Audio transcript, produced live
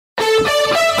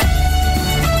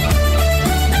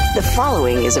The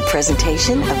following is a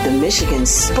presentation of the Michigan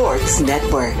Sports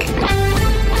Network.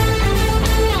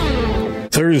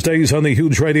 Thursdays on the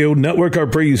Huge Radio Network are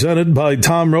presented by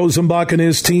Tom Rosenbach and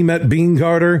his team at Bean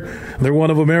Carter. They're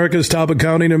one of America's top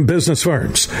accounting and business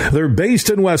firms. They're based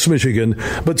in West Michigan,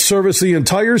 but service the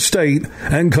entire state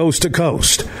and coast to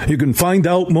coast. You can find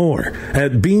out more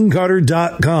at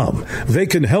beancarter.com. They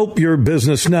can help your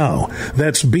business now.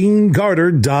 That's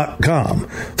beancarter.com.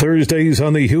 Thursdays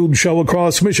on the Huge Show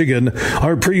across Michigan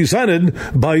are presented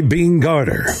by Bean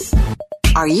Carter.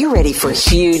 Are you ready for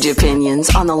huge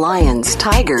opinions on the Lions,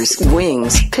 Tigers,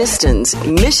 Wings, Pistons,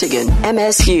 Michigan,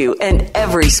 MSU, and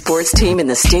every sports team in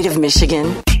the state of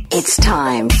Michigan? It's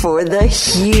time for The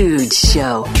Huge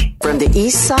Show. From the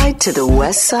east side to the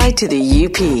west side to the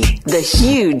UP, The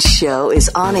Huge Show is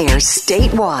on air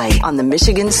statewide on the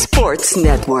Michigan Sports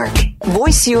Network.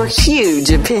 Voice your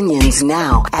huge opinions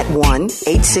now at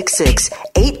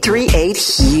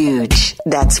 1-866-838-HUGE.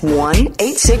 That's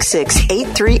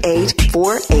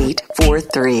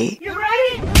 1-866-838-4843. You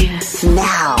ready? Yes.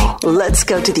 Now, let's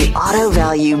go to the Auto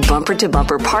Value Bumper to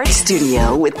Bumper Parts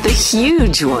Studio with the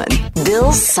huge one,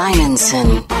 Bill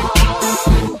Simonson.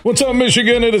 What's up,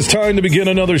 Michigan? It is time to begin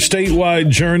another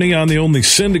statewide journey on the only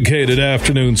syndicated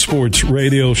afternoon sports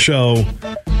radio show.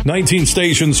 19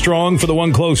 stations strong. For the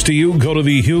one close to you, go to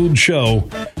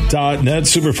thehugeshow.net.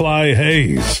 Superfly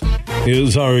Hayes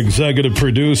is our executive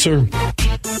producer.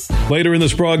 Later in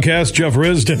this broadcast, Jeff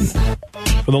Risdon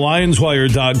from the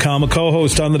LionsWire.com, a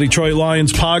co-host on the Detroit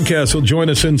Lions podcast, will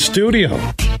join us in studio.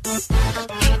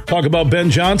 Talk about Ben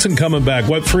Johnson coming back.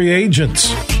 What free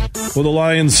agents will the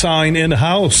Lions sign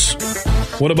in-house?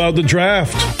 What about the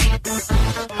draft?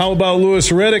 How about Louis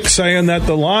Riddick saying that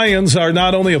the Lions are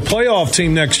not only a playoff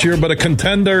team next year, but a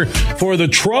contender for the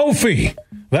trophy?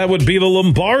 That would be the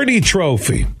Lombardi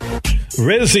Trophy.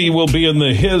 Rizzy will be in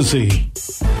the hizzy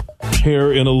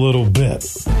here in a little bit.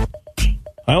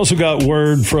 I also got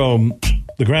word from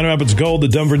the Grand Rapids Gold, the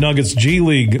Denver Nuggets G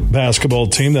League basketball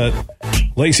team, that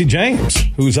Lacey James,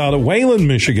 who's out of Wayland,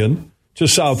 Michigan,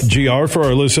 just south of GR for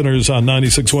our listeners on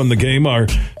 96.1 The Game, our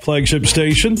flagship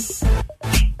station.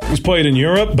 He's played in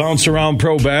Europe, bounced around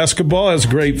pro basketball, has a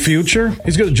great future.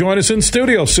 He's going to join us in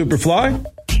studio, Superfly.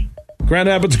 Grand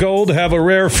Rapids Gold have a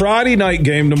rare Friday night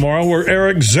game tomorrow where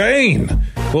Eric Zane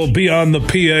will be on the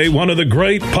PA, one of the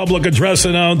great public address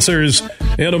announcers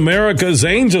in America.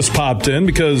 Zane just popped in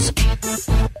because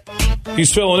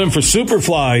he's filling in for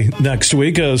Superfly next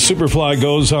week as Superfly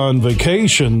goes on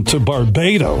vacation to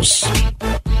Barbados.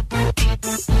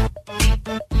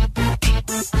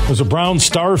 There's a brown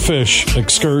starfish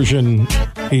excursion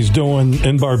he's doing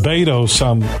in Barbados.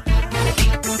 I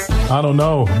don't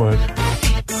know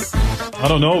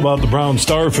about the brown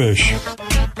starfish.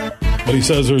 But he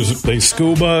says they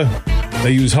scuba,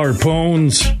 they use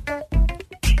harpoons,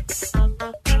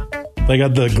 they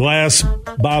got the glass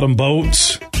bottom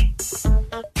boats.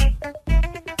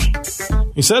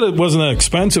 He said it wasn't that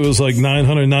expensive. It was like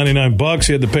 $999.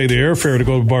 He had to pay the airfare to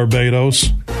go to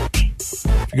Barbados.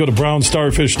 If you go to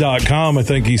brownstarfish.com, I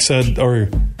think he said, or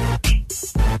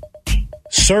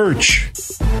search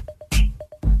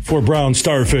for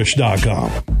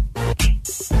brownstarfish.com.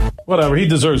 Whatever, he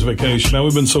deserves vacation, man.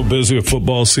 We've been so busy with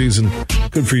football season.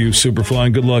 Good for you, Superfly,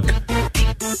 and good luck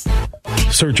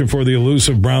searching for the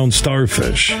elusive brown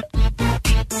starfish.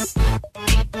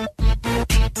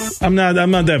 I'm not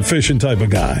that fishing type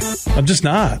of guy. I'm just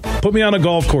not. Put me on a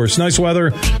golf course. Nice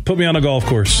weather, put me on a golf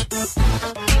course.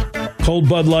 Cold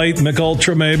Bud Light, Mick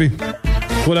Ultra, maybe.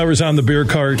 Whatever's on the beer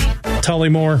cart.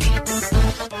 Tullymore.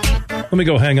 Let me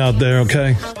go hang out there,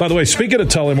 okay? By the way, speaking of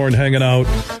Tullymore and hanging out,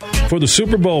 for the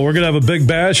Super Bowl, we're going to have a big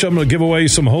bash. I'm going to give away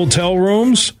some hotel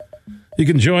rooms. You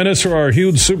can join us for our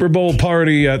huge Super Bowl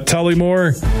party at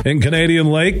Tullymore in Canadian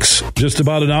Lakes, just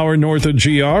about an hour north of GR.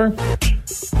 You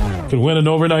can win an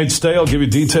overnight stay. I'll give you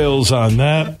details on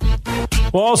that.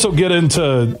 We'll also get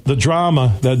into the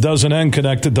drama that doesn't end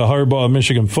connected to Harbaugh and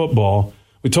Michigan football.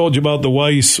 We told you about the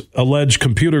Weiss alleged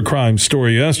computer crime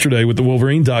story yesterday with the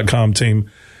Wolverine.com team.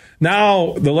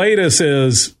 Now, the latest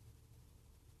is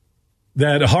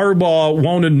that Harbaugh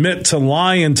won't admit to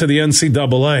lying to the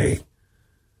NCAA.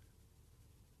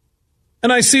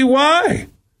 And I see why.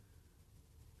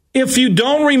 If you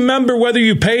don't remember whether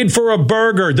you paid for a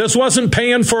burger, this wasn't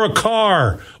paying for a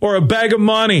car or a bag of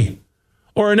money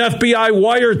or an FBI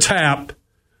wiretap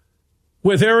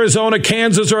with Arizona,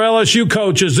 Kansas, or LSU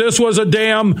coaches. This was a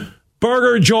damn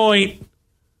burger joint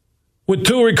with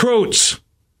 2 recruits.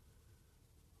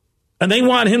 And they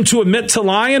want him to admit to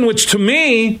lying, which to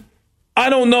me, I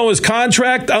don't know his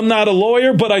contract. I'm not a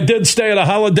lawyer, but I did stay at a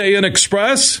Holiday Inn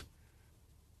Express.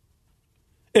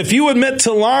 If you admit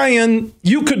to lying,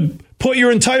 you could put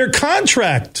your entire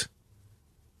contract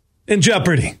in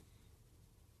jeopardy.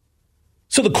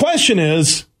 So the question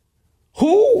is,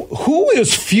 who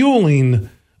is fueling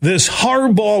this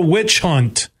Harbaugh witch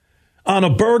hunt on a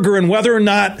burger and whether or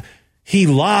not he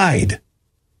lied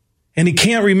and he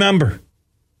can't remember,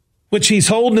 which he's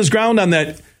holding his ground on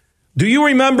that. Do you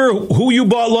remember who you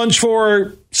bought lunch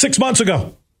for 6 months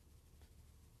ago?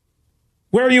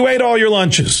 Where you ate all your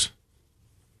lunches?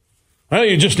 Well,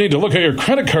 you just need to look at your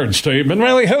credit card statement.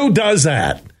 Really, who does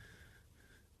that?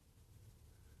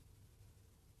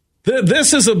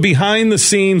 This is a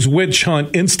behind-the-scenes witch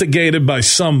hunt instigated by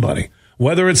somebody,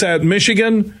 whether it's at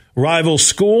Michigan, rival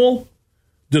school,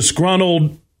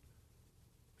 disgruntled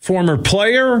former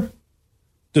player,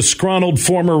 disgruntled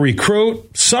former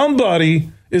recruit. Somebody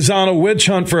is on a witch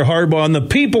hunt for Harbaugh, and the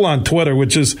people on Twitter,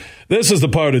 this is the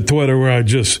part of Twitter where I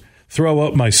just throw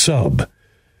up my sub.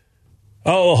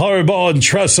 Oh, Harbaugh and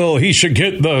Tressel, he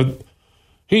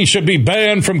should be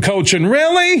banned from coaching.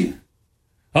 Really?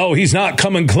 Oh, he's not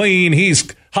coming clean. He's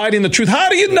hiding the truth. How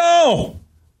do you know?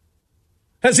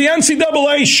 Has the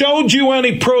NCAA showed you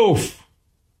any proof?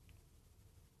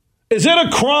 Is it a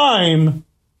crime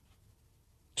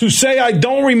to say I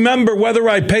don't remember whether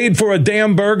I paid for a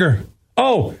damn burger?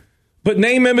 Oh, but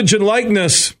name, image, and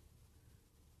likeness,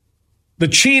 the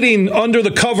cheating under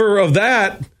the cover of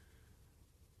that.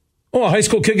 Oh, a high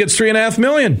school kid gets $3.5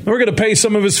 million. We're going to pay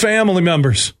some of his family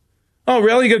members. Oh,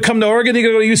 really? You're going to come to Oregon?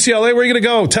 You're going to go to UCLA? Where are you going to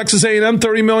go? Texas A&M,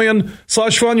 $30 million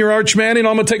slush fund, your Arch Manning.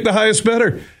 I'm going to take the highest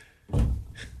bidder.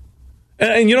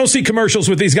 And you don't see commercials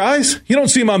with these guys. You don't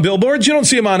see them on billboards. You don't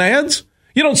see them on ads.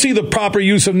 You don't see the proper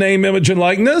use of name, image, and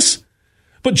likeness.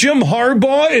 But Jim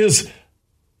Harbaugh is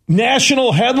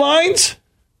national headlines.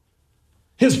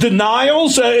 His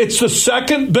denials, it's the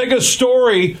second biggest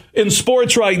story in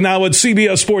sports right now at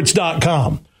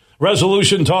CBSSports.com.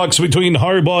 Resolution talks between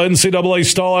Harbaugh and NCAA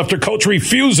stall after coach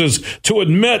refuses to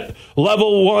admit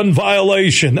level 1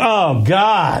 violation. Oh,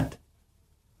 God.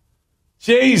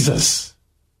 Jesus.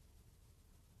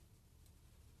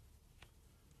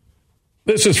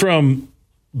 This is from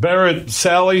Barrett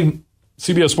Sally,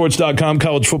 CBSSports.com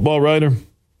college football writer.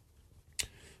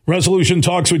 Resolution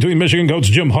talks between Michigan coach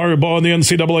Jim Harbaugh and the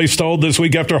NCAA stalled this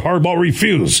week after Harbaugh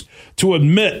refused to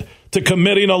admit to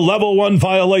committing a level 1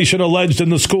 violation alleged in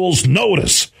the school's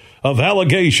notice of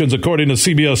allegations, according to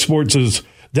CBS Sports'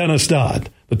 Dennis Dodd.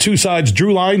 The two sides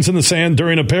drew lines in the sand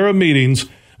during a pair of meetings,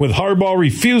 with Harbaugh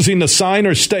refusing to sign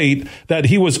or state that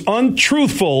he was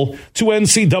untruthful to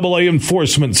NCAA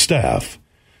enforcement staff.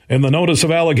 In the notice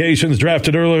of allegations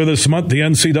drafted earlier this month, the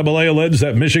NCAA alleged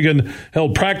that Michigan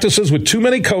held practices with too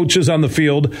many coaches on the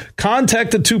field,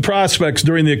 contacted 2 prospects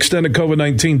during the extended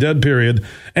COVID-19 dead period,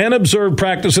 and observed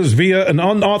practices via an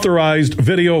unauthorized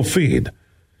video feed.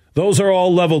 Those are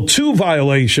all level 2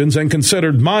 violations and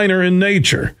considered minor in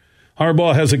nature.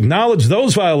 Harbaugh has acknowledged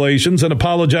those violations and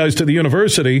apologized to the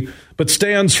university, but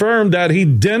stands firm that he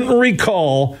didn't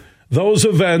recall those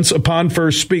events upon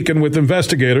first speaking with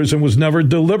investigators and was never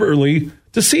deliberately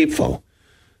deceitful.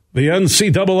 The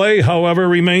NCAA, however,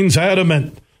 remains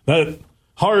adamant that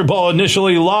Harbaugh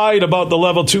initially lied about the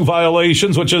level 2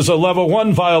 violations, which is a level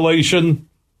 1 violation,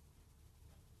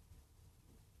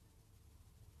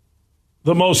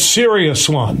 the most serious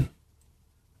one.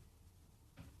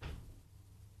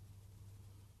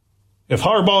 If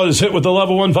Harbaugh is hit with the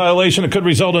level 1 violation, it could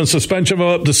result in suspension of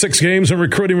up to 6 games and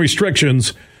recruiting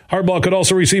restrictions. Harbaugh could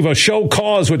also receive a show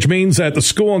cause, which means that the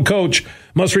school and coach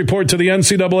must report to the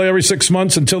NCAA every 6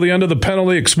 months until the end of the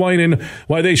penalty, explaining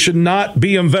why they should not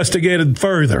be investigated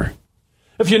further.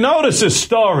 If you notice this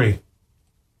story,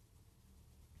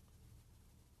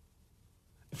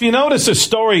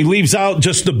 leaves out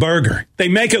just the burger. They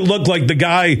make it look like the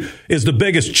guy is the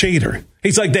biggest cheater.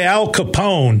 He's like the Al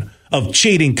Capone of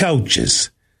cheating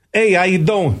coaches. Hey, how you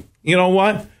doing? You know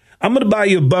what? I'm going to buy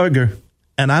you a burger,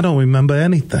 and I don't remember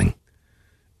anything.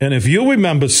 And if you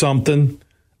remember something,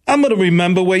 I'm going to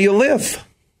remember where you live.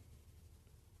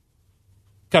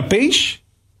 Capiche?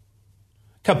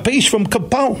 Capiche from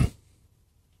Capone.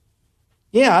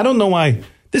 Yeah, I don't know why.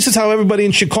 This is how everybody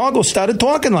in Chicago started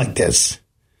talking like this.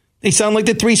 They sound like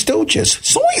the Three Stooges.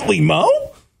 Slightly, Mo.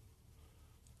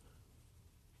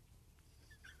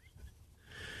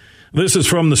 This is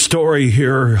from the story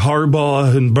here,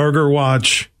 Harbaugh and Burger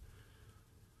Watch.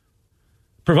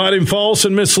 Providing false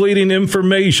and misleading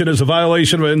information is a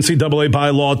violation of NCAA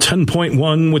bylaw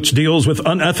 10.1, which deals with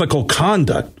unethical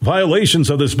conduct. Violations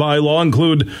of this bylaw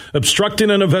include obstructing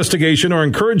an investigation or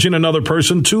encouraging another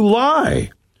person to lie.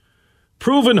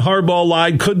 Proving Harbaugh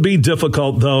lied could be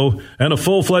difficult, though, and a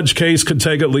full-fledged case could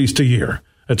take at least a year.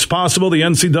 It's possible the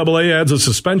NCAA adds a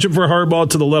suspension for Harbaugh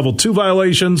to the level 2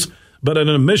 violations, but an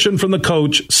admission from the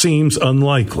coach seems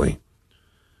unlikely.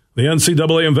 The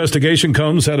NCAA investigation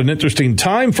comes at an interesting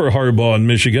time for Harbaugh in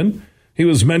Michigan. He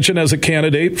was mentioned as a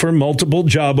candidate for multiple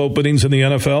job openings in the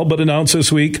NFL, but announced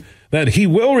this week that he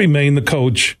will remain the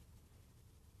coach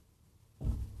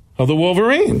of the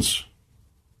Wolverines.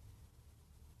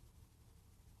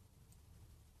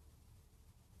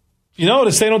 You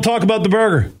notice they don't talk about the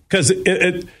burger because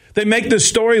they make this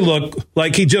story look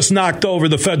like he just knocked over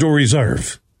the Federal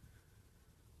Reserve.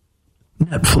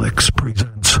 Netflix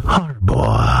presents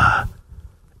Harbaugh,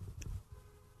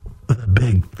 The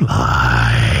Big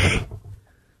Lie.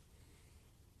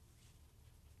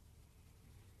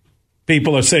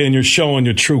 People are saying you're showing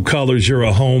your true colors. You're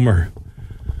a homer.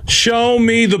 Show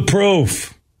me the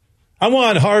proof. I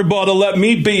want Harbaugh to let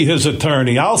me be his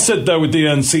attorney. I'll sit there with the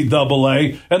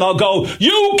NCAA and I'll go,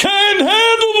 you can't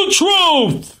handle the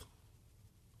truth.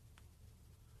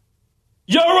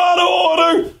 You're out of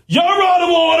order. You're out of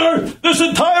order. This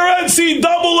entire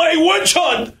NCAA witch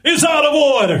hunt is out of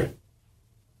order.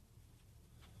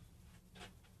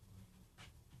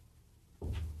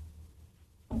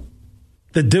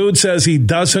 The dude says he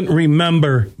doesn't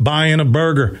remember buying a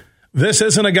burger. This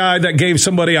isn't a guy that gave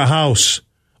somebody a house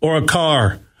or a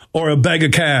car or a bag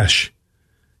of cash.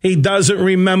 He doesn't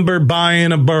remember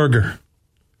buying a burger.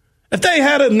 If they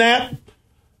had a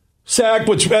knapsack,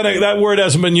 which that word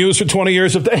hasn't been used for 20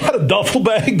 years, if they had a duffel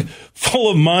bag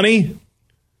full of money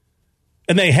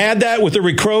and they had that with the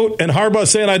recruit and Harbaugh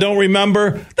saying, I don't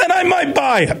remember, then I might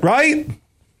buy it, right?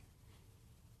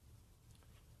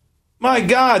 My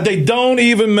God, they don't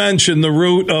even mention the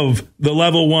root of the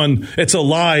level 1. It's a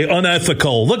lie,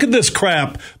 unethical. Look at this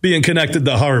crap being connected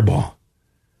to Harbaugh.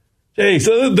 Hey,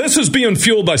 so this is being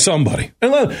fueled by somebody.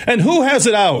 And who has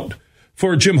it out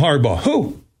for Jim Harbaugh?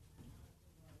 Who?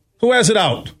 Who has it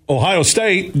out? Ohio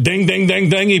State. Ding, ding, ding,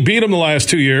 ding. He beat them the last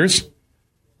 2 years.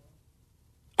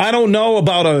 I don't know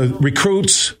about a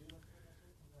recruit's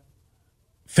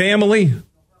family.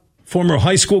 Former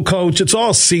high school coach. It's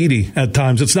all seedy at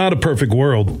times. It's not a perfect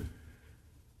world.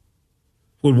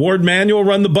 Would Ward Manuel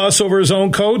run the bus over his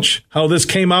own coach? How this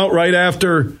came out right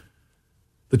after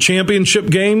the championship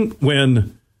game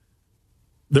when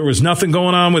there was nothing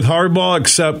going on with Harbaugh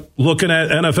except looking at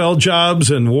NFL jobs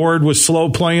and Ward was slow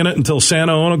playing it until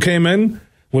Sanaono came in.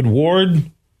 Would Ward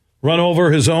run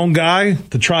over his own guy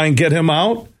to try and get him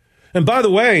out? And by the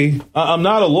way, I'm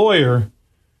not a lawyer,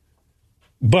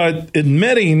 but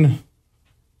admitting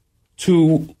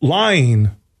to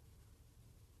lying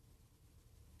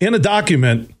in a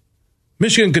document,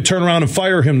 Michigan could turn around and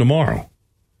fire him tomorrow.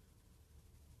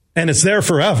 And it's there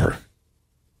forever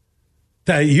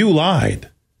that you lied.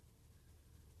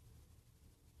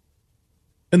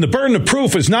 And the burden of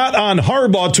proof is not on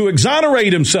Harbaugh to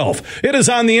exonerate himself. It is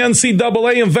on the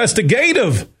NCAA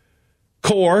investigative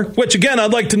core, which, again,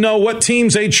 I'd like to know what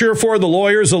teams they cheer for, the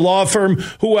lawyers, the law firm,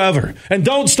 whoever. And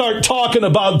don't start talking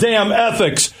about damn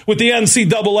ethics with the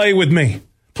NCAA with me.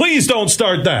 Please don't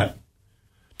start that.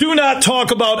 Do not talk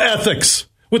about ethics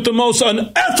with the most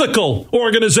unethical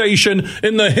organization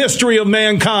in the history of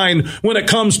mankind when it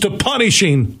comes to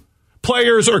punishing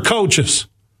players or coaches.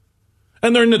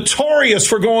 And they're notorious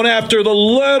for going after the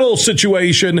little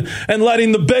situation and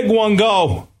letting the big one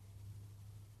go.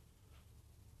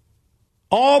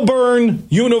 Auburn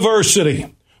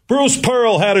University. Bruce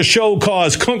Pearl had a show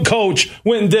cause. Couldn't coach,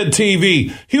 went and did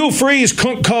TV. Hugh Freeze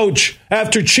couldn't coach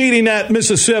after cheating at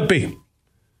Mississippi.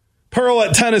 Pearl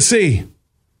at Tennessee.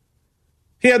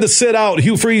 He had to sit out.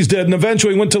 Hugh Freeze did, and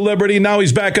eventually went to Liberty. Now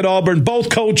he's back at Auburn. Both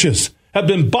coaches have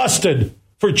been busted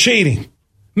for cheating.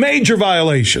 Major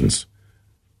violations.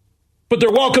 But they're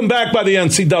welcomed back by the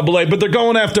NCAA, but they're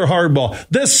going after Harbaugh.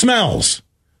 This smells.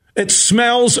 It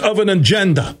smells of an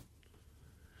agenda.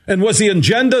 And was the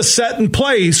agenda set in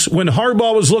place when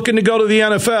Harbaugh was looking to go to the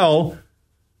NFL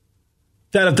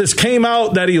that if this came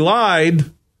out that he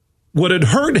lied, would it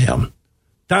hurt him?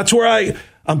 That's where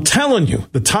I'm telling you,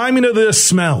 the timing of this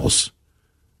smells.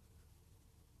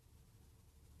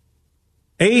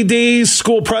 ADs,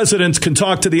 school presidents can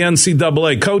talk to the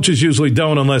NCAA. Coaches usually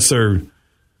don't unless they're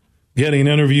getting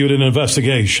interviewed in an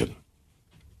investigation.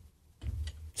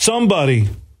 Somebody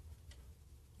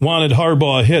wanted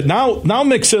Harbaugh hit. Now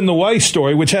mix in the Weiss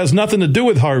story, which has nothing to do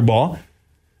with Harbaugh.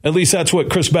 At least that's what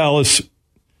Chris Ballas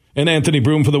and Anthony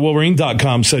Broom for the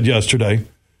Wolverine.com said yesterday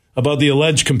about the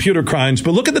alleged computer crimes.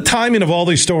 But look at the timing of all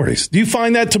these stories. Do you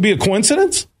find that to be a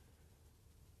coincidence?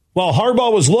 While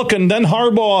Harbaugh was looking, then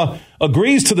Harbaugh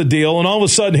agrees to the deal, and all of a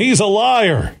sudden he's a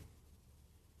liar.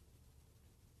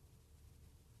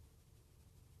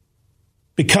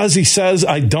 because he says,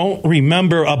 I don't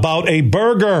remember about a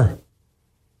burger.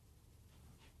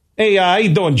 Hey, how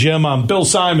you doing, Jim? I'm Bill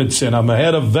Simonson. I'm a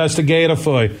head investigator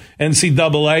for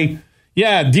NCAA.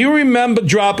 Yeah, do you remember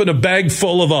dropping a bag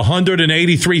full of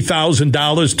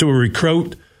 $183,000 to a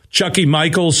recruit, Chucky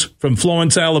Michaels from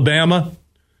Florence, Alabama?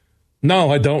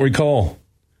 No, I don't recall.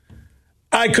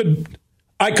 I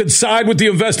could side with the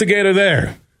investigator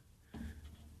there.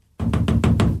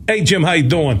 Hey, Jim, how you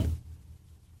doing?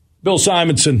 Bill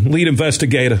Simonson, lead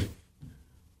investigator.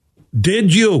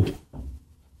 Did you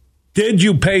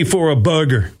pay for a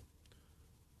burger?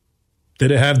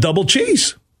 Did it have double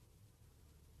cheese?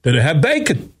 Did it have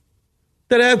bacon?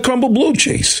 Did it have crumbled blue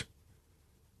cheese?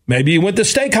 Maybe you went the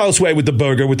steakhouse way with the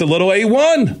burger with the little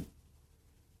A1.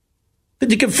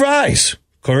 Did you get fries?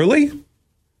 Curly?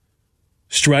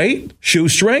 Straight?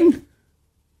 Shoestring?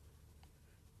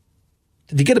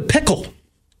 Did you get a pickle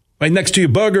right next to your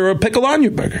burger or a pickle on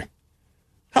your burger?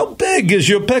 How big is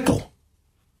your pickle?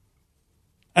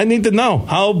 I need to know.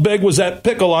 How big was that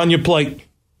pickle on your plate?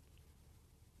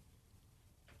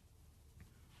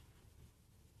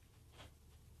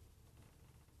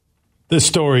 This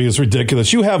story is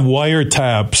ridiculous. You have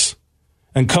wiretaps,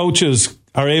 and coaches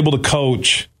are able to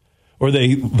coach, or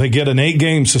they get an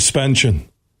 8-game suspension.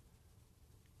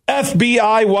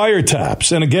 FBI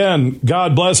wiretaps. And again,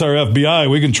 God bless our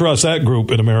FBI. We can trust that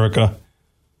group in America.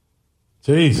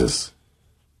 Jesus.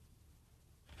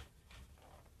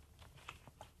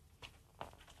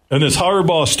 And this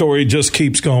Harbaugh story just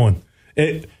keeps going.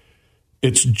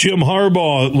 It's Jim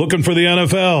Harbaugh looking for the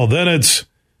NFL. Then it's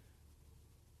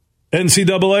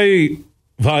NCAA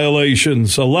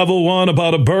violations. A level 1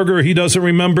 about a burger he doesn't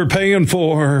remember paying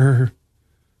for.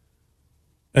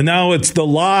 And now it's the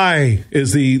lie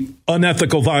is the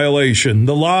unethical violation.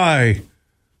 The lie.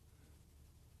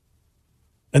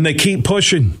 And they keep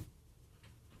pushing.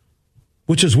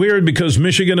 Which is weird because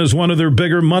Michigan is one of their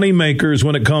bigger money makers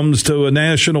when it comes to a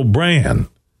national brand.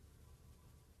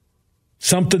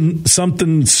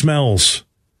 Something smells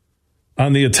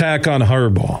on the attack on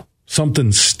Harbaugh.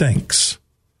 Something stinks.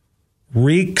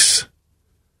 Reeks.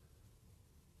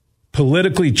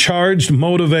 Politically charged,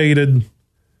 motivated,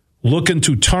 looking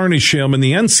to tarnish him. And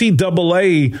the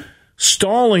NCAA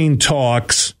stalling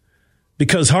talks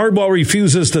because Harbaugh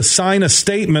refuses to sign a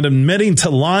statement admitting to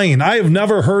lying. I have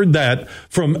never heard that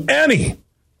from any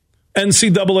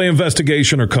NCAA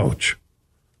investigation or coach.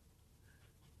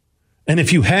 And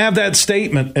if you have that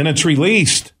statement and it's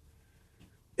released,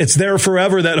 it's there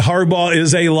forever that Harbaugh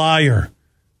is a liar.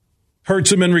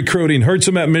 Hurts him in recruiting, hurts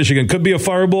him at Michigan. Could be a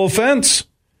fireable offense.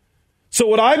 So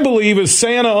what I believe is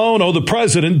Santa Ono, the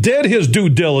president, did his due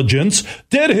diligence,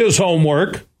 did his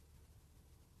homework,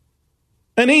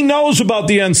 and he knows about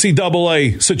the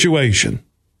NCAA situation.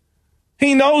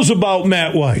 He knows about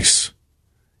Matt Weiss.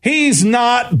 He's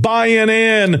not buying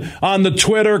in on the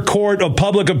Twitter court of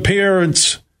public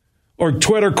appearance or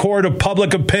Twitter court of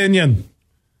public opinion.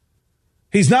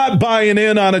 He's not buying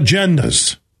in on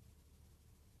agendas.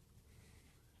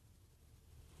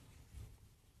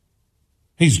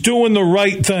 He's doing the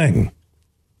right thing.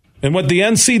 And what the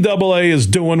NCAA is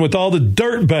doing with all the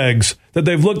dirtbags that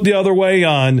they've looked the other way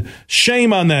on,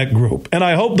 shame on that group. And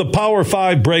I hope the Power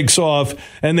 5 breaks off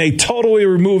and they totally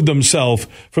remove themselves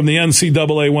from the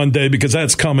NCAA one day because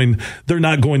that's coming. They're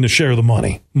not going to share the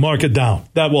money. Mark it down.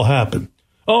 That will happen.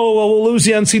 Oh, well, we'll lose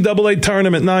the NCAA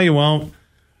tournament. No, you won't.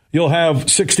 You'll have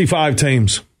 65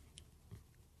 teams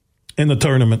in the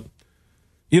tournament.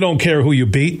 You don't care who you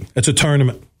beat. It's a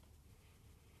tournament.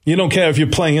 You don't care if you're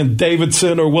playing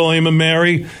Davidson or William and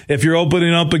Mary. If you're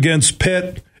opening up against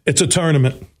Pitt, it's a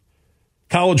tournament.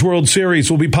 College World Series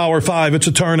will be Power 5. It's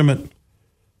a tournament.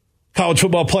 College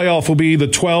football playoff will be the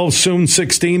 12, soon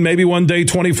 16, maybe one day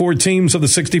 24 teams of the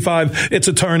 65. It's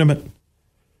a tournament.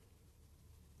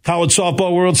 College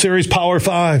softball World Series, Power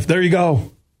 5. There you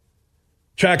go.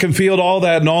 Track and field, all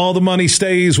that, and all the money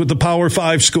stays with the Power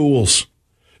 5 schools.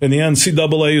 And the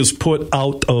NCAA is put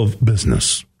out of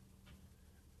business.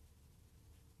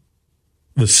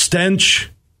 The stench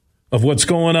of what's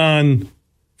going on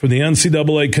for the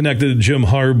NCAA connected to Jim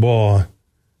Harbaugh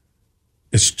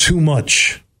is too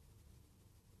much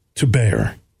to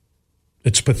bear.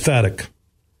 It's pathetic.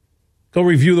 Go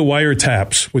review the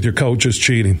wiretaps with your coaches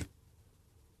cheating.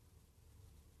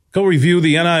 Go review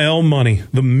the NIL money,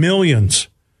 the millions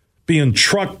being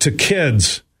trucked to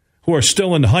kids who are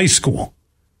still in high school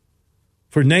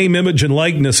for name, image, and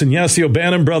likeness. And yes, the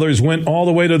O'Bannon brothers went all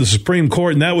the way to the Supreme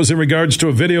Court, and that was in regards to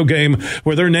a video game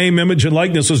where their name, image, and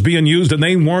likeness was being used, and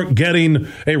they weren't getting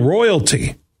a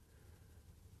royalty.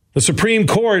 The Supreme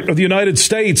Court of the United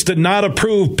States did not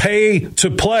approve pay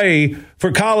to play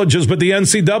for colleges, but the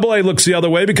NCAA looks the other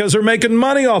way because they're making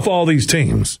money off all these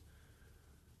teams.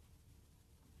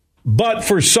 But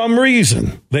for some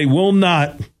reason, they will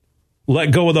not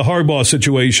let go of the Harbaugh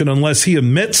situation unless he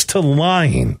admits to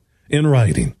lying in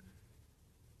writing.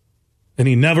 And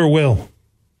he never will.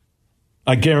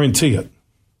 I guarantee it.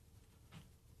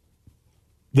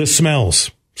 This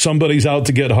smells. Somebody's out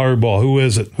to get Harbaugh. Who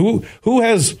is it? Who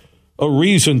has a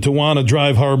reason to want to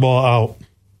drive Harbaugh out?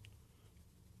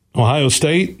 Ohio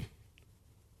State?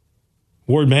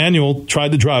 Ward Manuel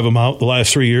tried to drive him out the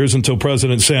last 3 years until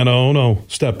President Santaono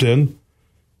stepped in.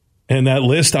 And that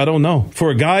list, I don't know.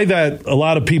 For a guy that a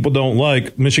lot of people don't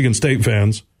like, Michigan State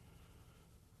fans,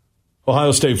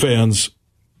 Ohio State fans,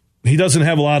 he doesn't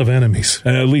have a lot of enemies,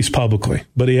 at least publicly.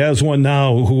 But he has one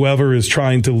now, whoever is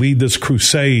trying to lead this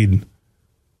crusade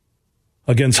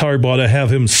against Harbaugh, to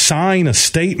have him sign a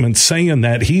statement saying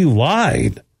that he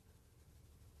lied.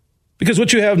 Because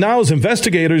what you have now is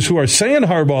investigators who are saying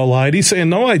Harbaugh lied. He's saying,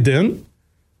 no, I didn't.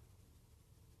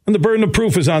 And the burden of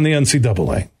proof is on the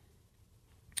NCAA.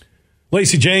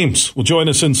 Lacey James will join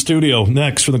us in studio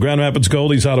next from the Grand Rapids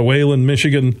Goldies out of Wayland,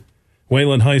 Michigan.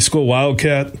 Wayland High School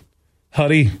Wildcat.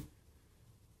 Huddy.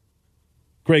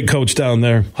 Great coach down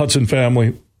there. Hudson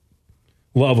family.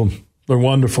 Love them. They're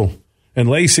wonderful. And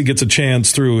Lacey gets a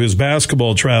chance through his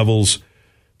basketball travels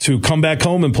to come back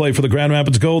home and play for the Grand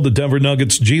Rapids Gold, the Denver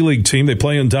Nuggets G League team. They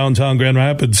play in downtown Grand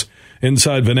Rapids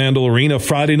inside Van Andel Arena.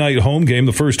 Friday night home game,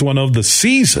 the first one of the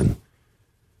season,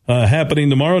 happening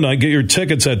tomorrow night. Get your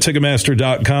tickets at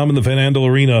Ticketmaster.com in the Van Andel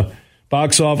Arena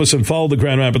box office, and follow the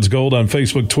Grand Rapids Gold on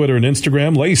Facebook, Twitter, and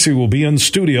Instagram. Lacey will be in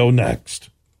studio next.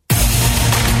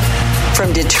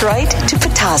 From Detroit to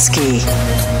Petoskey,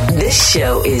 this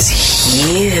show is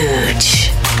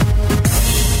huge.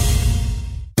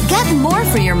 Get more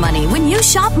for your money when you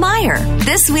shop Meijer.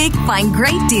 This week, find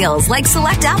great deals like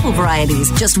select apple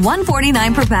varieties, just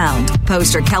 $1.49 per pound.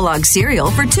 Post or Kellogg cereal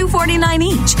for $2.49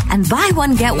 each. And buy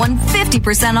one, get one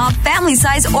 50% off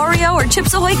family-size Oreo or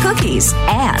Chips Ahoy cookies.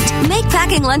 And make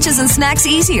packing lunches and snacks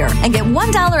easier and get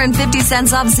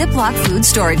 $1.50 off Ziploc food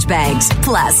storage bags.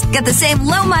 Plus, get the same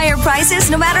low Meijer prices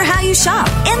no matter how you shop,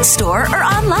 in-store or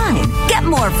online. Get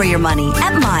more for your money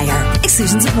at Meijer.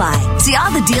 Exclusions apply. See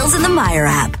all the deals in the Meijer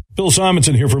app. Bill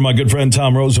Simonson here for my good friend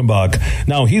Tom Rosenbach.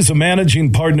 Now, he's a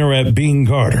managing partner at Bean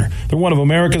Carter. They're one of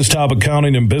America's top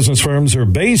accounting and business firms. They're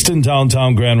based in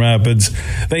downtown Grand Rapids.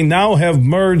 They now have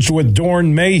merged with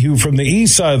Dorn Mayhew from the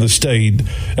east side of the state,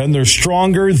 and they're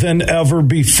stronger than ever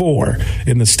before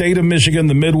in the state of Michigan,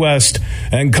 the Midwest,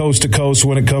 and coast to coast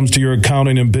when it comes to your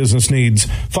accounting and business needs.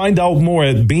 Find out more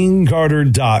at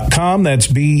beancarter.com. That's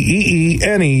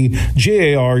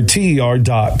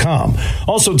BEENEGARTR.com.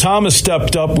 Also, Tom has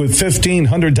stepped up with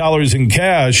 $1,500 in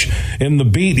cash in the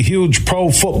Beat Huge Pro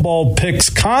Football Picks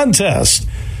contest.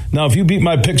 Now, if you beat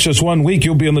my picks just 1 week,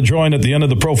 you'll be in the drawing at the end of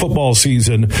the pro football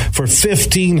season for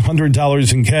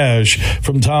 $1,500 in cash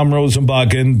from Tom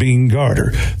Rosenbach and Bean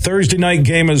Carter. Thursday night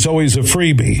game is always a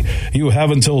freebie. You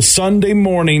have until Sunday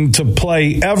morning to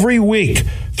play every week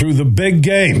through the big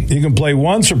game. You can play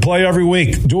once or play every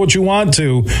week. Do what you want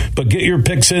to, but get your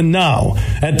picks in now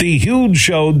at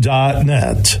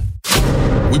thehugeshow.net.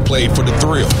 We played for the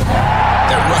thrill,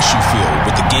 that rush you feel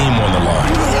with the game on the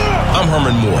line. I'm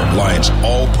Herman Moore, Lions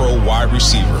All-Pro wide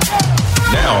receiver.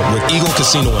 Now, with Eagle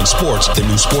Casino and Sports, the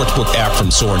new sportsbook app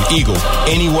from Soaring Eagle,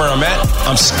 anywhere I'm at,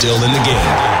 I'm still in the game.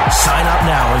 Sign up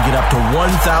now and get up to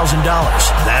 $1,000.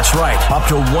 That's right, up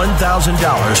to $1,000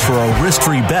 for a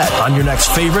risk-free bet on your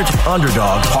next favorite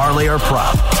underdog, parlay, or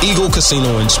prop. Eagle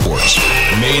Casino and Sports.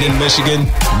 Made in Michigan,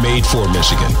 made for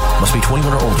Michigan. Must be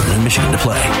 21 or older in Michigan to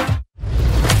play.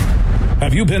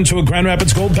 Have you been to a Grand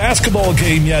Rapids Gold basketball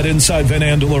game yet inside Van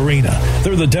Andel Arena?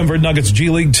 They're the Denver Nuggets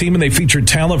G League team, and they feature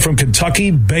talent from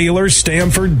Kentucky, Baylor,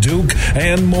 Stanford, Duke,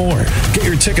 and more. Get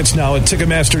your tickets now at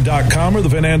Ticketmaster.com or the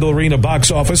Van Andel Arena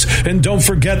box office. And don't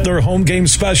forget their home game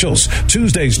specials.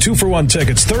 Tuesdays, 2-for-1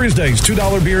 tickets. Thursdays,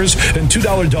 $2 beers and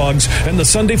 $2 dogs. And the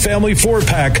Sunday Family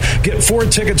 4-pack. Get 4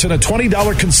 tickets and a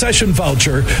 $20 concession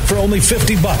voucher for only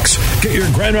 $50. Get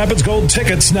your Grand Rapids Gold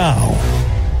tickets now.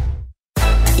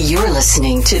 You're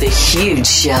listening to The Huge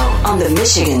Show on the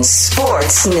Michigan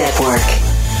Sports Network.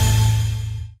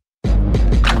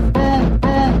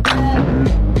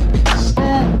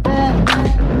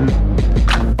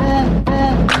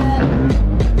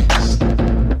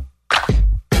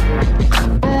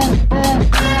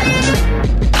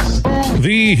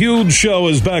 The Huge Show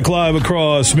is back live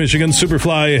across Michigan.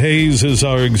 Superfly Hayes is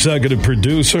our executive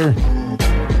producer.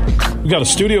 We got a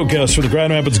studio guest for the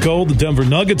Grand Rapids Gold, the Denver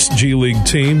Nuggets G League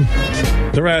team.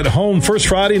 They're at home, first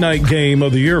Friday night game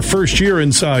of the year, first year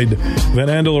inside Van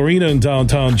Andel Arena in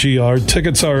downtown GR.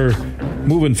 Tickets are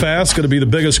moving fast, going to be the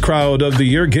biggest crowd of the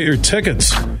year. Get your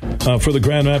tickets for the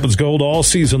Grand Rapids Gold all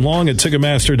season long at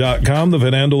Ticketmaster.com. The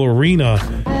Van Andel Arena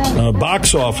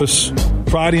box office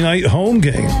Friday night home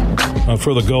game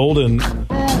for the Gold, and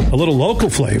a little local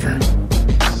flavor.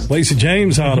 Lacey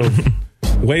James out of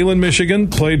Wayland, Michigan,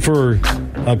 played for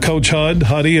Coach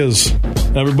Huddy, as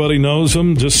everybody knows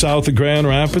him, just south of Grand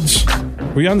Rapids.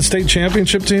 Were you on the state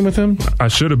championship team with him? I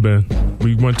should have been.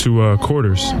 We went to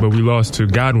quarters, but we lost to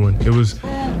Godwin.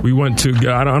 We went to,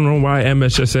 I don't know why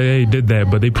MSSAA did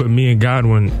that, but they put me and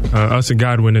Godwin, us and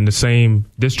Godwin in the same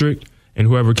district, and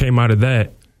whoever came out of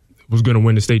that was going to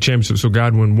win the state championship. So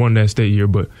Godwin won that state year,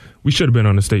 but we should have been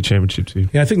on the state championship team.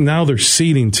 Yeah, I think now they're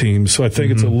seeding teams, so I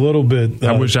think it's a little bit.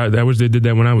 I wish they did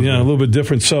that when I was. Yeah, there. a little bit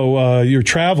different. So your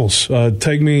travels,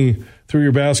 take me through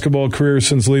your basketball career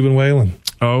since leaving Wayland.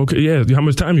 Oh, okay. Yeah. How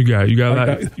much time you got? You got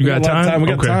time? We got time.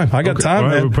 I got time,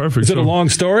 man. Right, perfect. Is it a long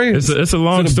story? It's a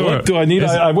long story. Book? Do I need?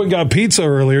 I went and got pizza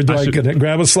earlier. Do I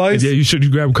grab a slice? Yeah, you should.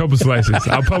 You grab a couple slices.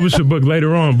 I'll publish a book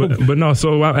later on. But no.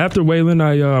 So after Wayland,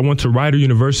 I went to Rider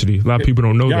University. A lot of people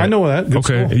don't know that. Yeah, I know that. Good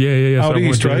okay. School. Yeah. Out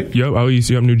east, right? Yep. Out east.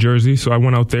 Yep. New Jersey. So I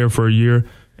went out there for a year,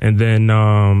 and then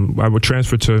I would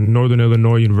transfer to Northern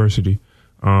Illinois University.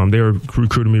 They were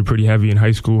recruiting me pretty heavy in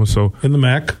high school, and so in the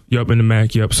MAC. Yep, in the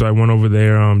MAC. Yep. So I went over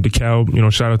there.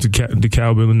 DeKalb. Shout out to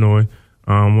DeKalb, Illinois.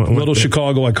 Little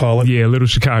Chicago, I call it. Yeah, Little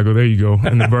Chicago. There you go,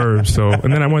 in the burbs. So,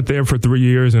 and then I went there for 3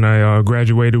 years, and I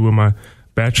graduated with my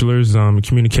bachelor's in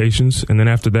communications. And then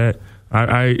after that,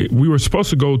 we were supposed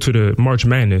to go to the March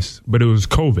Madness, but it was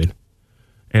COVID,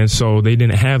 and so they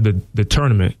didn't have the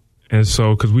tournament. And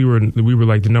so, because we were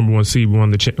like the number one seed,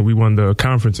 we won the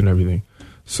conference and everything.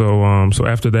 So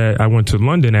after that, I went to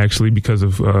London, actually, because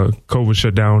of COVID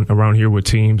shut down around here with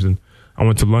teams. And I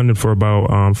went to London for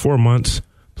about 4 months,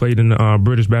 played in the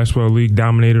British Basketball League,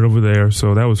 dominated over there.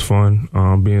 So that was fun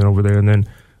being over there. And then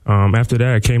after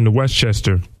that, I came to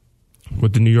Westchester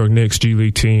with the New York Knicks G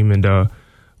League team and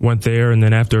went there. And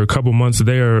then after a couple months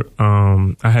there,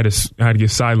 I had to get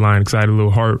sidelined because I had a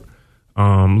little heart,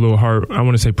 I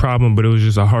want to say problem, but it was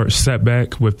just a heart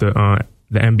setback with the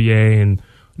NBA and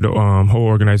the whole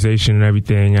organization and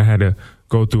everything. I had to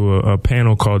go through a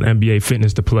panel called NBA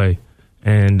Fitness to Play.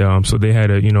 And so they had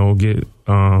to, get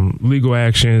legal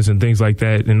actions and things like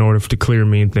that in order to clear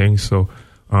me and things. So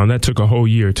that took a whole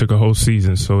year, took a whole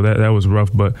season. So that was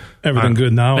rough. But everything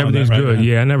good now? Everything's good. Now?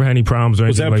 Yeah, I never had any problems or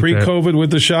anything like that. Was that pre-COVID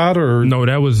with the shot? Or no,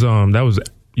 that was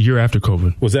year after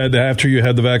COVID. Was that after you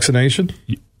had the vaccination?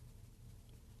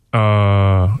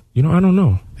 I don't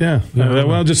know. Yeah.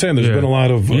 Well, I'm just saying there's been a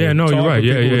lot of you're right.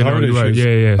 You're right.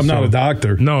 Yeah. I'm not a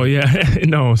doctor. No, yeah.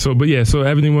 No. So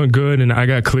everything went good and I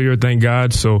got clear, thank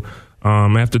God. So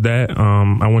after that,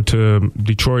 I went to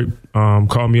Detroit,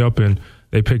 called me up and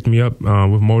they picked me up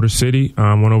with Motor City.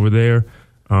 Went over there.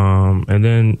 And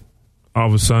then all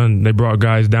of a sudden they brought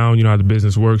guys down, how the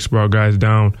business works, brought guys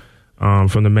down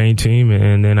from the main team.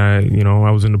 And then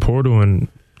I was in the portal and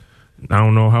I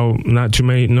don't know how not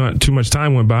too much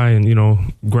time went by, and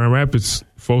Grand Rapids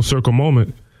full circle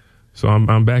moment. So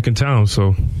I'm back in town.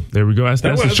 So there we go.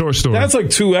 That's a short story. That's like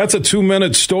that's a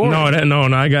 2-minute story. No,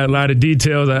 I got a lot of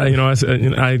details.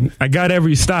 I got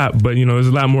every stop, but there's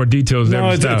a lot more details.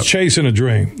 It's chasing a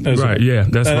dream, right? Yeah,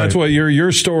 that's right. That's what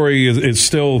your story is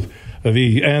still.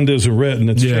 The end isn't written.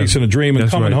 It's chasing a dream and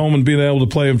coming home and being able to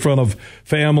play in front of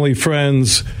family,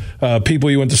 friends,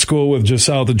 people you went to school with just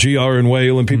south of GR and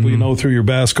Wayland, people you know through your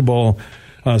basketball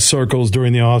circles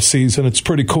during the off season. It's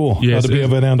pretty cool to be at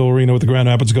Van Andel Arena with the Grand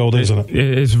Rapids Gold, isn't it?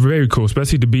 It's very cool,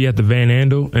 especially to be at the Van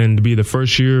Andel and to be the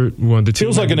first year. The team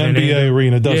feels like an NBA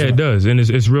arena, doesn't it? Yeah, it does, and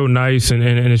it's real nice, and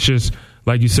it's just.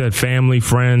 Like you said, family,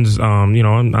 friends.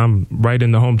 I'm right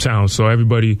in the hometown, so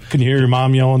everybody. Can you hear your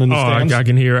mom yelling in the stands? I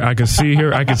can hear. I can see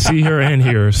her. I can see her and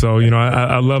hear her. So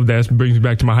I love that. It brings me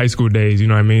back to my high school days. You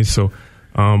know what I mean? So,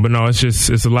 but no,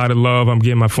 it's a lot of love. I'm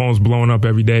getting my phones blowing up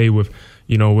every day with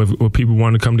people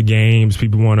wanting to come to games,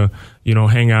 people want to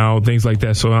hang out, things like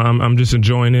that. So I'm just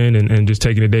enjoying it and just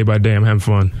taking it day by day. I'm having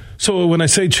fun. So when I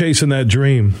say chasing that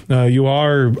dream, you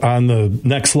are on the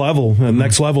next level. And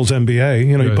next level's NBA.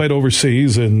 You played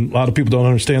overseas, and a lot of people don't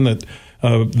understand that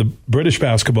the British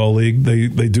Basketball League,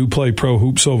 they do play pro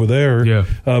hoops over there.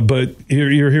 Yeah. But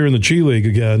you're here in the G League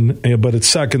again, but it's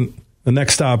second The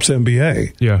next stop's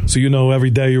NBA. Yeah. So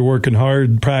every day you're working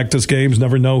hard, practice games,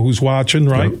 never know who's watching,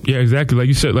 right? Yeah, exactly. Like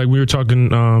you said, like we were talking,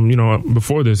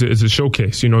 before this, it's a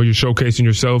showcase. You're showcasing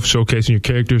yourself, showcasing your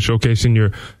character,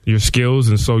 showcasing your skills.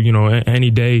 And so,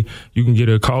 any day you can get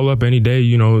a call up. Any day,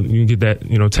 you can get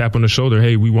that, tap on the shoulder.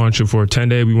 Hey, we want you for 10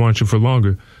 days. We want you for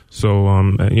longer. So,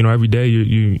 every day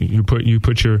you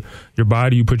put your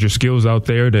body, you put your skills out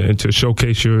there to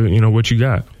showcase your, what you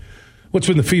got. What's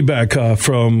been the feedback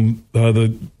from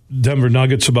the Denver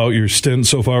Nuggets about your stint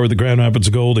so far with the Grand Rapids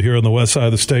Gold here on the west side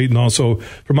of the state, and also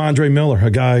from Andre Miller, a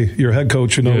guy, your head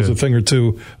coach, who knows a thing or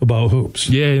two about hoops?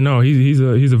 Yeah, no, he's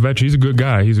a veteran. He's a good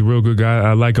guy. He's a real good guy.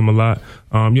 I like him a lot.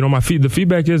 The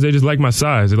feedback is they just like my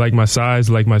size. They like my size,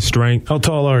 like my strength. How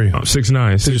tall are you?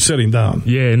 6'9". So you're sitting down.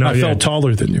 Yeah, no, I felt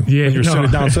taller than you. Yeah, when you're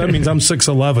sitting down. So that means I'm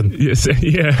 6'11". Yes,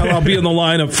 yeah. I'll be in the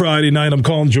lineup Friday night. I'm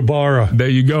calling Jabara. There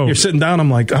you go. You're sitting down. I'm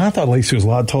like, I thought Lacey was a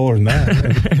lot taller than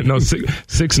that. No,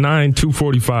 6'9",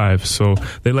 245. So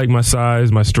they like my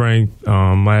size, my strength,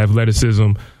 my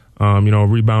athleticism.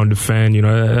 Rebound, defend.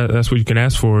 That's what you can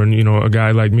ask for, and a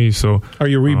guy like me. So, are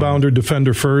you rebounder,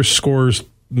 defender first, scorers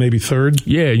maybe third?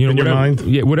 Yeah, in your mind.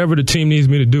 Yeah, whatever the team needs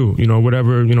me to do.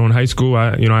 Whatever. In high school,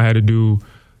 I had to do.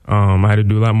 I had to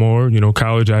do a lot more.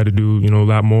 College, I had to do a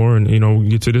lot more, and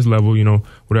get to this level.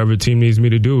 Whatever the team needs me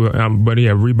to do. But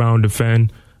yeah, rebound,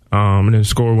 defend. And then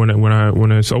score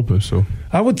when it's open. So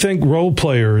I would think role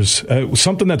players,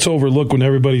 something that's overlooked when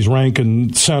everybody's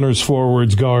ranking centers,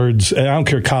 forwards, guards. I don't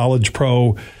care, college,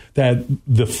 pro. That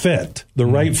the fit, the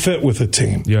right fit with a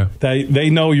team. Yeah, they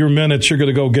know your minutes. You're going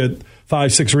to go get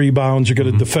 5-6 rebounds. You're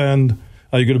going to defend.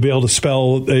 You're going to be able to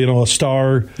spell a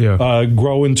star. Yeah.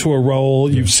 Grow into a role.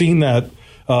 Yeah. You've seen that.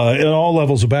 At all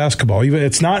levels of basketball.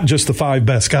 It's not just the 5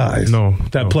 best guys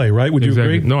that play, right? Would you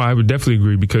agree? No, I would definitely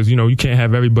agree because, you can't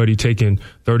have everybody taking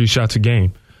 30 shots a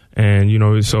game. And,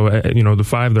 the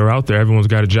 5 that are out there, everyone's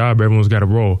got a job, everyone's got a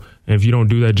role. And if you don't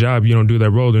do that job, you don't do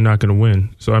that role, they're not going to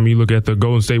win. So, you look at the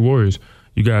Golden State Warriors.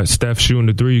 You got Steph shooting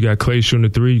the 3, you got Klay shooting the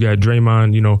 3, you got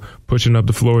Draymond, pushing up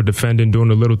the floor, defending, doing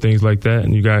the little things like that.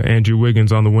 And you got Andrew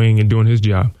Wiggins on the wing and doing his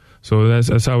job. So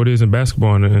that's how it is in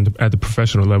basketball and at the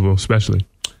professional level, especially.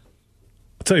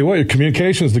 I'll tell you what, your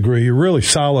communications degree, you're really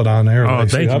solid on there. Oh,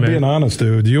 thank you, I'm being honest,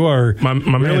 dude. You are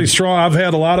really strong. I've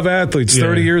had a lot of athletes,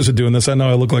 30 years of doing this. I know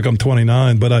I look like I'm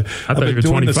 29, but I thought you were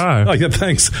 25. Oh, yeah,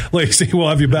 thanks, Lacey. We'll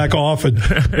have you back often.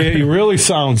 You really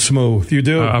sound smooth. You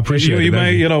do. I appreciate it. You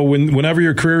may, whenever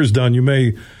your career is done, you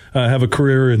may have a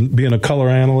career in being a color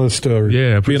analyst or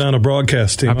being on a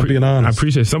broadcast team. I'm being honest. I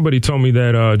appreciate it. Somebody told me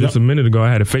that just a minute ago I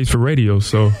had a face for radio.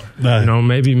 So,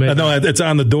 maybe. No, it's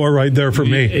on the door right there for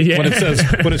me. Yeah.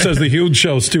 When it says the Huge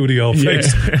Show studio,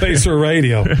 face for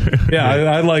radio. Yeah,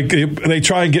 I like, they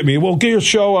try and get me, well, get your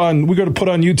show on, we're going to put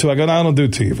on YouTube. I go, no, I don't do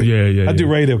TV. Yeah. I do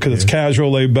radio because it's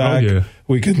casual, laid back. Oh, yeah.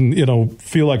 We can,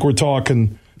 feel like we're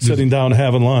talking, sitting down and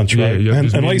having lunch, right? Yeah,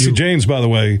 and Lacey James, by the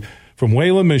way, from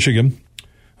Wayland, Michigan,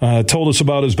 told us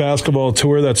about his basketball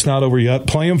tour that's not over yet,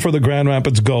 playing for the Grand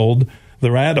Rapids Gold.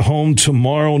 They're at home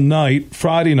tomorrow night,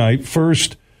 Friday night,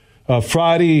 first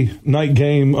Friday night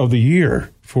game of the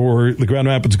year for the Grand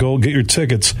Rapids Gold. Get your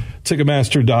tickets,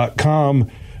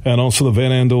 Ticketmaster.com, and also the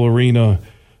Van Andel Arena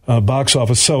box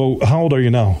office. So how old are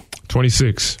you now?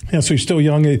 26. Yeah, so you're still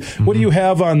young. What do you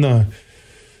have on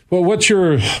what's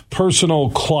your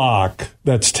personal clock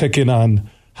that's ticking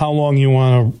on how long you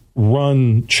want to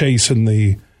run chasing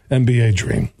the NBA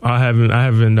dream? I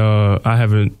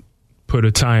haven't put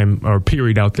a time or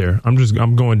period out there.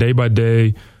 I'm going day by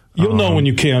day. You'll know when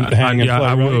you can't hang and play,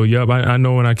 I will. Yep, I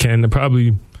know when I can.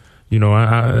 Probably,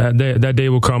 that day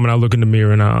will come and I'll look in the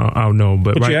mirror and I'll know.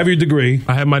 But you have your degree.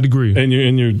 I have my degree, and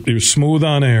you're smooth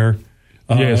on air.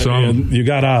 So you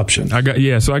got options.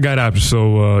 So I got options.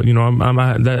 So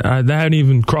that hadn't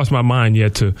even crossed my mind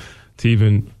yet to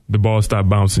even. The ball stopped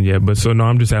bouncing yet, but so no,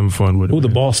 I'm just having fun with it. Oh, the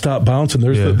ball stopped bouncing.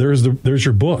 There's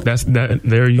your book.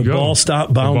 There you go. The ball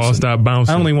stopped bouncing. The ball stopped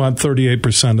bouncing. I only want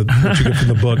 38% of what you get from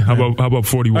the book. How about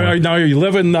 41? Now are you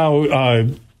living now?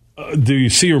 Do you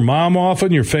see your mom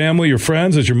often? Your family, your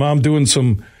friends? Is your mom doing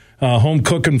some home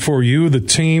cooking for you? The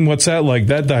team? What's that like?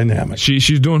 That dynamic?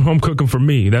 She's doing home cooking for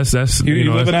me. That's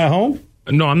you living at home?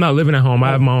 No, I'm not living at home.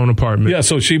 I have my own apartment. Yeah,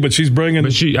 but she's bringing.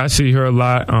 But I see her a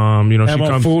lot. She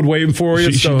comes food waiting for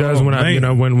you. She does when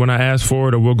I ask for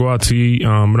it, or we'll go out to eat.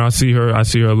 When I see her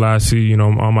a lot. I see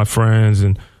all my friends,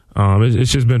 and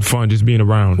it's just been fun just being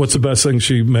around. What's the best thing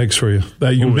she makes for you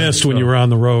that you missed when you were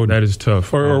on the road? That is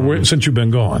tough. Or since you've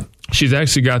been gone, she's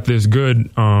actually got this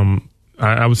good.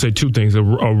 I would say 2 things: a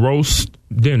roast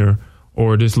dinner,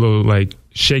 or this little like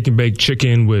shake and bake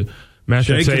chicken with mashed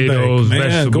Shake potatoes, and bake. Man,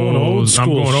 vegetables. going old school.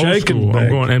 I'm going old Shake school. and I'm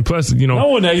bake. going, and plus, you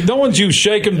know, no one's used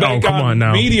shake and bake on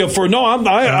media for. No, I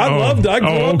loved it. I grew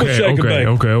up with shake and bake.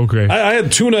 Okay. I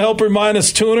had tuna helper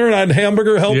minus tuna, and I had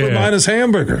hamburger helper minus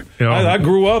hamburger. You know, I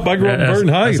grew up in Burton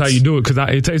Heights. That's how you do it, because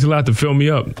it takes a lot to fill me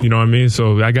up. You know what I mean?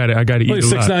 So I got to eat a lot.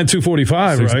 6'9",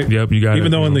 245, right? Yep, you got it.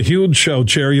 Even though in the huge show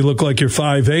chair you look like you're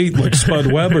 5'8", like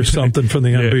Spud Webb or something from the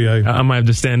NBA. I might have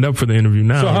to stand up for the interview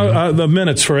now. So how, the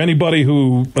minutes for anybody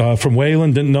who from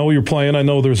Wayland didn't know you're playing. I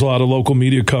know there's a lot of local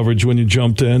media coverage when you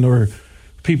jumped in, or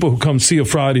people who come see a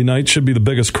Friday night. Should be the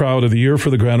biggest crowd of the year for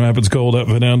the Grand Rapids Gold at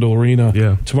Van Andel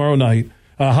Arena tomorrow night.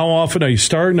 How often are you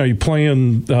starting? Are you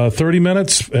playing 30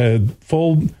 minutes,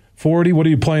 full 40? What are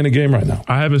you playing a game right now?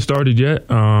 I haven't started yet.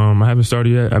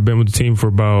 I've been with the team for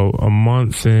about a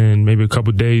month and maybe a couple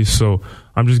of days, so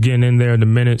I'm just getting in there in the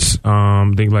minutes.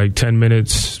 I think like 10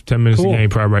 minutes cool. A game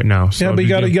probably right now. So but you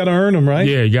got to earn them, right?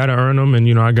 Yeah, you got to earn them,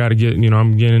 and I got to get.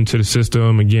 I'm getting into the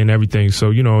system and getting everything.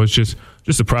 So it's just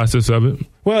the process of it.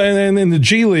 Well, and in the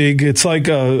G League, it's like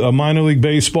a minor league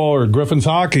baseball or Griffins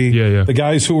hockey. Yeah. The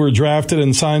guys who were drafted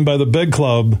and signed by the big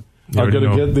club are going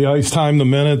to get the ice time, the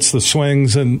minutes, the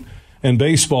swings, and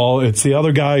baseball. It's the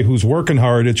other guy who's working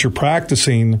hard. It's your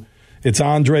practicing. It's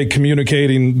Andre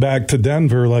communicating back to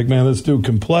Denver like, man, this dude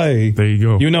can play. There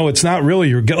you go. It's not really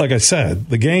your, like I said,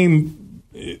 the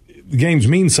games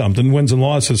mean something. Wins and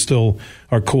losses still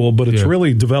are cool, but it's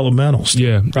really developmental stuff.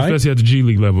 Yeah, right? Especially at the G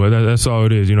League level. That's all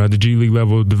it is. At the G League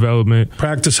level, development,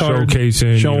 practice hard,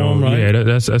 showcasing, show them, right? Yeah,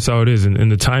 that's all it is.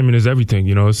 And the timing is everything.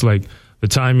 It's like the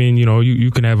timing.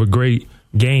 You can have a great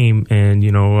game,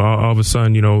 and all of a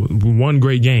sudden, one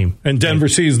great game, and Denver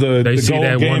sees the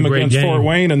goal game against Fort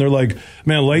Wayne, and they're like,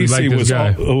 man, Lacey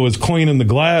was cleaning the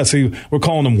glass. We're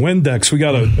calling him Windex. We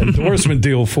got an endorsement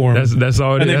deal for him. That's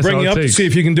all it is. And they bring you up to see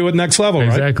if you can do it next level,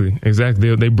 exactly. Right?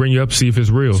 Exactly. They bring you up to see if it's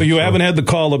real. So you haven't had the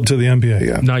call up to the NBA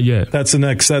yet? Not yet. That's the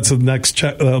next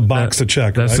box to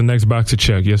check. That's the next box to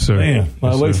check. Yes, sir. Man,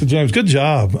 Lacey James, good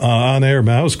job on air,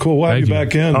 man. That was cool. Why are you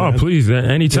back in? Oh, man? Please,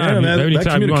 anytime. Yeah, man, that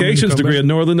communications degree at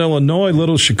Northern Illinois,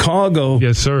 Little Chicago.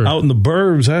 Yes, sir. Out in the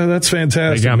burbs. That's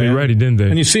fantastic. They got me ready, didn't they?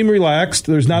 And you seem relaxed.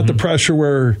 There's not the pressure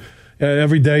where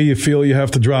every day you feel you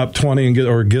have to drop 20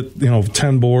 and get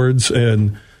 10 boards,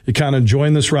 and you kind of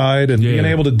enjoying this ride and being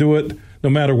able to do it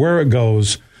no matter where it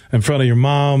goes in front of your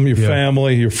mom, your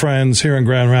family, your friends here in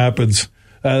Grand Rapids.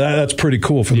 That's pretty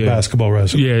cool for the basketball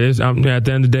resume. Yeah, at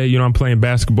the end of the day, I'm playing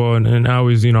basketball, and I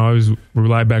always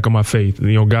rely back on my faith.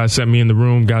 God sent me in the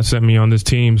room. God sent me on this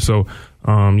team, so.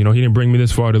 He didn't bring me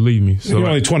this far to leave me. So you're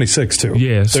only 26 too.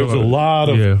 Yeah, there's a lot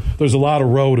of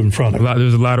road in front of you.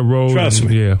 There's a lot of road. Trust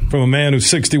me. Yeah, from a man who's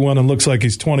 61 and looks like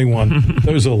he's 21,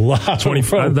 there's a lot.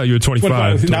 25. I thought you were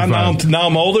 25. Now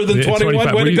I'm older than 21.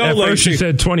 25. Way to go, Lacey. First you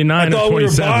said 29. I thought we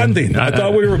were bonding. I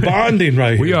thought we were bonding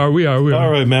right here. We are.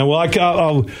 All right, man. Well,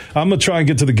 I'm gonna try and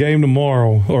get to the game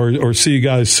tomorrow, or see you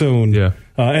guys soon. Yeah.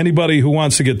 Anybody who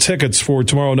wants to get tickets for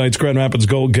tomorrow night's Grand Rapids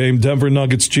Gold game, Denver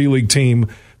Nuggets G League team.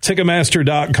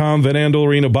 Ticketmaster.com, Van Andel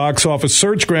Arena box office.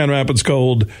 Search Grand Rapids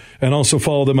Gold, and also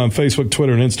follow them on Facebook,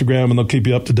 Twitter, and Instagram, and they'll keep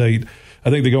you up to date. I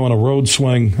think they go on a road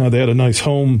swing. They had a nice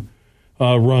home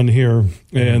run here,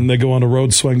 and they go on a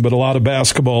road swing, but a lot of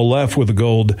basketball left with the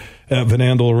Gold at Van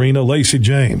Andel Arena. Lacey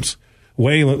James.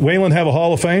 Wayland have a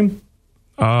Hall of Fame?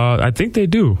 I think they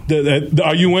do.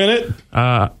 Are you in it?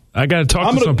 I got to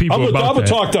talk to some people about that. I'm going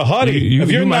to talk to Huddy. If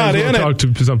you're not in it, talk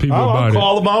to some people about it. I'll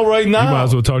call them out right now. You might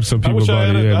as well talk to some people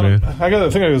about it. Yeah, man. I think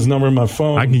I got his number in my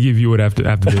phone. I can give you it after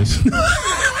this.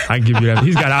 I can give you that.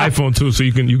 He's got an iPhone too, so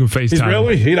you can FaceTime. He's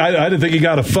really? I didn't think he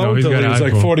got a phone until he was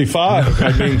like 45.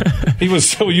 I mean, he was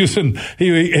still using.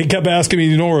 He kept asking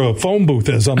me, where a phone booth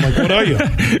is? I'm like, what are you?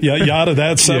 Yada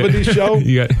that 70s show.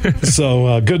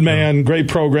 So good man, great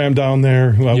program down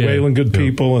there. Wayland, good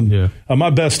people, and my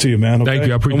best to you, man. Okay? Thank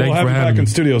you. I appreciate. We'll have you back in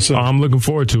studio soon. I'm looking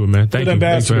forward to it, man. Thank you.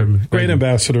 Ambassador. Great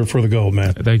ambassador for the Gold,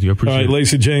 man. Thank you. I appreciate it. All right,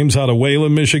 Lacey James out of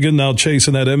Wayland, Michigan, now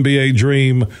chasing that NBA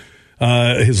dream.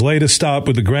 His latest stop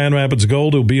with the Grand Rapids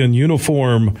Gold will be in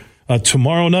uniform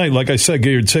tomorrow night. Like I said,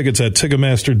 get your tickets at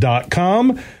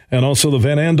Ticketmaster.com, and also the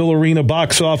Van Andel Arena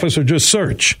box office, or just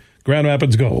search Grand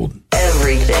Rapids Gold.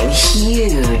 Everything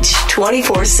huge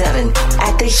 24/7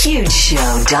 at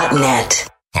thehugeshow.net.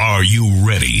 Are you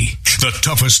ready? The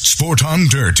toughest sport on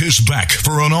dirt is back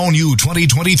for an all-new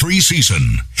 2023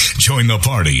 season. Join the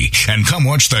party and come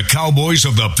watch the Cowboys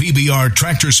of the PBR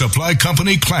Tractor Supply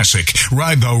Company Classic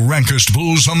ride the rankest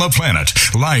bulls on the planet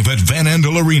live at Van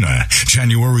Andel Arena,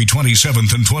 January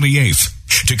 27th and 28th.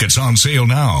 Tickets on sale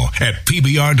now at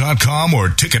PBR.com or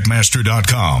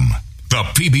Ticketmaster.com. The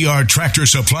PBR Tractor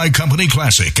Supply Company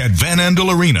Classic at Van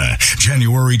Andel Arena,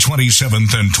 January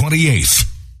 27th and 28th.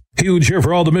 Huge here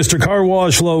for all the Mr. Car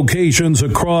Wash locations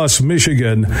across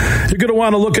Michigan. You're going to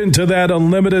want to look into that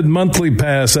unlimited monthly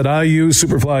pass that I use.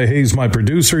 Superfly Hayes, my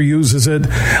producer, uses it.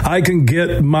 I can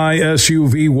get my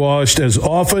SUV washed as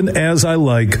often as I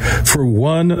like for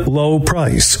one low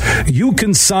price. You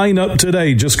can sign up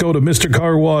today. Just go to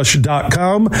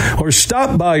MrCarWash.com or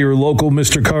stop by your local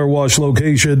Mr. Car Wash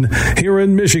location here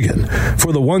in Michigan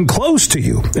for the one close to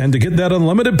you. And to get that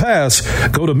unlimited pass,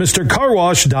 go to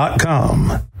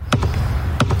MrCarWash.com.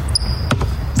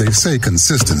 They say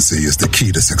consistency is the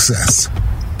key to success.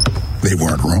 They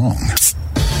weren't wrong.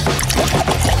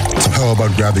 So how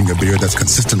about grabbing a beer that's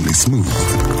consistently smooth,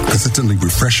 consistently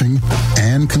refreshing,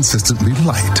 and consistently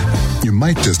light? You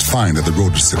might just find that the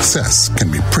road to success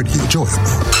can be pretty enjoyable.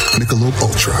 Michelob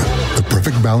Ultra, the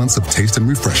perfect balance of taste and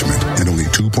refreshment, and only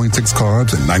 2.6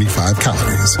 carbs and 95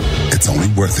 calories. It's only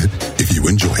worth it if you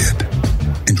enjoy it.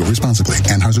 Enjoy responsibly.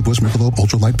 Anheuser-Busch Michelob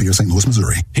Ultra Light Beer, St. Louis,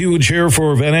 Missouri. Huge here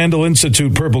for Van Andel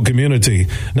Institute Purple Community.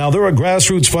 Now, they're a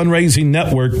grassroots fundraising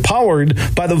network powered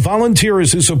by the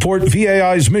volunteers who support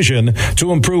VAI's mission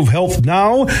to improve health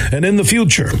now and in the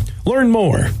future. Learn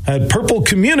more at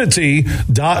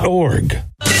purplecommunity.org.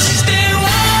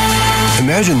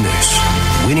 Imagine this.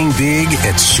 Winning big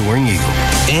at Soaring Eagle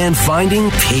and finding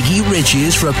Piggy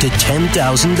Riches for up to $10,000.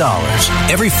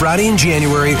 Every Friday in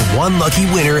January, one lucky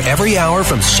winner every hour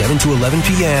from 7 to 11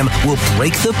 p.m. will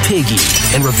break the Piggy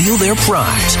and reveal their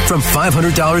prize from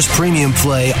 $500 premium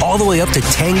play all the way up to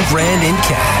 $10,000 in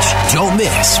cash. Don't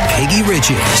miss Piggy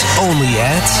Riches, only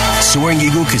at Soaring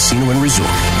Eagle Casino and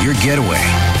Resort. Your getaway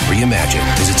reimagined.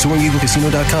 Visit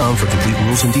SoaringEagleCasino.com for complete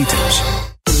rules and details.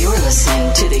 You're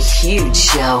listening to The Huge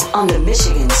Show on the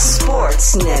Michigan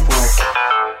Sports Network.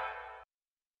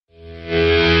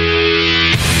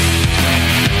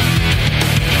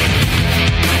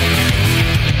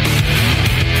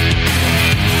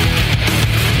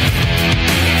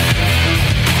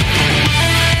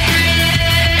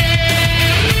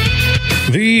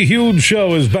 The Huge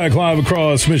Show is back live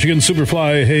across Michigan.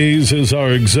 Superfly Hayes is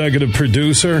our executive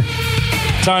producer.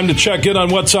 Time to check in on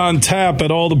what's on tap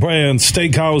at all the brands,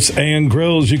 steakhouse and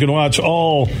grills. You can watch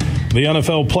all the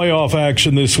NFL playoff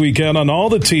action this weekend on all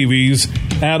the TVs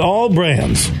at all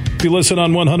brands. If you listen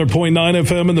on 100.9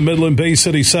 FM in the Midland, Bay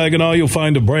City, Saginaw, you'll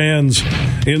find the brands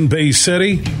in Bay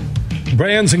City.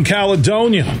 Brands in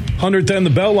Caledonia, 110 the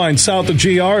Beltline, south of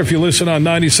GR. If you listen on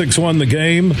 96.1 The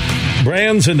Game.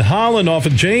 Brands in Holland off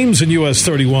of James and US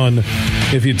 31.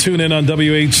 If you tune in on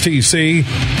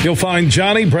WHTC, you'll find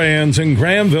Johnny Brands in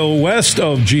Granville, west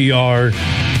of GR.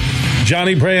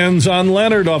 Johnny Brands on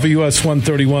Leonard off of US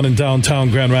 131 in downtown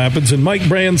Grand Rapids. And Mike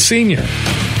Brands Sr.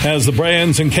 has the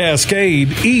Brands in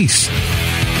Cascade, east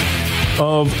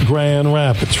of Grand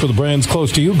Rapids. For the brands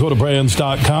close to you, go to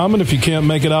brands.com. And if you can't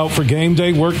make it out for game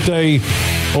day, work day,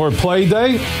 or play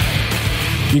day,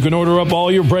 you can order up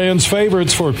all your Brands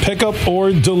favorites for pickup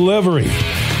or delivery.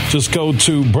 Just go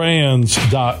to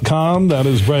brands.com. That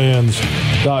is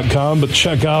brands.com. But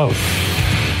check out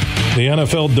the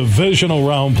NFL divisional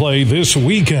round play this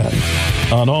weekend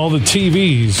on all the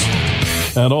TVs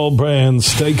at all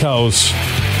Brands Steakhouse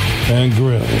and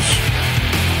Grills.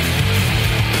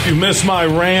 If you missed my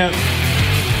rant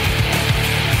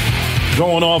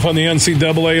going off on the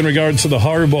NCAA in regards to the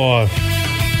Harbaugh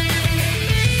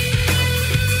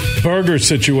burger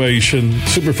situation,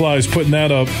 Superfly's putting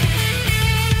that up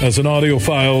as an audio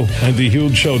file at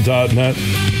thehugeshow.net.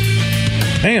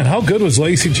 Man, how good was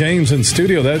Lacey James in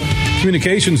studio? That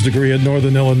communications degree at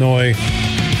Northern Illinois.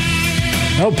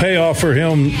 That'll pay off for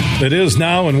him. It is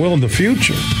now and will in the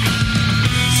future.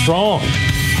 Strong.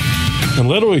 And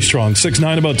literally strong.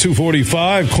 6'9", about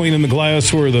 245. Queen in the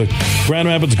glass were the Grand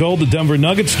Rapids Gold, the Denver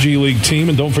Nuggets G League team.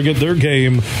 And don't forget their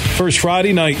game. First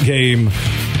Friday night game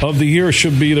of the year,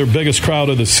 should be their biggest crowd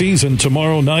of the season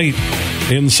tomorrow night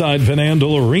inside Van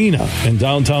Andel Arena in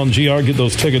downtown GR. Get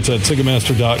those tickets at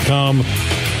Ticketmaster.com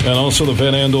and also the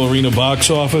Van Andel Arena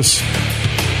box office.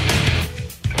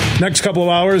 Next couple of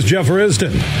hours, Jeff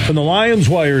Risdon from the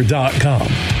LionsWire.com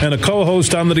and a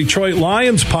co-host on the Detroit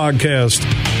Lions podcast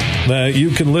that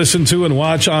you can listen to and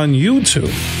watch on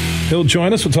YouTube. He'll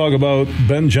join us. We'll talk about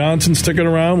Ben Johnson sticking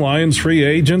around, Lions free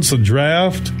agents, the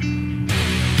draft.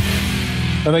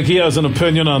 I think he has an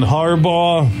opinion on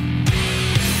Harbaugh.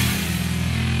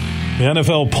 The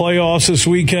NFL playoffs this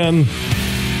weekend.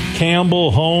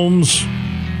 Campbell, Holmes,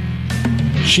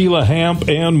 Sheila Hamp,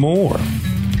 and more.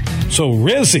 So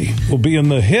Rizzy will be in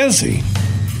the hizzy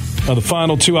of the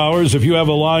final 2 hours. If you have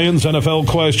a Lions NFL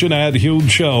question, add Huge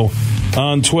Show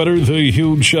on Twitter, The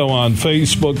Huge Show on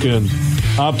Facebook, and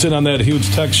opt in on that huge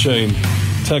text chain.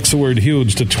 Text the word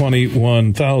huge to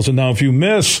 21,000. Now, if you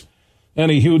miss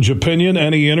any huge opinion,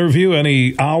 any interview,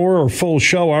 any hour or full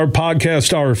show, our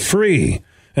podcasts are free,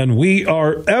 and we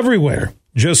are everywhere.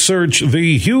 Just search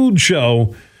The Huge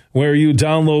Show where you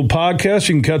download podcasts.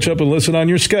 You can catch up and listen on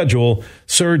your schedule.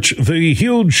 Search The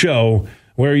Huge Show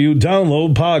where you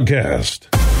download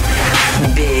podcast.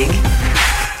 Big,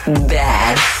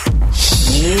 bad,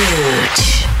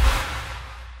 huge.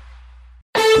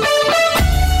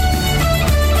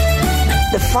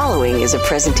 The following is a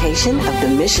presentation of the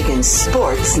Michigan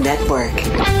Sports Network.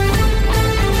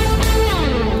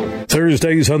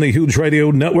 Thursdays on the Huge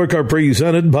Radio Network are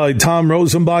presented by Tom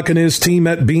Rosenbach and his team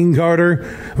at Bean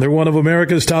Carter. They're one of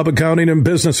America's top accounting and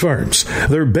business firms.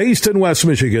 They're based in West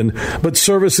Michigan, but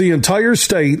service the entire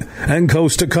state and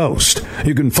coast to coast.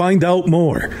 You can find out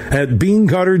more at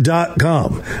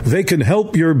beancarter.com. They can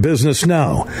help your business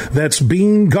now. That's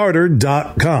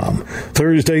beancarter.com.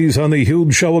 Thursdays on the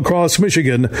Huge Show across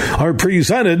Michigan are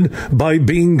presented by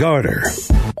Bean Carter.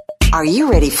 Are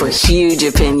you ready for huge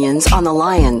opinions on the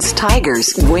Lions,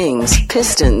 Tigers, Wings,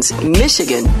 Pistons,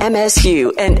 Michigan,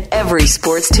 MSU, and every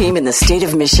sports team in the state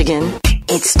of Michigan?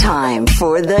 It's time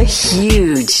for The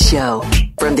Huge Show.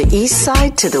 From the east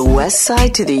side to the west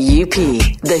side to the UP,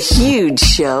 The Huge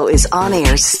Show is on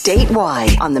air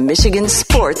statewide on the Michigan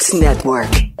Sports Network.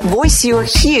 Voice your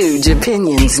huge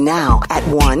opinions now at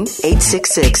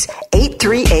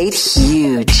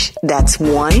 1-866-838-HUGE. That's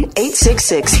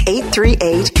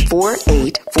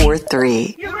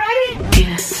 1-866-838-4843. You ready?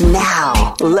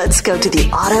 Now, let's go to the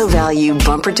Auto Value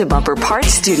Bumper to Bumper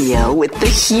Parts Studio with the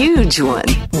huge one,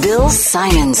 Bill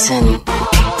Simonson.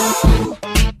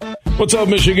 What's up,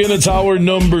 Michigan? It's hour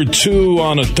number 2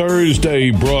 on a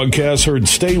Thursday broadcast, heard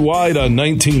statewide on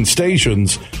 19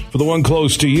 stations. For the one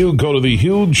close to you, go to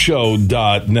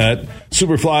thehugeshow.net.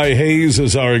 Superfly Hayes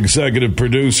is our executive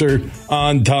producer,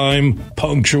 on time,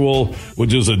 punctual,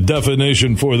 which is a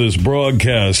definition for this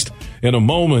broadcast. In a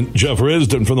moment, Jeff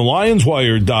Risdon from the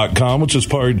LionsWire.com, which is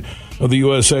part of the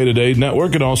USA Today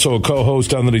network and also a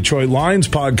co-host on the Detroit Lions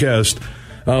podcast,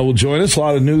 will join us. A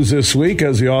lot of news this week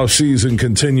as the offseason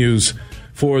continues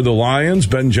for the Lions.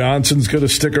 Ben Johnson's going to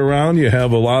stick around. You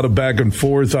have a lot of back and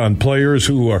forth on players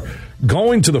who are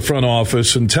going to the front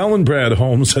office and telling Brad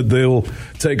Holmes that they'll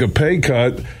take a pay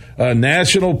cut.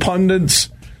 National pundits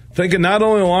thinking not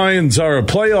only the Lions are a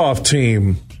playoff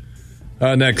team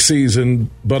next season,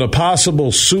 but a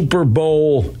possible Super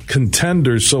Bowl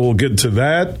contender. So we'll get to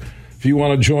that. If you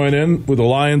want to join in with a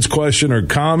Lions question or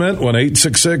comment,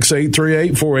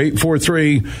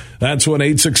 1-866-838-4843. That's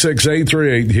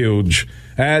 1-866-838-HUGE.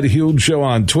 At Huge Show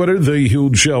on Twitter, The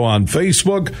Huge Show on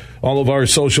Facebook. All of our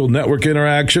social network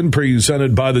interaction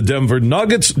presented by the Denver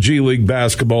Nuggets G League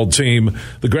basketball team,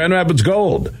 the Grand Rapids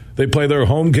Gold. They play their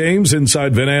home games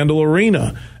inside Van Andel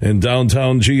Arena in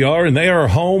downtown GR, and they are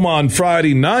home on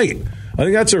Friday night. I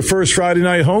think that's their first Friday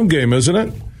night home game, isn't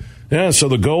it? Yeah, so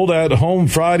the Gold at home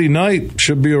Friday night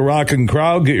should be a rocking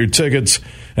crowd. Get your tickets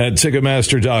at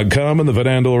Ticketmaster.com and the Van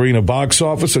Andel Arena box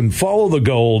office, and follow the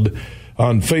Gold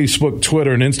on Facebook,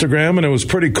 Twitter, and Instagram. And it was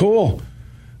pretty cool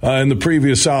in the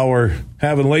previous hour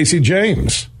having Lacey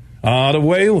James out of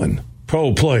Wayland,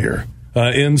 pro player,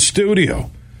 in studio.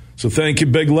 So thank you,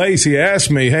 Big Lacey.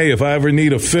 Asked me, hey, if I ever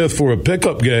need a fifth for a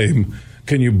pickup game,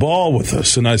 can you ball with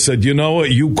us? And I said, you know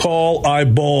what? You call, I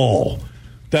ball.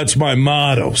 That's my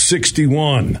motto,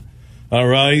 61. All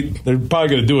right? They're probably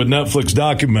going to do a Netflix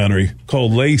documentary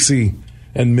called Lacey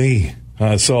and Me.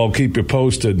 So I'll keep you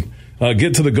posted.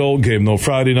 Get to the Gold game, though,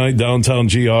 Friday night, downtown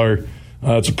GR.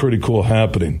 It's a pretty cool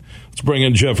happening. Let's bring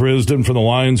in Jeff Risdon from the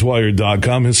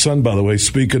LionsWire.com. His son, by the way,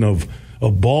 speaking of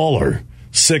a baller,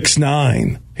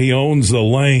 6'9". He owns the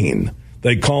lane.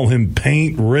 They call him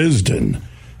Paint Risdon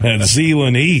at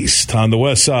Zeeland East on the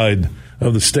west side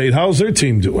of the state. How's their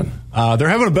team doing? They're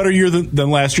having a better year than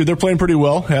last year. They're playing pretty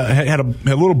well. Had a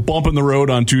little bump in the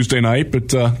road on Tuesday night, but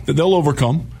they'll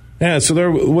overcome. Yeah, so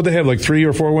what they have, like 3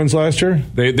 or 4 wins last year?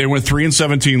 They went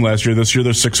 3-17 last year. This year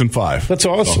they're 6-5. That's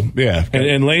awesome. So, yeah,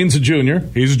 and Lane's a junior.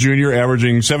 He's a junior,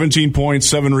 averaging 17 points,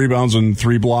 7 rebounds, and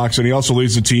 3 blocks, and he also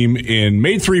leads the team in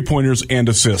made 3-pointers and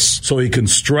assists. So he can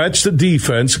stretch the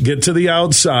defense, get to the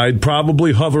outside,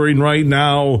 probably hovering right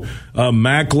now,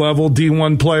 MAC level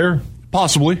D1 player.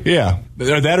 Possibly, yeah.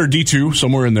 That or D2,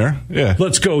 somewhere in there. Yeah.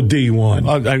 Let's go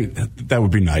D1. That would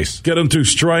be nice. Get him through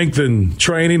strength and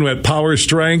training at Power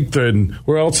Strength. And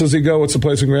where else does he go? What's the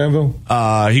place in Granville?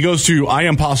 He goes to I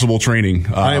Am Possible training.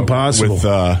 I Am Possible.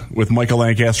 With Michael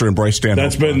Lancaster and Bryce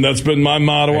Stanhope. That's been my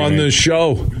motto on this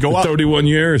show Go for up. 31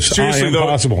 years. Seriously, I Am though,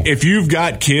 Possible. If you've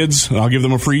got kids, and I'll give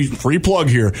them a free plug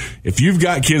here. If you've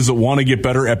got kids that want to get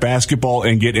better at basketball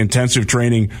and get intensive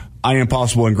training, I Am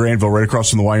Possible in Granville, right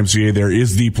across from the YMCA, there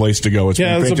is the place to go. It's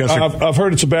been fantastic. I've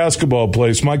heard it's a basketball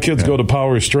place. My kids go to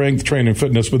Power Strength Training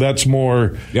Fitness, but that's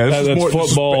more that's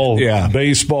football,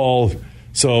 baseball.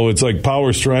 So it's like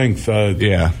Power Strength.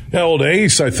 Old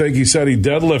Ace, I think he said he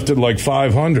deadlifted like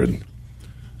 500.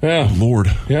 Yeah. Lord.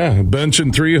 Yeah,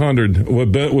 benching 300.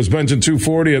 Was benching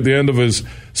 240 at the end of his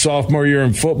sophomore year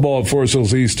in football at Forest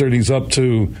Hills Eastern. He's up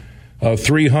to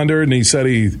 300, and he said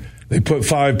they put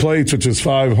 5 plates, which is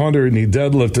 500, and he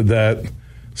deadlifted that.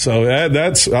 So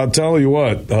that's, I'll tell you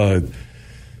what,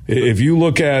 if you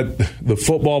look at the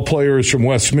football players from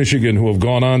West Michigan who have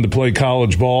gone on to play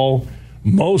college ball,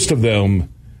 most of them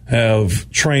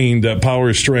have trained at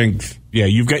Power Strength. Yeah,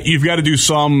 you've got to do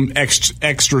some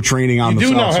extra training on the south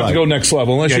side. You do now have to go next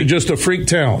level, unless you're just a freak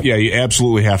talent. Yeah, you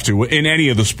absolutely have to. In any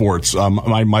of the sports.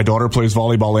 My daughter plays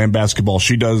volleyball and basketball.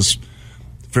 She does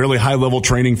fairly high-level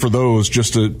training for those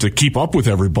just to keep up with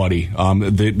everybody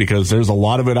because there's a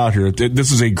lot of it out here.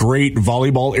 This is a great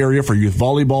volleyball area for youth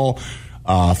volleyball.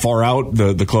 Far Out,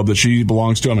 the club that she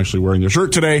belongs to, I'm actually wearing their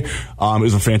shirt today,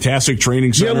 is a fantastic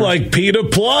training center. You're like Peter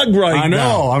Plug I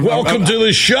know. now. Welcome to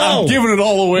the show. I'm giving it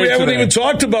all away. We haven't today. even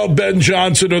talked about Ben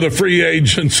Johnson or the free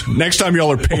agents. Next time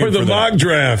y'all are paying or the for mock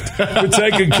draft. We're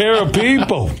taking care of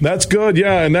people. That's good,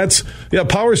 and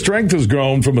Power Strength has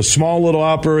grown from a small little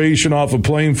operation off of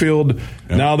Plainfield.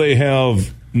 Yeah. Now they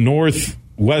have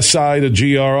northwest side of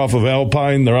GR off of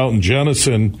Alpine. They're out in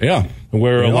Jenison. Yeah.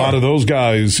 Where a lot of those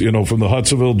guys, from the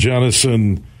Hudsonville,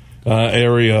 Jenison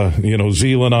area,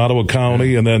 Zeeland, Ottawa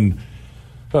County, and then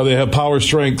they have Power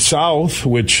Strength South,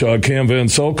 which Cam Van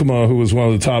Solkema, who was one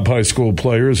of the top high school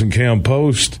players, and Cam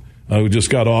Post, who just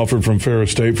got offered from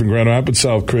Ferris State, from Grand Rapids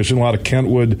South Christian, a lot of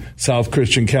Kentwood, South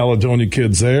Christian, Caledonia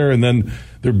kids there, and then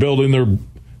they're building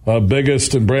their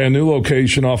biggest and brand new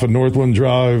location off of Northland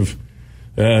Drive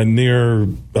near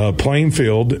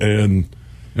Plainfield, and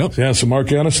Yep. Yeah, so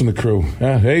Mark Ennis and the crew.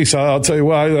 Yeah, hey, so I'll tell you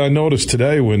what, I noticed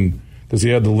today because he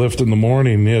had to lift in the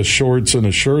morning, he has shorts and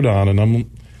a shirt on, and I'm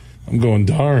going,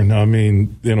 darn. I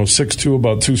mean, 6'2",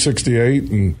 about 268,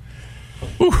 and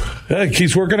yeah,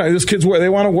 he's working out. These kids, they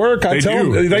want to work. I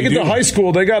tell them, they get to high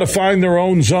school, they got to find their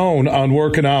own zone on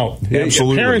working out.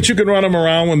 Absolutely. Parents, you can run them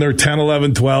around when they're 10,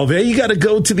 11, 12. Hey, you got to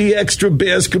go to the extra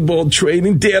basketball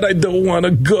training. Dad, I don't want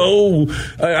to go.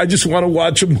 I just want to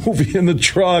watch a movie in the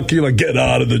truck. You're like, get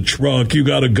out of the truck. You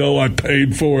got to go. I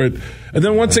paid for it. And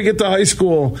then once they get to high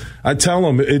school, I tell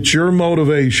them, it's your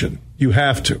motivation. You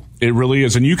have to. It really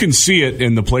is. And you can see it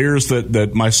in the players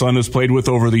that my son has played with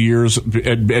over the years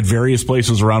at various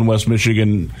places around West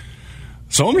Michigan.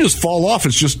 Some of them just fall off.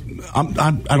 It's just I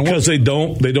don't because they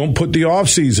don't put the off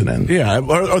season in. Yeah,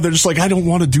 or they're just like, I don't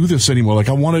want to do this anymore. Like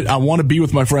I want to be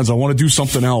with my friends. I want to do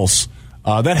something else.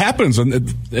 That happens,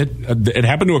 and it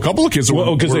happened to a couple of kids.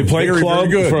 Because they play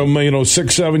club from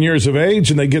 6, 7 years of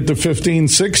age, and they get to 15,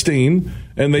 16,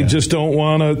 and they just don't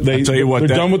want to. They're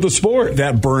done with the sport.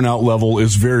 That burnout level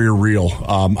is very real.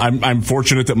 I'm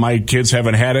fortunate that my kids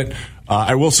haven't had it.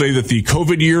 I will say that the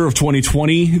COVID year of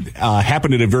 2020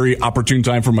 happened at a very opportune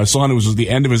time for my son. It was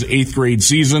the end of his 8th grade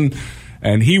season.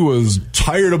 And he was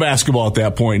tired of basketball at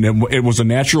that point. And it was a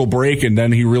natural break, and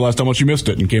then he realized how much he missed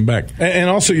it and came back. And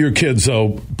also your kids,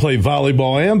 though, play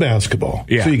volleyball and basketball.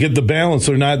 Yeah. So you get the balance.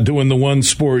 They're not doing the one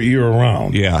sport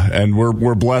year-round. Yeah, and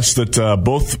we're blessed that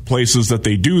both places that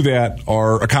they do that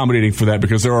are accommodating for that,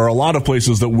 because there are a lot of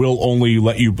places that will only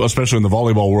let you, especially in the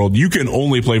volleyball world, you can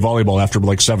only play volleyball after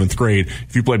like 7th grade.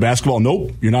 If you play basketball,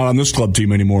 nope, you're not on this club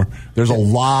team anymore. There's a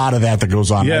lot of that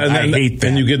goes on. Yeah, I hate that.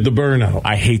 And you get the burnout.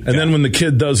 I hate that. And then when the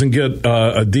kid doesn't get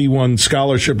a D1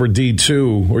 scholarship or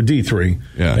D2 or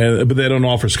D3, but they don't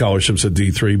offer scholarships at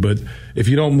D3. But if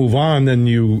you don't move on, then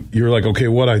you're like, okay,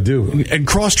 what I do? And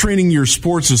cross training your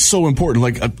sports is so important.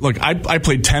 Like I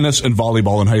played tennis and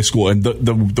volleyball in high school, and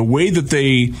the way that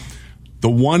the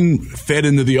one fed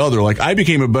into the other. Like I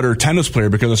became a better tennis player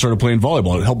because I started playing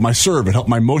volleyball. It helped my serve, it helped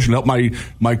my motion, it helped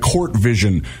my court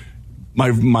vision.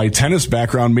 My tennis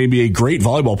background made me a great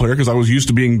volleyball player because I was used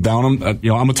to being down.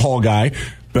 I'm a tall guy.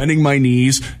 bending my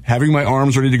knees, having my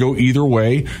arms ready to go either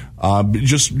way,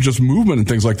 just movement and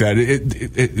things like that.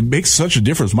 It makes such a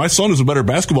difference. My son is a better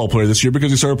basketball player this year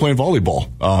because he started playing volleyball.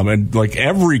 And like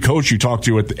every coach you talk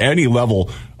to at any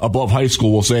level above high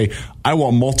school will say, I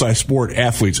want multi-sport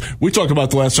athletes. We talked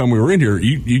about the last time we were in here.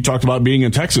 You talked about being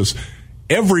in Texas.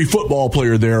 Every football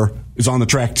player there is on the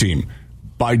track team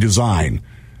by design.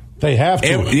 They have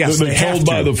to. Yes, they're told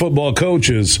by the football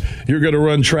coaches, you're going to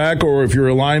run track, or if you're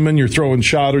a lineman, you're throwing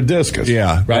shot or discus.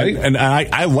 Yeah, right. And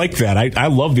I like that. I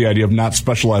love the idea of not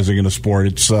specializing in a sport.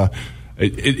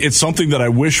 It's something that I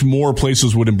wish more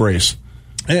places would embrace.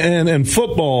 And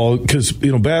football, because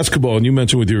basketball, and you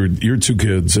mentioned with your two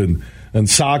kids, and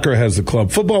soccer has the club.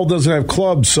 Football doesn't have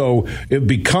clubs, so it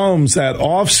becomes that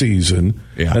off season,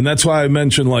 and that's why I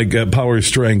mentioned like power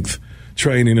strength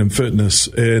training and fitness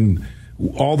and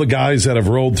all the guys that have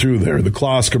rolled through there, the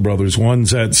Kloska brothers,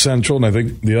 one's at Central, and I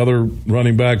think the other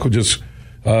running back who just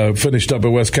finished up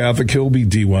at West Catholic, he'll be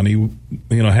D1.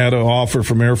 He, had an offer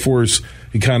from Air Force.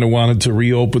 He kind of wanted to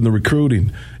reopen the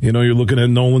recruiting. You're looking at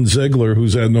Nolan Ziegler,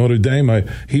 who's at Notre Dame.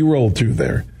 He rolled through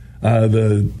there.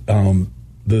 The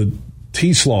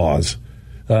T-Slaws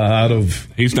out of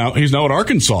he's now at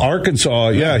Arkansas.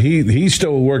 Yeah, he's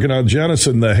still working out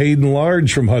Jenison. The Hayden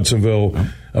Large from Hudsonville.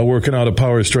 Working out a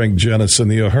power strength Jenison.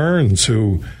 The Aherns,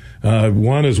 who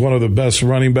one is one of the best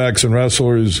running backs and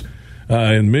wrestlers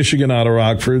in Michigan out of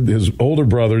Rockford. His older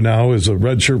brother now is a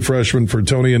redshirt freshman for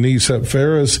Tony Anise at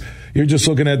Ferris. You're just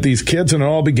looking at these kids, and it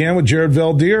all began with Jared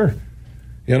Valdir.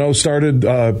 Started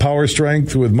power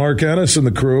strength with Mark Ennis and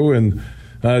the crew, and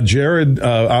Jared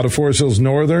out of Forest Hills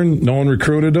Northern. No one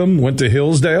recruited him. Went to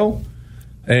Hillsdale.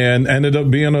 And ended up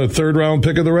being a third-round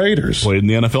pick of the Raiders. Played in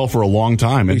the NFL for a long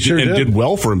time and did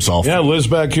well for himself. Yeah, lives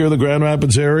back here in the Grand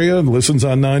Rapids area, listens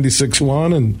on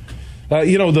 96.1. And,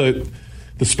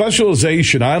 the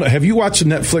specialization, have you watched the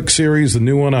Netflix series, the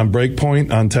new one on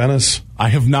Breakpoint on tennis? I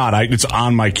have not. It's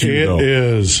on my queue, though. It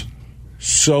is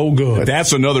so good.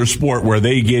 That's another sport where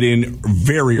they get in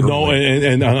very early. No,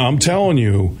 and I'm telling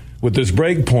you, with this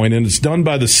Breakpoint, and it's done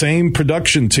by the same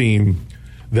production team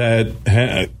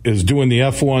that is doing the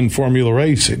F1 Formula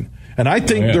Racing. And I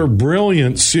think they're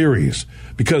brilliant series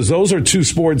because those are two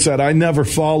sports that I never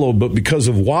followed, but because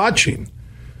of watching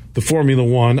the Formula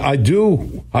One,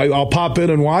 I'll pop in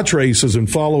and watch races and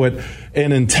follow it.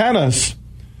 And in tennis,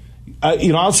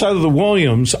 outside of the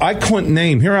Williams, I couldn't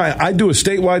name. Here I do a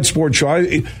statewide sports show.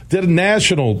 I did a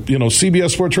national,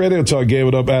 CBS Sports Radio until I gave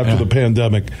it up after the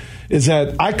pandemic. Is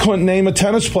that I couldn't name a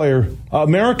tennis player,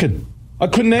 American. I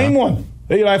couldn't name one.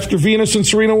 After Venus and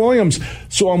Serena Williams.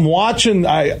 So I'm watching,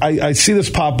 I see this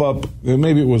pop up,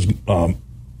 maybe it was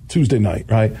Tuesday night,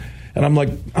 right? And I'm like,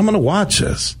 I'm going to watch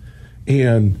this.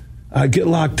 And I get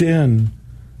locked in,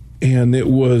 and it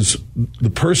was the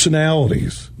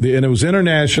personalities. And it was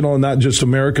international and not just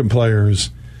American players.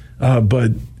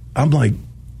 But I'm like,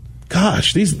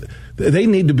 gosh, they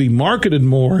need to be marketed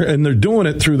more, and they're doing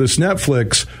it through this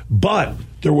Netflix. But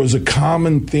there was a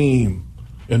common theme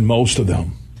in most of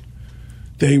them.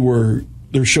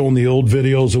 They're showing the old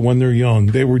videos of when they're young.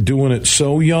 They were doing it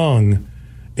so young,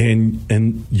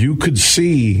 and you could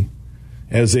see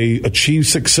as they achieve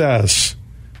success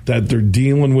that they're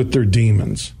dealing with their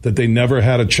demons, that they never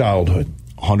had a childhood.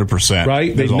 100%.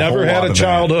 Right? They never had a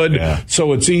childhood,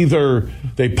 so it's either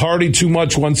they partied too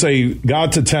much once they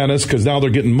got to tennis because now they're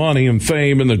getting money and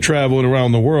fame and they're traveling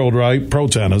around the world, right? Pro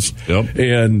tennis. Yep.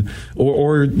 And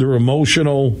or they're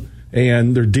emotional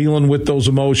and they're dealing with those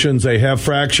emotions. They have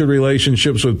fractured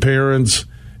relationships with parents,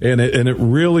 and it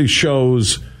really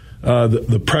shows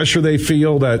the pressure they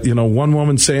feel. That one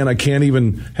woman saying, "I can't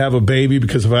even have a baby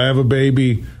because if I have a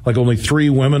baby, like only 3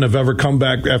 women have ever come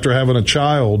back after having a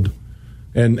child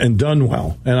and done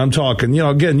well." And I'm talking,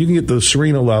 again, you can get the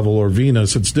Serena level or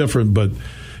Venus. It's different, but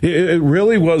it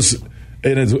really was.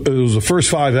 And it was the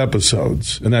first 5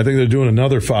 episodes, and I think they're doing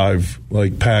another 5,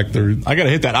 packed. I got to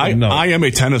hit that. I am a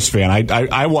tennis fan.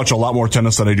 I watch a lot more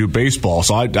tennis than I do baseball.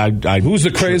 So I who's the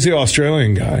crazy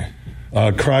Australian guy?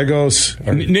 Kyrgios?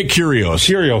 Nick Kyrgios.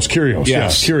 Kyrgios.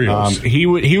 Yes, Kyrgios. He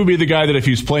would be the guy that if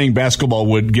he was playing basketball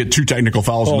would get 2 technical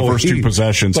fouls in the first 2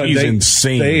 possessions. He's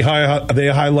insane. They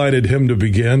highlighted him to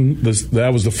begin. That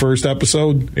was the first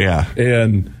episode. Yeah,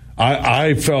 and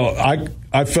I fell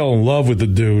in love with the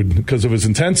dude because of his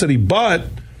intensity. But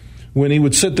when he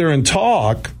would sit there and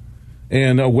talk,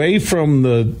 and away from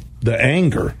the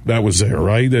anger that was there,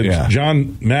 right?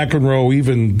 John McEnroe,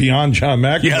 even beyond John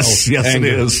McEnroe. Yes, anger.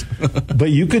 It is.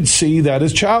 But you could see that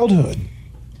his childhood,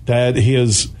 that he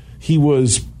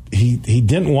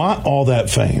didn't want all that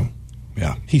fame.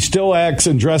 Yeah. He still acts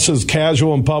and dresses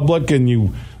casual in public, and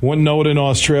you wouldn't know it in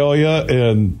Australia,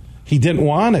 and he didn't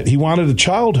want it. He wanted a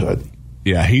childhood.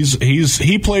 Yeah,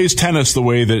 he plays tennis the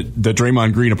way that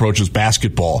Draymond Green approaches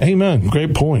basketball. Amen.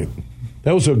 Great point.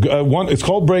 That was a one. It's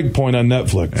called Breakpoint on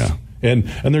Netflix. Yeah. And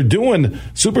they're doing,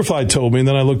 Superfly told me, and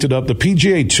then I looked it up, the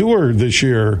PGA Tour this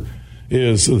year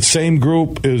is the same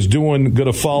group is going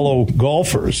to follow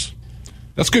golfers.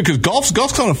 That's good, because golf's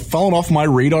kind of fallen off my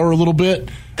radar a little bit.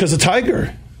 Because of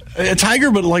Tiger.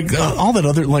 Tiger, but like all that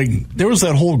other, like, there was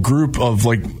that whole group of,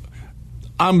 like,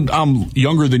 I'm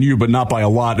younger than you, but not by a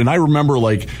lot. And I remember,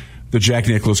 like, the Jack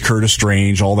Nicklaus, Curtis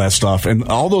Strange, all that stuff. And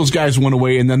all those guys went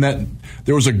away. And then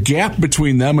there was a gap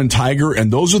between them and Tiger.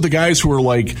 And those are the guys who are,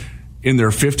 like, in their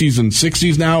 50s and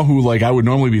 60s now, who, like, I would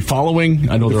normally be following.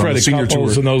 I know they're on the senior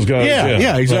tour. And those guys.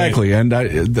 Yeah, exactly. Right.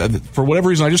 And for whatever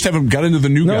reason, I just haven't got into the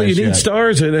new guys. No, you need yet.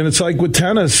 stars. And it's like with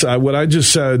tennis, what I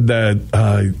just said,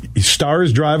 that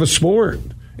stars drive a sport.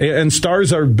 And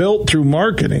stars are built through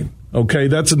marketing. Okay,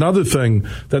 that's another thing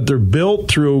that they're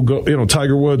built through.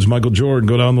 Tiger Woods, Michael Jordan,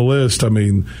 go down the list. I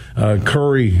mean,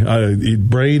 Curry,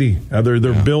 Brady.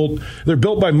 They're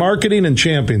built by marketing and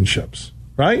championships,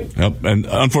 right? Yep. And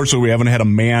unfortunately, we haven't had a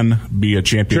man be a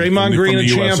champion. Draymond Green, a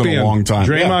champion, in a long time.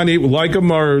 Draymond, like him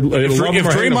or if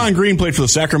Draymond Green played for the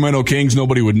Sacramento Kings,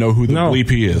 nobody would know who the bleep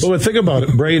he is. Well, think about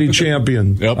it: Brady,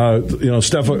 champion. Yep.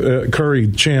 Steph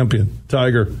Curry, champion.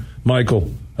 Tiger, Michael.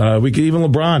 We could even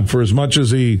LeBron, for as much as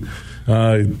he,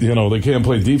 they can't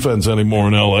play defense anymore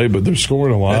in L.A., but they're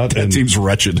scoring a lot. That team's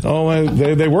wretched. Oh,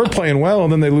 they were playing well,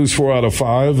 and then they lose 4 out of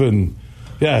 5. And,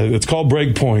 yeah, it's called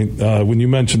Breakpoint when you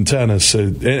mention tennis.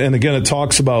 And, again, it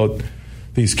talks about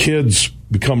these kids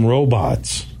become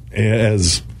robots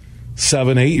as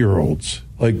 7, 8-year-olds.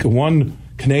 Like one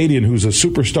Canadian who's a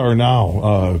superstar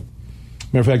now.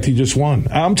 Matter of fact, he just won.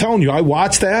 I'm telling you, I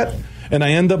watched that, and I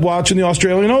end up watching the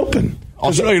Australian Open.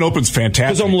 Australian Open's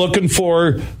fantastic. Because I'm looking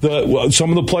for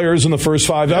some of the players in the first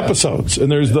 5 episodes.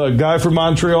 And there's the guy from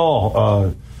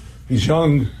Montreal. He's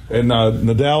young, and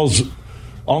Nadal's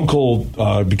uncle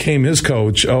became his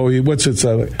coach. Oh, what's it?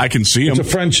 I can see him. It's a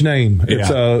French name.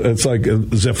 It's like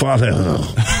Zafar.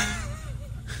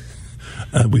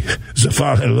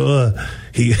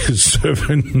 He is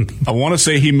serving. I want to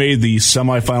say he made the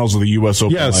semifinals of the U.S.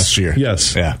 Open last year.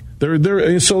 Yes. Yeah.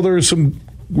 So there's some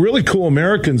really cool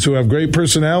Americans who have great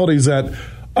personalities that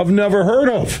I've never heard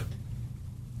of.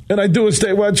 And I do a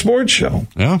statewide sports show.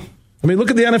 Yeah. I mean, look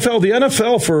at the NFL. The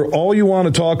NFL, for all you want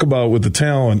to talk about with the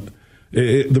talent,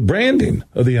 the branding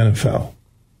of the NFL.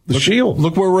 The shield.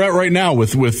 Look where we're at right now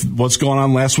with what's going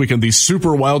on last weekend, the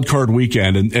super wild card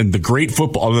weekend, and the great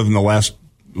football, other than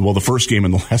the first game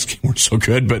and the last game weren't so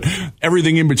good, but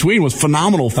everything in between was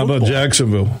phenomenal football. How about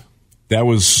Jacksonville? That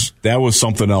was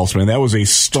something else, man. That was a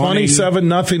stunning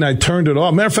 27-0. I turned it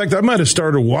off. Matter of fact, I might have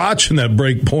started watching that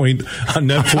Breakpoint on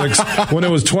Netflix when it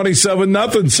was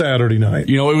 27-0 Saturday night.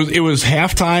 It was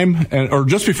halftime or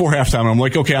just before halftime. I'm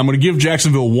like, okay, I'm going to give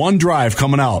Jacksonville one drive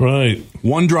coming out. Right,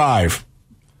 one drive.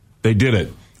 They did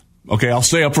it. Okay, I'll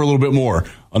stay up for a little bit more.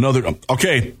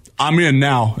 Okay, I'm in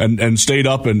now, and stayed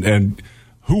up and.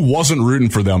 Who wasn't rooting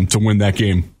for them to win that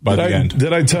game by the end?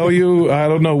 Did I tell you? I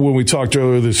don't know when we talked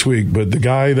earlier this week, but the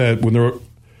guy that when they're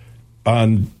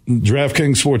on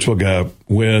DraftKings Sportsbook app,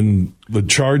 when the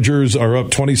Chargers are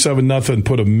up 27-0,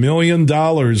 put $1 million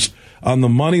on the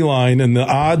money line, and the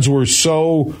odds were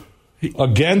so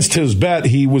against his bet,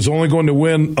 he was only going to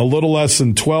win a little less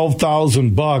than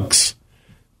 $12,000.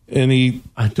 And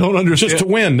I don't understand. Just to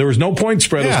win. There was no point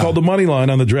spread. Yeah. It's called the money line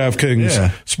on the DraftKings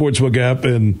Sportsbook app,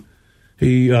 and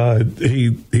he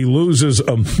loses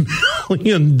 $1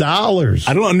 million.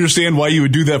 I don't understand why you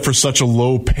would do that for such a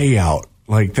low payout.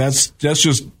 Like that's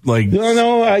just like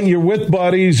you're with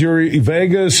buddies, you're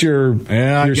Vegas, you're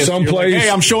someplace. Like, hey,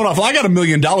 I'm showing off. I got $1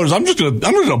 million. I'm just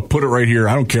gonna put it right here.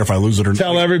 I don't care if I lose it or not.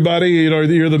 Tell everybody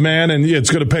you're the man, and it's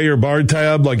going to pay your bar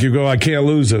tab. Like you go, I can't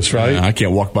lose this, right? I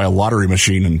can't walk by a lottery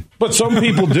machine But some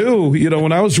people do.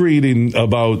 When I was reading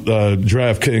about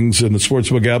DraftKings and the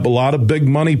Sportsbook app, a lot of big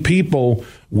money people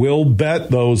will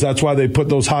bet those. That's why they put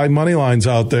those high money lines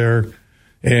out there.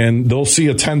 And they'll see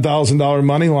a $10,000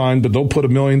 money line, but they'll put $1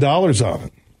 million on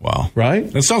it. Wow.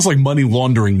 Right? That sounds like money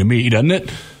laundering to me, doesn't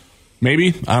it?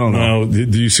 Maybe? I don't know.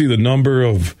 Do you see the number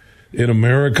in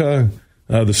America?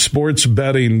 The sports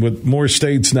betting with more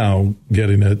states now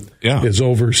getting it is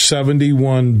over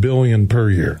 $71 billion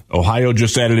per year. Ohio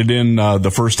just added it in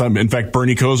the first time. In fact,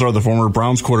 Bernie Kosar, the former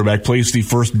Browns quarterback, placed the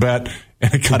first bet,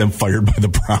 and it got him fired by the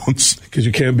Browns. Because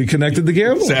you can't be connected to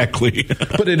gambling. Exactly.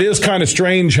 But it is kind of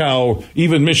strange how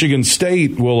even Michigan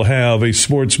State will have a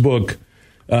sports book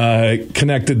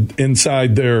connected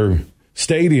inside their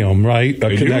stadium, right?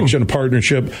 A connection, a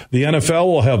partnership. The NFL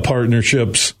will have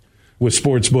partnerships with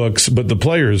sports books, but the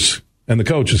players and the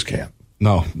coaches can't.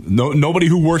 No, nobody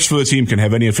who works for the team can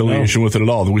have any affiliation with it at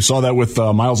all. We saw that with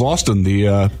Miles Austin,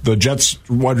 the Jets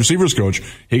wide receivers coach.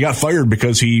 He got fired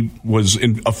because he was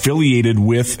affiliated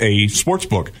with a sports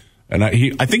book. And I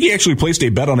think he actually placed a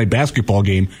bet on a basketball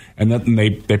game, and then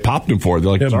they popped him for it.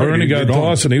 They're like, Bernie got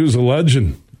Dawson. He was a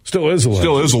legend. Still is a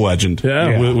legend.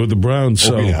 Yeah. With the Browns.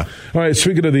 So. Yeah. All right,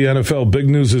 speaking of the NFL, big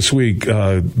news this week.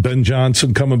 Ben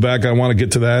Johnson coming back. I want to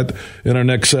get to that in our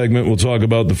next segment. We'll talk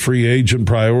about the free agent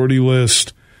priority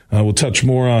list. We'll touch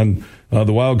more on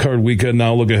the wild card weekend.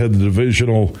 Now look ahead to the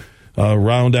divisional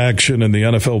round action in the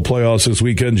NFL playoffs this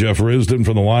weekend. Jeff Risdon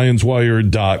from the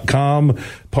LionsWire.com,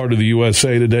 part of the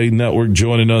USA Today Network,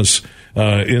 joining us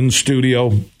in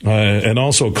studio and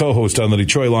also co-host on the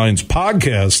Detroit Lions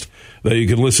podcast that you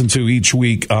can listen to each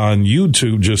week on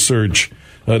YouTube. Just search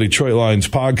Detroit Lions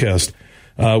podcast.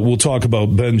 We'll talk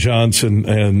about Ben Johnson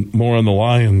and more on the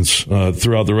Lions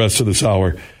throughout the rest of this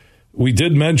hour. We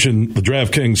did mention the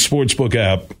DraftKings Sportsbook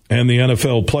app and the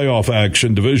NFL playoff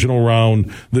action divisional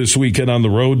round this weekend on the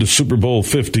road to Super Bowl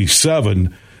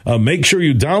 57. Make sure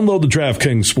you download the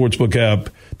DraftKings Sportsbook app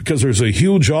because there's a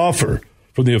huge offer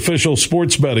from the official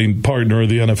sports betting partner of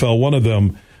the NFL, one of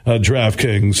them,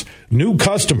 DraftKings. New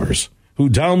customers who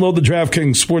download the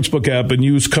DraftKings Sportsbook app and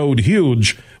use code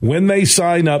HUGE when they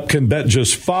sign up can bet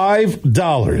just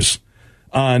 $5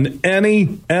 on any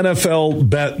NFL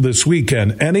bet this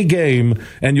weekend, any game,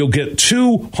 and you'll get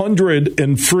 200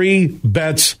 in free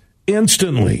bets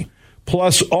instantly.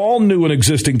 Plus, all new and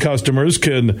existing customers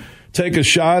can take a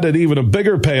shot at even a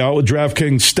bigger payout with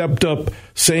DraftKings stepped-up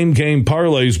same-game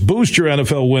parlays. Boost your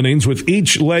NFL winnings with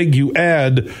each leg you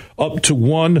add up to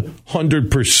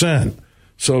 100%.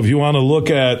 So if you want to look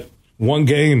at one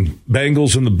game,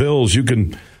 Bengals and the Bills, you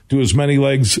can do as many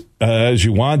legs as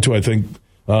you want to, I think,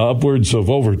 upwards of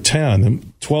over 10.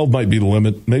 And 12 might be the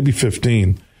limit, maybe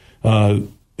 15. And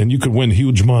you could win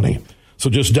huge money. So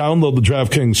just download the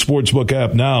DraftKings Sportsbook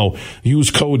app now. Use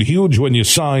code HUGE when you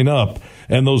sign up.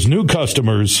 And those new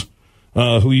customers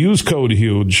who use code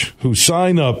HUGE, who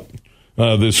sign up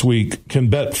this week, can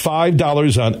bet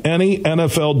 $5 on any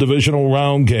NFL divisional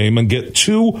round game and get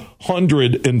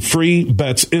 200 in free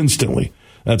bets instantly.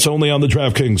 That's only on the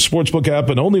DraftKings Sportsbook app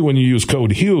and only when you use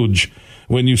code HUGE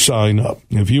when you sign up.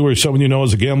 If you or someone you know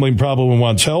has a gambling problem and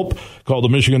wants help, call the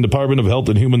Michigan Department of Health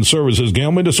and Human Services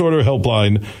Gambling Disorder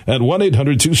Helpline at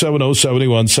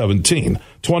 1-800-270-7117.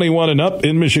 21 and up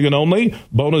in Michigan only.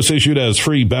 Bonus issued as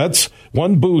free bets.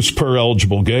 One boost per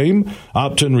eligible game.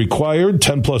 Opt-in required.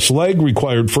 10-plus leg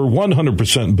required for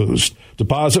 100% boost.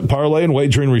 Deposit, parlay, and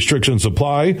wagering restrictions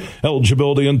apply.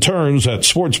 Eligibility and terms at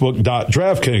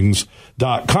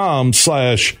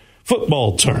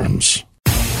sportsbook.draftkings.com/football terms.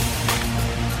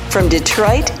 From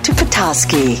Detroit to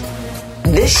Petoskey,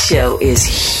 this show is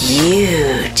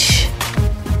huge.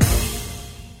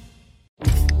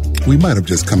 We might have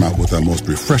just come out with our most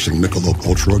refreshing Michelob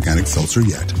Ultra Organic Seltzer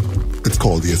yet. It's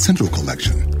called the Essential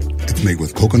Collection. It's made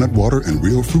with coconut water and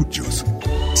real fruit juice,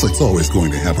 so it's always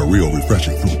going to have a real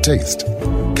refreshing fruit taste.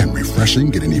 Can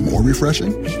refreshing get any more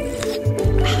refreshing?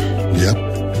 Yep,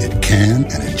 it can,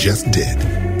 and it just did.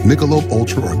 Michelob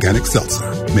Ultra Organic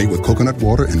Seltzer, made with coconut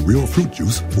water and real fruit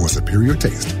juice for superior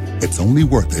taste. It's only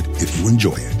worth it if you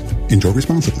enjoy it. Enjoy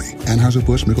responsibly.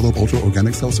 Anheuser-Busch Michelob Ultra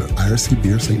Organic Seltzer, IRC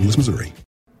Beer, St. Louis, Missouri.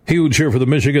 Huge here for the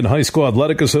Michigan High School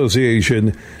Athletic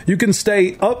Association. You can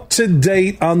stay up to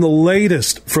date on the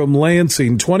latest from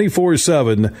Lansing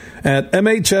 24/7 at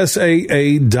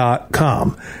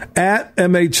MHSAA.com, at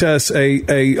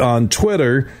MHSAA on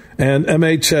Twitter, and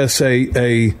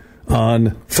MHSAA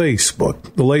on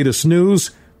Facebook. The latest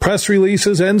news, press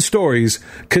releases, and stories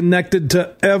connected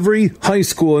to every high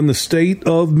school in the state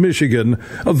of Michigan,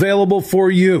 available for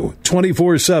you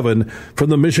 24/7 from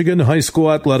the Michigan High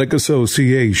School Athletic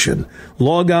Association.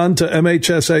 Log on to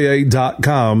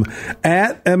MHSAA.com,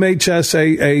 at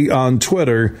MHSAA on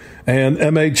Twitter, and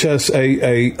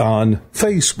MHSAA on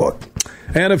Facebook.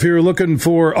 And if you're looking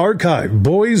for archive,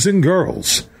 boys and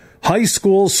girls, high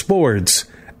school sports,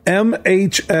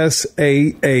 MHSAA.TV.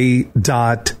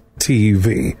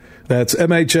 That's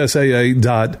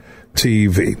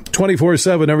MHSAA.TV.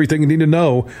 24/7, everything you need to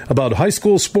know about high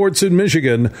school sports in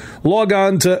Michigan. Log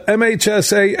on to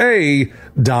MHSAA.com.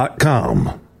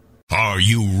 Are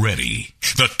you ready?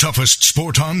 The toughest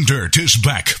sport on dirt is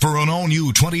back for an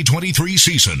all-new 2023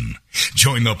 season.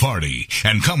 Join the party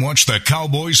and come watch the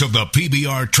Cowboys of the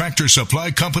PBR Tractor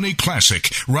Supply Company Classic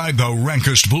ride the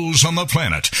rankest bulls on the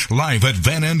planet live at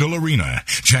Van Andel Arena,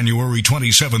 January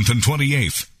 27th and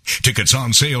 28th. Tickets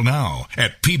on sale now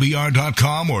at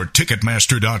PBR.com or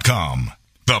Ticketmaster.com.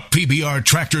 The PBR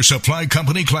Tractor Supply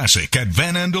Company Classic at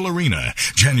Van Andel Arena,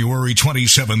 January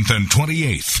 27th and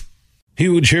 28th.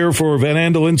 Huge here for Van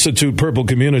Andel Institute Purple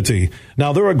Community.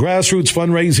 Now, they're a grassroots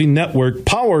fundraising network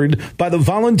powered by the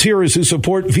volunteers who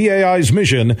support VAI's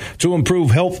mission to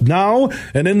improve health now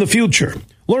and in the future.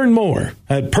 Learn more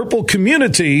at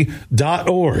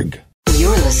purplecommunity.org.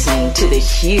 You're listening to The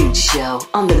Huge Show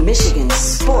on the Michigan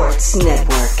Sports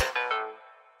Network.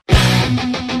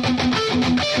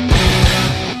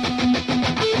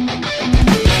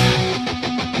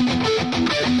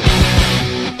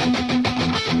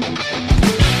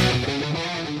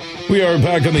 We are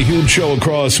back on The Huge Show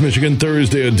across Michigan,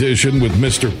 Thursday edition with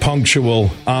Mr.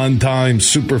 Punctual, on-time,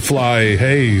 Superfly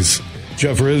Hayes.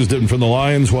 Jeff Risdon from the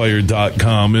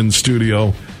LionsWire.com in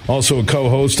studio. Also a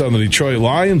co-host on the Detroit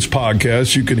Lions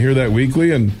podcast. You can hear that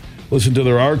weekly and listen to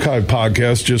their archive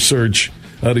podcast. Just search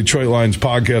Detroit Lions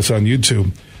podcast on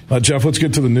YouTube. Jeff, let's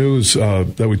get to the news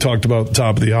that we talked about at the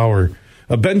top of the hour.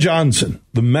 Ben Johnson,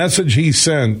 the message he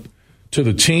sent to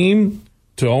the team,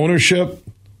 to ownership,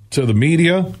 to the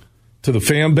media, to the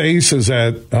fan base is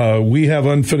that we have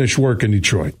unfinished work in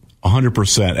Detroit.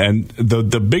 100%. And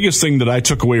the biggest thing that I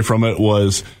took away from it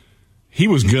was he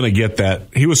was going to get that.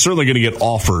 He was certainly going to get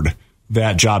offered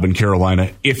that job in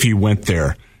Carolina if he went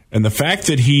there. And the fact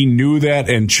that he knew that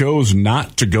and chose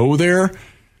not to go there,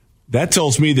 that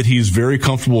tells me that he's very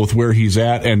comfortable with where he's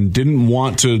at and didn't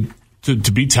want to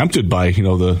be tempted by,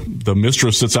 the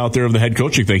mistress that's out there of the head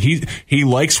coaching thing. He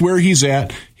likes where he's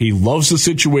at. He loves the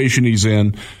situation he's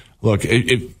in. Look,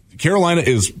 Carolina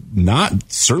is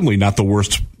certainly not the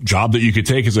worst job that you could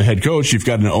take as a head coach. You've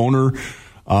got an owner,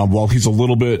 while he's a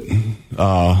little bit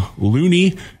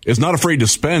loony, is not afraid to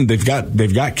spend.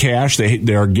 They've got cash.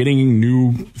 They are getting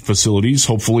new facilities.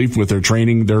 Hopefully, with their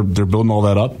training, they're building all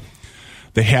that up.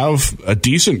 They have a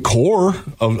decent core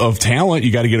of talent.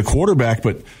 You got to get a quarterback,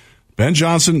 but Ben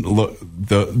Johnson, look,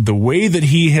 the way that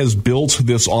he has built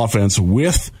this offense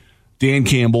with Dan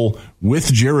Campbell,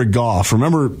 with Jared Goff.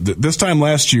 Remember, this time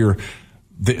last year,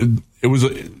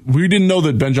 we didn't know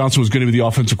that Ben Johnson was going to be the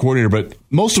offensive coordinator, but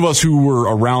most of us who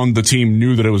were around the team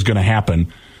knew that it was going to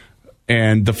happen.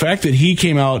 And the fact that he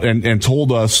came out and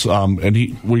told us,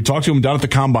 we talked to him down at the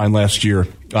Combine last year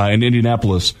in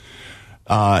Indianapolis,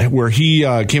 where he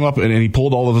came up and he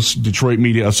pulled all of us Detroit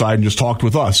media aside and just talked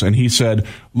with us. And he said,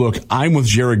 look, I'm with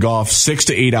Jared Goff 6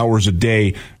 to 8 hours a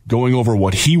day going over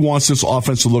what he wants this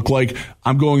offense to look like.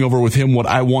 I'm going over with him what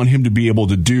I want him to be able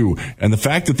to do. And the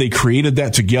fact that they created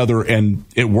that together and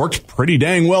it worked pretty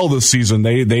dang well this season.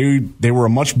 They were a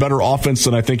much better offense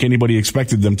than I think anybody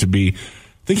expected them to be.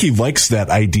 I think he likes that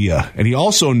idea. And he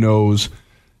also knows,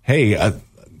 hey,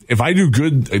 if I do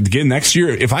good again next year,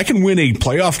 if I can win a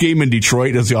playoff game in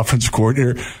Detroit as the offensive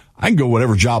coordinator, I can go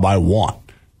whatever job I want.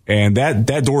 And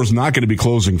that door is not going to be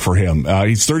closing for him.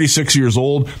 He's 36 years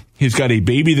old. He's got a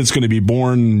baby that's going to be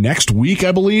born next week,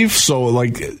 I believe. So,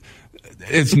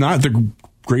 it's not the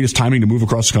greatest timing to move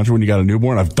across the country when you got a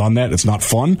newborn. I've done that. It's not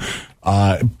fun.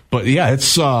 But yeah,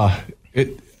 it's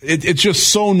just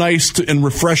so nice and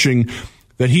refreshing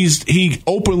that he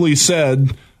openly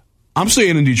said, I'm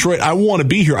staying in Detroit. I want to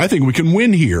be here. I think we can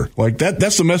win here.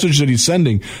 That's the message that he's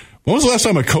sending. When was the last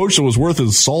time a coach that was worth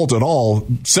his salt at all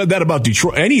said that about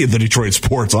Detroit, any of the Detroit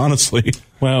sports, honestly?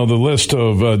 Well, the list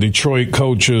of Detroit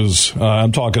coaches,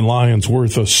 I'm talking Lions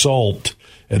worth of salt,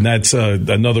 and that's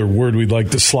another word we'd like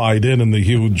to slide in the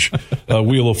huge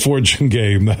Wheel of Fortune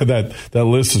game. That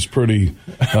list is pretty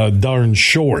darn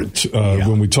short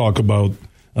when we talk about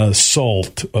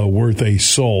salt, worth a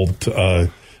salt.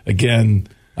 Again,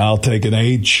 I'll take an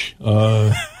H.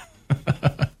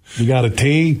 You got a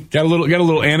T? Got a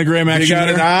little anagram action. You got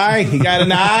an I? You got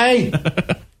an I?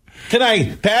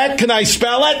 Pat, can I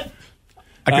spell it?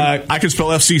 I can spell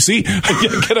FCC.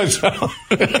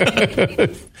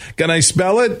 Can I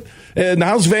spell it? And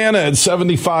how's Vanna at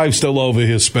 75 still over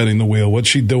here spinning the wheel? What's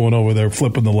she doing over there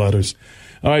flipping the letters?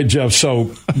 All right, Jeff.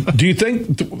 So do you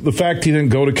think the fact he didn't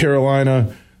go to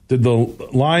Carolina, did the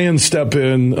Lions step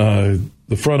in,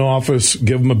 the front office,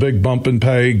 give him a big bump in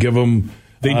pay, give him...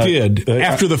 They did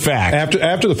after the fact.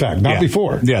 After the fact, not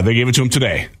before. Yeah, they gave it to him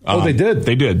today. They did.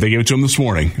 They did. They gave it to him this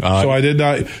morning. So I did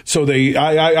not. So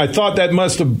I thought there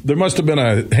must have been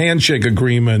a handshake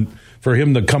agreement for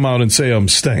him to come out and say I'm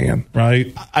staying.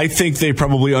 Right. I think they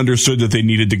probably understood that they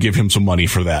needed to give him some money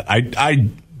for that.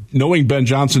 I knowing Ben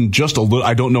Johnson just a little.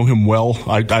 I don't know him well.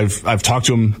 I've talked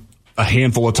to him a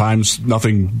handful of times.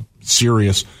 Nothing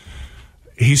serious.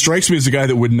 He strikes me as a guy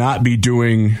that would not be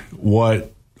doing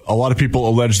what a lot of people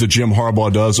allege that Jim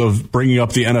Harbaugh does of bringing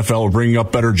up the NFL or bringing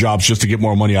up better jobs just to get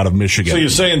more money out of Michigan. So you're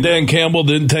saying Dan Campbell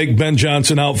didn't take Ben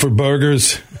Johnson out for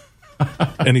burgers?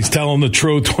 And he's telling the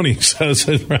truth when he says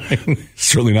it, right?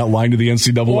 Certainly not lying to the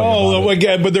NCAA. Oh,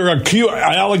 again, but there are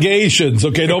allegations.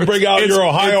 Okay, don't bring out your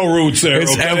Ohio roots there.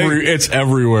 It's okay? it's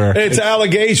everywhere. It's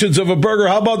allegations of a burger.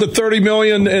 How about the $30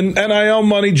 million in NIL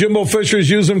money Jimbo Fisher's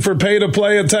using for pay to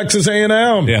play at Texas A&M?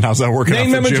 Yeah, and how's that working?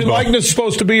 Name, image, and likeness is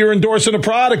supposed to be you're endorsing a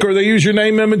product, or they use your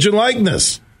name, image, and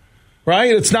likeness.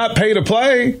 Right? It's not pay to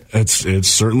play. It's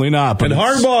certainly not. But and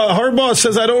Harbaugh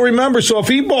says, I don't remember. So if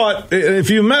you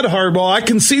met Harbaugh, I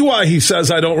can see why he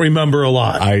says I don't remember a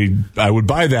lot. I would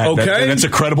buy that. Okay. That's a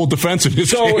credible defense in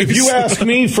his case. So if you ask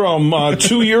me from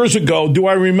 2 years ago, do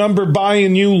I remember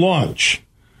buying you lunch?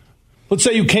 Let's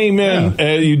say you came in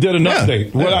and you did an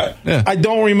update. I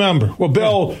don't remember. Well,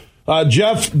 Bill,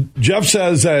 Jeff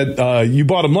says that you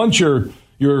bought him lunch.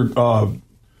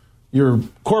 Your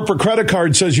corporate credit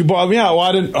card says you bought them. Yeah, well,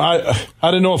 I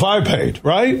didn't know if I paid,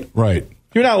 right? Right.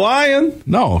 You're not lying.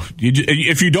 No.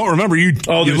 If you don't remember, you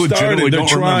legitimately don't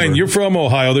remember. You're from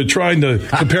Ohio. They're trying to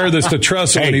compare this to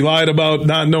Tressel, and he lied about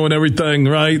not knowing everything,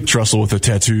 right? Tressel with the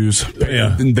tattoos.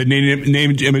 Yeah. The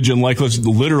name, image, and likeness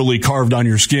literally carved on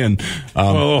your skin.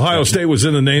 Ohio State was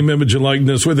in the name, image, and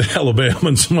likeness with Alabama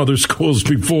and some other schools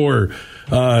before.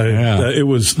 It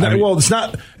was it's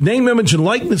not name, image, and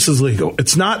likeness is legal.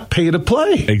 It's not pay to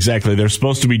play. Exactly. They're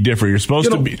supposed to be different. You're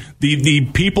supposed to be the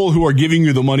people who are giving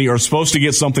you the money are supposed to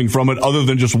get something from it other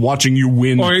than just watching you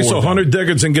win. Okay, so Hunter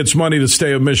Dickinson gets money to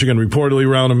stay at Michigan, reportedly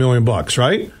around $1 million,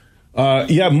 right?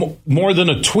 More than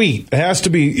a tweet. It has to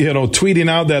be, tweeting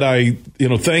out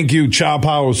that thank you, Chop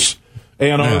House,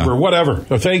 Ann Arbor, whatever.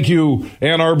 Thank you,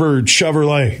 Ann Arbor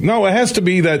Chevrolet. No, it has to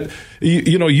be that,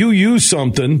 you use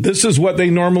something. This is what they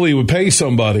normally would pay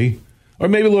somebody, or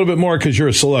maybe a little bit more because you're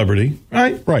a celebrity,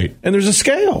 right? Right. And there's a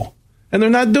scale, and they're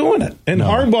not doing it. And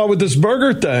Harbaugh with this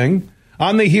burger thing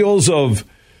on the heels of,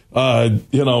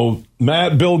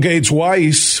 Matt Bill Gates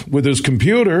Weiss with his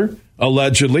computer,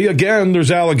 allegedly. Again,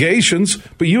 there's allegations,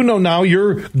 but now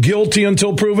you're guilty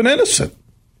until proven innocent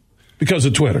because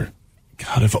of Twitter.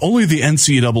 God, if only the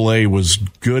NCAA was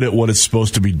good at what it's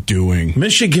supposed to be doing.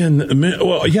 Michigan,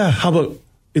 how about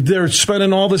they're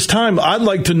spending all this time? I'd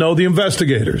like to know the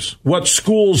investigators. What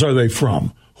schools are they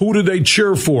from? Who do they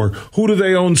cheer for? Who do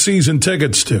they own season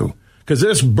tickets to? Because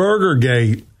this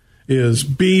Burgergate is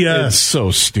BS. It's so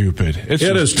stupid. It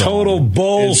is total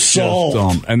bull salt.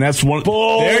 Just dumb. And that's one.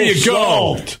 Bull there you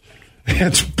salt. Go.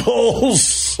 It's bull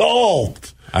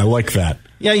salt. I like that.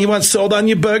 Yeah, you want salt on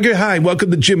your burger? Hi,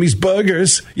 welcome to Jimmy's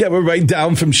Burgers. Yeah, we're right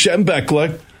down from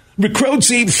Schembechler.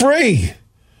 Recruits eat free.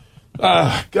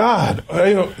 God.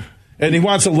 And he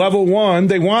wants a level 1.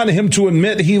 They want him to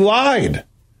admit he lied.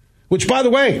 Which, by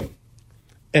the way,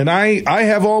 and I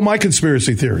have all my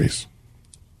conspiracy theories.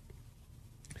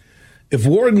 If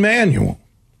Warden Manuel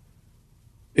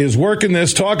is working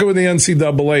this, talking with the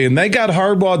NCAA, and they got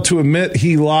Harbaugh to admit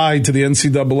he lied to the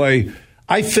NCAA,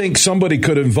 I think somebody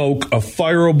could invoke a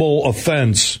fireable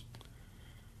offense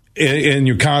in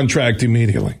your contract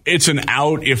immediately. It's an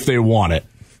out if they want it.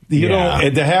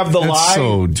 And to have the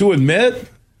lie to admit.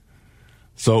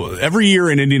 So every year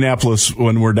in Indianapolis,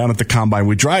 when we're down at the Combine,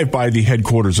 we drive by the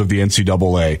headquarters of the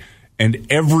NCAA. And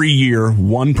every year,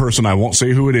 one person, I won't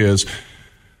say who it is,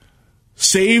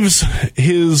 saves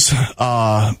his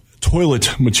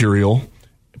toilet material,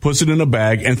 puts it in a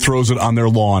bag, and throws it on their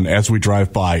lawn as we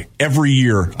drive by every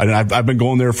year. I've been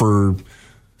going there for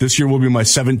this year will be my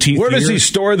 17th year. Where does he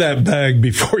store that bag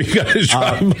before you guys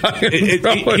drive by?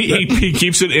 He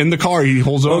keeps it in the car. He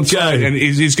holds it on side, and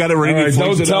he's got it ready. Right,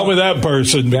 don't tell me that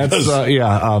person.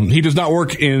 He does not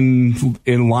work in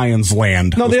Lions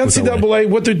land. No, the NCAA,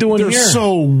 what they're doing they're here,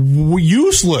 so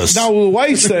useless. Now the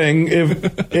Weiss thing,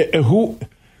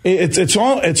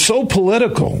 it's so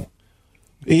political.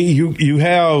 You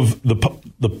have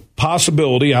the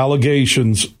possibility,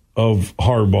 allegations of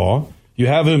Harbaugh. You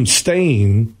have him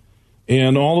staying,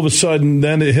 and all of a sudden,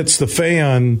 then it hits the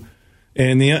fan,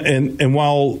 and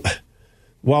while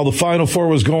the Final Four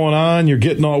was going on, you're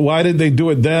getting all. Why did they do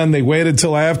it then? They waited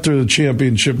till after the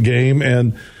championship game,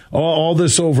 and all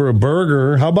this over a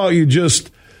burger. How about you just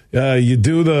you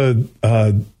do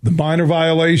the minor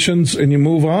violations and you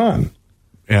move on?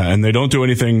 Yeah, and they don't do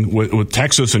anything with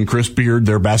Texas and Chris Beard,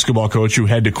 their basketball coach, who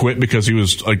had to quit because he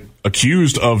was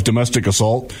accused of domestic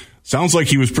assault. Sounds like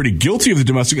he was pretty guilty of the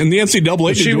domestic, and the NCAA didn't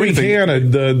do anything. She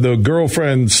recanted, the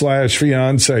girlfriend /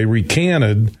 fiance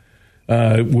recanted,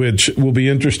 which will be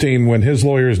interesting when his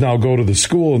lawyers now go to the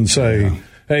school and say,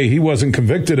 hey, he wasn't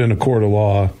convicted in a court of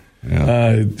law.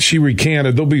 She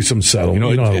recanted. There'll be some settlement.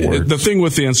 You know how it works. The thing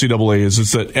with the NCAA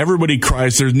is that everybody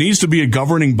cries. There needs to be a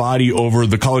governing body over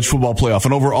the college football playoff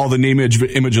and over all the name,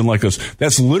 image, and likeness.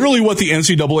 That's literally what the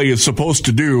NCAA is supposed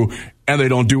to do, and they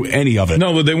don't do any of it.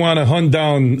 No, but they want to hunt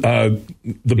down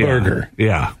the burger.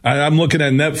 Yeah. I'm looking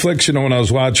at Netflix. You know, when I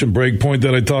was watching Breakpoint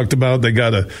that I talked about, they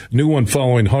got a new one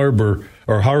following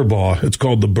Harbaugh. It's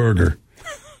called The Burger.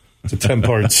 It's a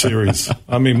 10-part series.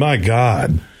 I mean, my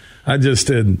God. I just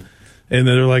didn't. And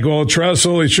they're like, well,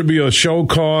 Tressel, it should be a show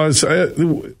cause.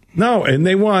 No, and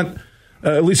they want,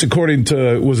 at least according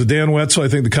to, was it Dan Wetzel, I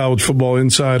think the College Football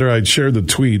Insider, I shared the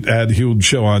tweet,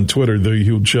 @HugeShow on Twitter, the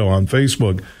Huge Show on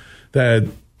Facebook, that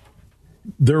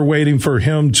they're waiting for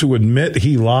him to admit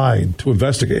he lied to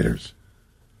investigators.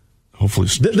 Hopefully.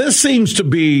 This seems to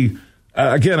be,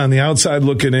 again, on the outside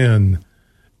looking in,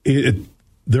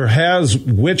 there has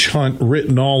witch hunt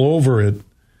written all over it,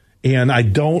 and I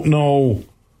don't know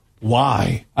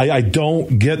why. I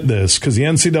don't get this, because the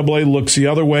NCAA looks the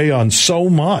other way on so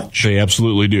much. They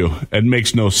absolutely do. It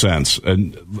makes no sense.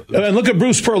 And look at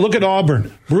Bruce Pearl. Look at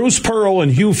Auburn. Bruce Pearl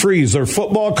and Hugh Freeze, their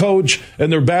football coach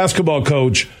and their basketball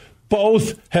coach,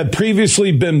 both had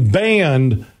previously been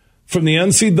banned from the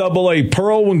NCAA.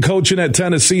 Pearl when coaching at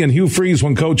Tennessee and Hugh Freeze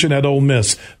when coaching at Ole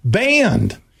Miss.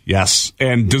 Banned. Yes,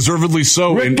 and deservedly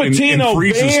so. Rick Pitino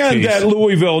banned at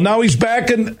Louisville. Now he's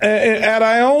back at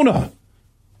Iona.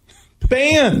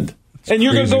 Banned. And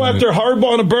you're going to go after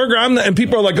Harbaugh and a burger? And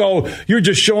people are like, oh, you're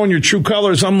just showing your true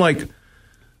colors. I'm like,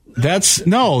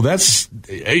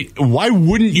 why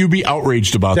wouldn't you be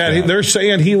outraged about that? They're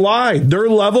saying he lied. Their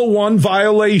level 1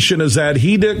 violation is that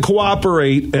he didn't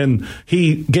cooperate and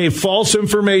he gave false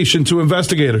information to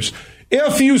investigators.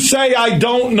 If you say, I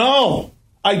don't know,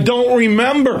 I don't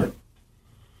remember.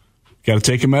 Got to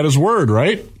take him at his word,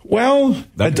 right? Well,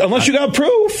 unless you got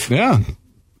proof. Yeah.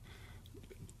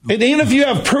 And even if you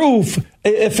have proof,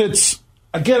 if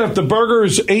the burger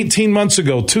is 18 months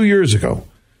ago, 2 years ago,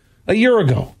 a year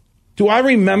ago, do I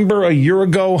remember a year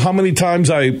ago how many times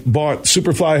I bought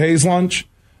Superfly Hayes lunch?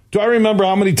 Do I remember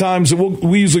how many times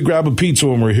we usually grab a pizza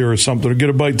when we're here or something, or get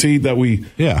a bite to eat that we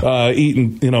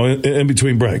eat in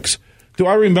between breaks? Do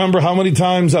I remember how many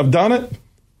times I've done it?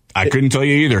 I couldn't tell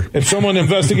you either. If someone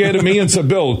investigated me and said,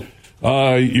 Bill,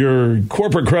 your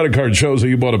corporate credit card shows that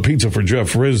you bought a pizza for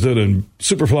Jeff Risdon and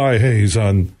Superfly Hayes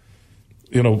on,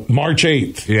 March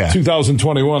 8th,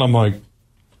 2021. I'm like,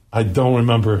 I don't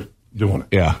remember doing it.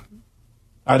 Yeah.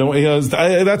 I don't.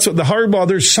 That's the Harbaugh.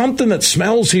 There's something that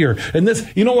smells here. And this,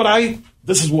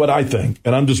 this is what I think.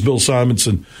 And I'm just Bill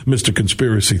Simonson, Mr.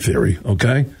 Conspiracy Theory.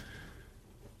 Okay.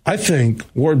 I think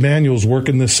Ward Manuel's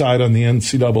working this side on the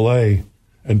NCAA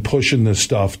and pushing this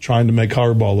stuff, trying to make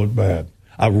Harbaugh look bad.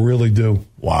 I really do.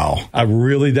 Wow.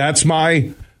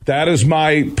 That is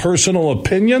my personal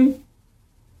opinion,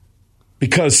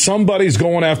 because somebody's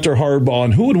going after Harbaugh,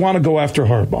 and who would want to go after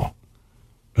Harbaugh?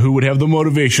 Who would have the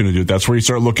motivation to do it? That's where you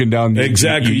start looking down.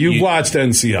 Exactly. You've watched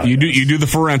NCI. You do the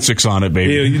forensics on it,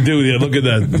 baby. Yeah, you do. Yeah, look at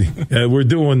that. We're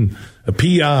doing a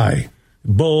PI,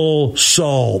 bull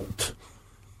salt.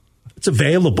 It's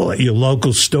available at your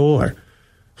local store.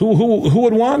 Who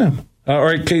would want him? All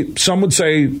right, Kate, some would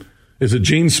say, is it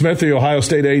Gene Smith, the Ohio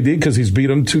State AD, because he's beat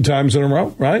him 2 times in a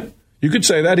row, right? You could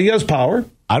say that. He has power.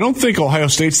 I don't think Ohio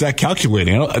State's that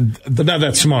calculating. But not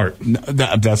that smart.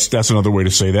 That's another way to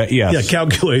say that, yes. Yeah,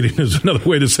 calculating is another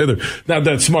way to say that. Not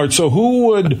that smart. So who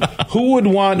would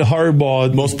want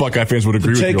Harbaugh? Most Buckeye fans would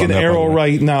agree with you on that. Take an arrow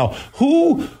right now.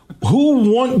 Who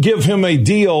won't give him a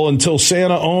deal until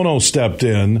Santa Ono stepped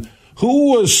in?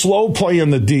 Who was slow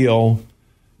playing the deal?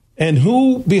 And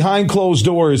who, behind closed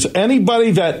doors,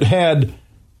 anybody that had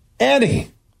any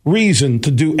reason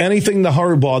to do anything to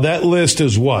Harbaugh, that list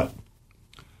is what?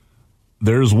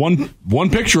 There's one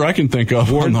picture I can think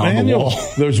of on the wall.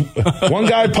 There's one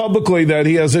guy publicly that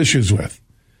he has issues with.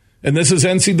 And this is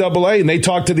NCAA, and they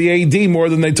talk to the AD more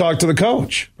than they talk to the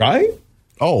coach, right?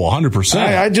 Oh,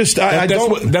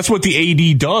 100%. That's what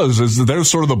the AD does, is they're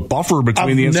sort of the buffer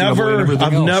between the NCAA and everything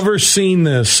else. I've never seen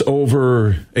this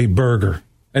over a burger.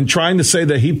 And trying to say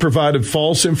that he provided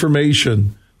false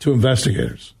information to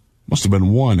investigators. Must have been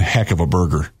one heck of a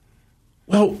burger.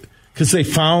 Well, because they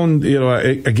found,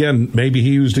 again, maybe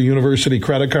he used a university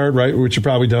credit card, right, which he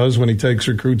probably does when he takes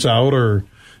recruits out,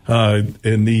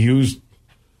 and he used,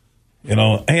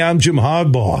 hey, I'm Jim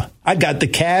Harbaugh. I got the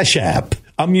Cash App.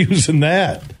 I'm using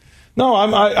that. No,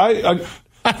 I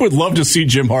would love to see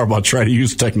Jim Harbaugh try to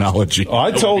use technology. Oh,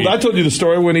 I told you the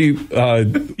story when he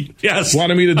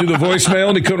wanted me to do the voicemail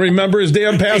and he couldn't remember his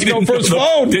damn passcode for his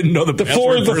phone. Didn't know the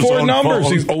four numbers.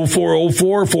 He's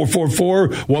 0404 444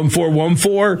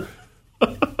 1414.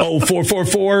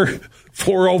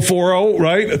 444-4040,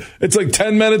 right? It's like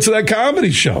 10 minutes of that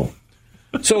comedy show.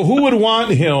 So who would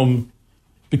want him?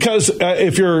 Because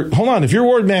if you're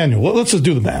Ward Manuel, let's just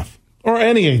do the math. Or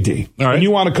any AD, all right, and you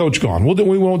want a coach gone.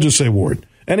 We won't just say Ward.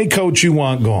 Any coach you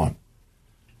want gone.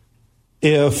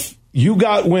 If you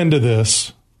got wind of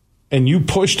this and you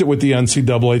pushed it with the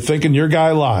NCAA thinking your guy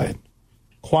lied,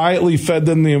 quietly fed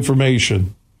them the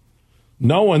information,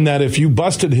 knowing that if you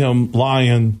busted him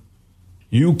lying,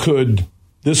 you could,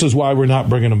 this is why we're not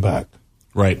bringing him back.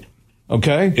 Right.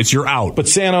 Okay? It's your out. But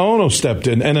Sanaono stepped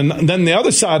in. And then the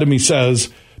other side of me says,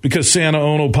 because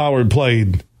Sanaono powered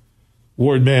played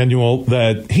Ward Manuel,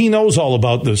 that he knows all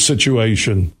about this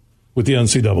situation with the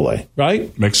NCAA,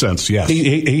 right? Makes sense, yes.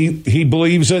 He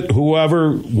believes it,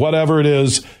 whatever it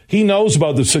is. He knows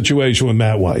about the situation with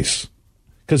Matt Weiss.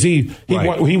 Because he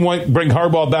won't bring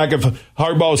Harbaugh back. If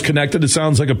Harbaugh is connected, it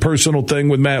sounds like a personal thing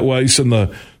with Matt Weiss and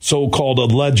the so-called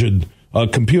alleged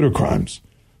computer crimes.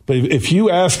 But if you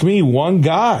ask me, one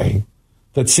guy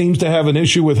that seems to have an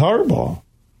issue with Harbaugh,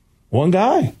 one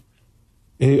guy,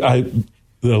 at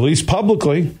least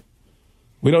publicly,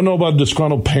 we don't know about a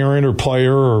disgruntled parent or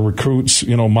player or recruits,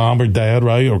 mom or dad,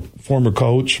 right, or former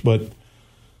coach. But,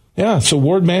 yeah, so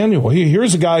Ward Manuel,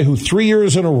 here's a guy who 3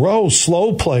 years in a row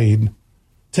slow played,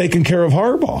 taking care of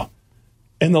Harbaugh.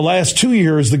 In the last 2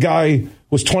 years, the guy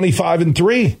was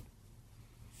 25-3,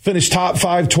 finished top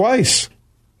 5 twice,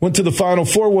 went to the Final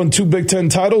Four, won 2 Big Ten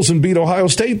titles, and beat Ohio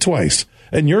State twice.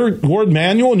 And you're Ward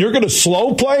Manuel, and you're going to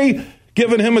slow play,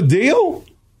 giving him a deal?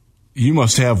 You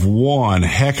must have one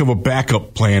heck of a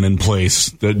backup plan in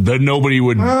place that nobody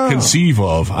would conceive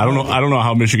of. I don't know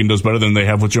how Michigan does better than they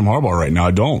have with Jim Harbaugh right now.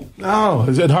 I don't. No,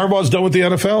 and Harbaugh's done with the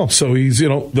NFL. So he's,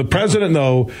 the president,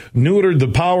 though, neutered the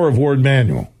power of Ward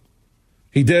Manuel.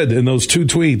 He did in those 2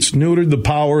 tweets, neutered the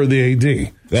power of the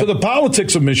AD. So the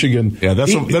politics of Michigan. Yeah,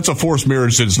 that's a forced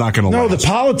marriage that's not going to last. No, the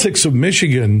politics of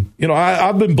Michigan,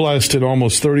 I've been blessed in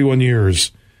almost 31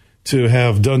 years to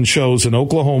have done shows in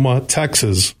Oklahoma,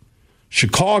 Texas,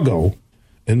 Chicago,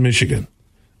 and Michigan.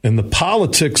 And the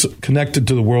politics connected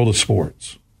to the world of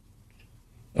sports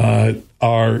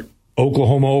are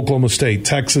Oklahoma State,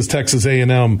 Texas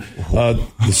A&M,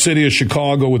 the city of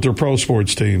Chicago with their pro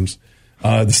sports teams,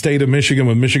 the state of Michigan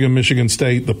with Michigan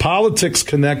State. The politics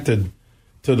connected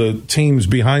to the teams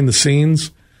behind the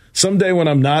scenes. Someday when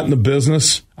I'm not in the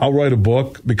business, I'll write a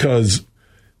book because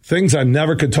things I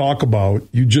never could talk about,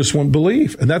 you just won't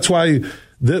believe. And that's why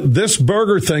this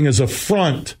burger thing is a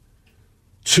front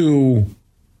to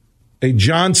a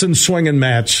Johnson swinging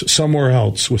match somewhere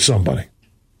else with somebody.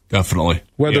 Definitely.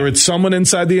 Whether it's someone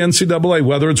inside the NCAA,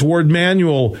 whether it's Ward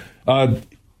Manuel,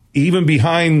 even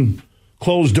behind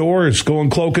closed doors,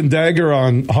 going cloak and dagger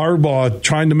on Harbaugh,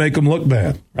 trying to make him look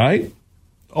bad, right?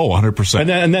 Oh, 100%.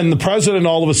 And then the president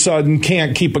all of a sudden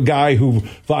can't keep a guy who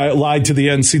lied to the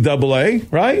NCAA,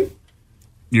 right?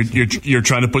 You're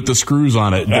trying to put the screws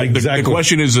on it. Exactly. The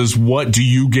question is what do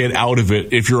you get out of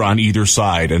it if you're on either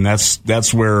side? And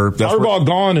that's where Harbaugh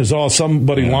gone is all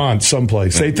somebody wants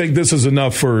someplace. Yeah. They think this is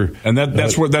enough for, and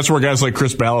that's where guys like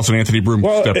Chris Ballas and Anthony Broom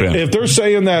step in. If they're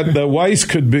saying that Weiss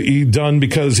could be done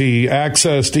because he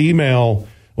accessed email,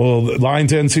 lying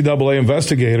to NCAA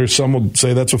investigators, some would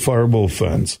say that's a fireable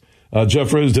offense.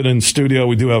 Jeff Risdon in studio.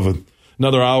 We do have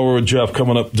another hour with Jeff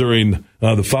coming up during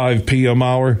the 5 p.m.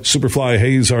 hour. Superfly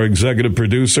Hayes, our executive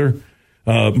producer.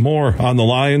 More on the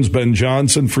Lions, Ben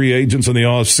Johnson, free agents in the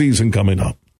off season coming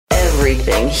up.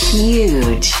 Everything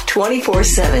huge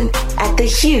 24/7 at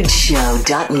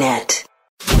thehugeshow.net.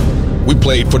 We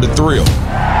played for the thrill,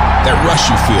 that rush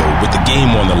you feel with the game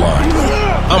on the line.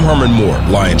 I'm Herman Moore,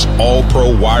 Lions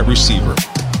All-Pro wide receiver.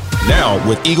 Now,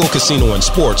 with Eagle Casino and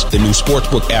Sports, the new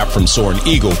sportsbook app from Soaring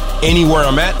Eagle, anywhere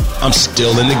I'm at, I'm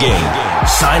still in the game.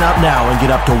 Sign up now and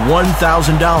get up to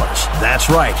 $1,000. That's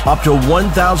right, up to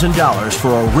 $1,000 for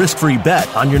a risk-free bet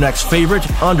on your next favorite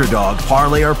underdog,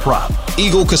 parlay, or prop.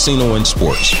 Eagle Casino and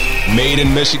Sports. Made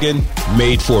in Michigan,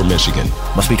 made for Michigan.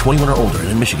 Must be 21 or older and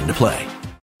in Michigan to play.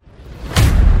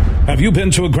 Have you been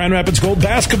to a Grand Rapids Gold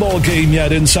basketball game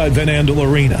yet inside Van Andel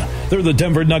Arena? They're the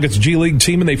Denver Nuggets G League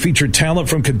team, and they feature talent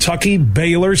from Kentucky,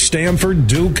 Baylor, Stanford,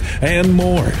 Duke, and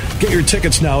more. Get your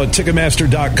tickets now at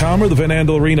Ticketmaster.com or the Van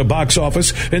Andel Arena box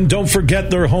office. And don't forget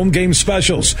their home game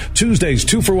specials. Tuesdays,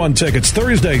 2-for-1 tickets.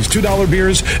 Thursdays, $2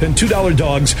 beers and $2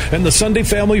 dogs. And the Sunday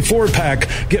Family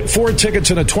 4-pack. Get 4 tickets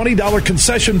and a $20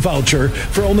 concession voucher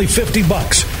for only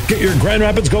 $50. Get your Grand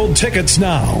Rapids Gold tickets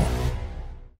now.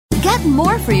 Get Get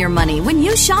more for your money when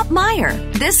you shop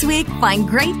Meijer. This week, find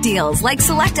great deals like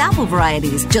select apple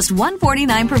varieties, just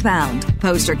 $1.49 per pound.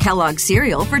 Post or Kellogg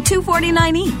cereal for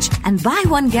 $2.49 each. And buy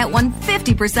one, get one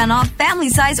 50% off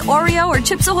family-size Oreo or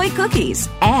Chips Ahoy cookies.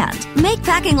 And make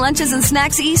packing lunches and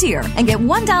snacks easier and get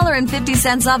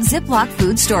 $1.50 off Ziploc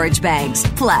food storage bags.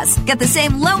 Plus, get the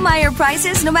same low Meijer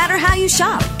prices no matter how you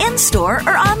shop, in-store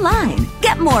or online.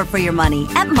 Get more for your money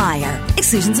at Meijer.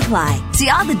 Exclusions apply.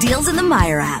 See all the deals in the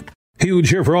Meijer app. Huge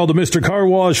here for all the Mr. Car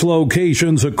Wash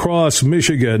locations across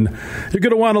Michigan. You're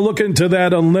going to want to look into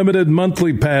that unlimited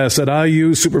monthly pass that I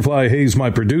use. Superfly Hayes,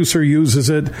 my producer, uses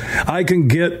it. I can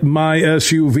get my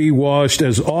SUV washed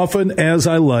as often as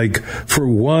I like for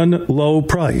one low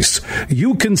price.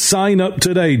 You can sign up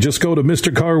today. Just go to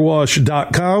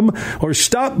MrCarWash.com or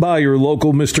stop by your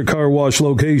local Mr. Car Wash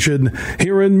location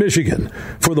here in Michigan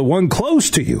for the one close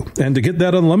to you. And to get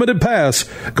that unlimited pass,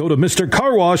 go to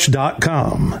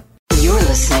MrCarWash.com. You're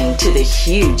listening to The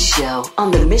Huge Show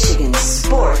on the Michigan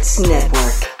Sports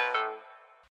Network.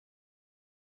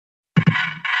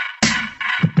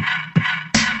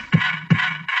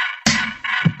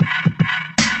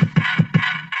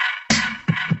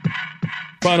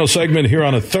 Final segment here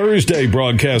on a Thursday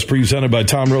broadcast presented by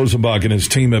Tom Rosenbach and his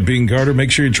team at Bean Garter.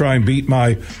 Make sure you try and beat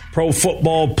my pro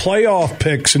football playoff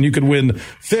picks, and you can win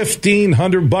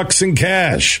 $1,500 in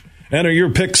cash. Enter your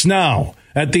picks now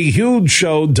at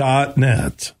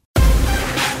thehugeshow.net.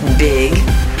 Big,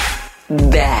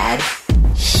 bad,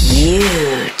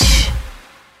 huge.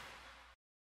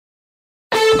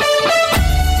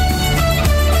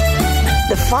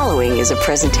 The following is a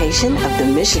presentation of the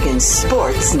Michigan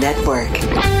Sports Network.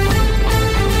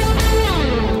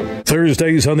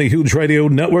 Thursdays on the Huge Radio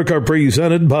Network are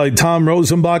presented by Tom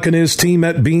Rosenbach and his team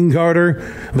at Bean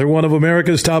Garter. They're one of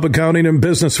America's top accounting and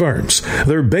business firms.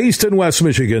 They're based in West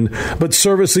Michigan, but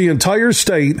service the entire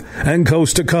state and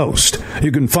coast to coast.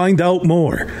 You can find out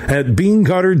more at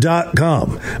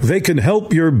BeanGarter.com. They can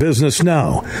help your business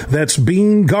now. That's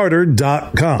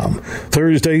BeanGarter.com.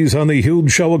 Thursdays on the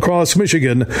Huge Show across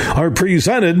Michigan are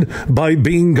presented by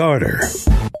Bean Garter.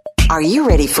 Are you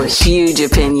ready for huge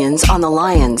opinions on the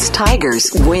Lions, Tigers,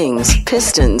 Wings,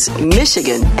 Pistons,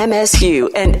 Michigan, MSU,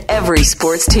 and every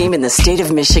sports team in the state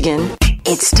of Michigan?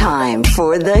 It's time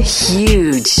for The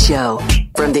Huge Show.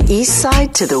 From the east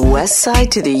side to the west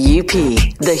side to the UP,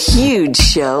 The Huge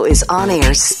Show is on air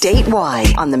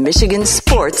statewide on the Michigan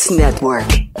Sports Network.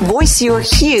 Voice your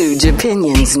huge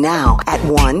opinions now at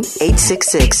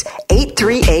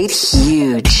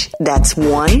 1-866-838-HUGE. That's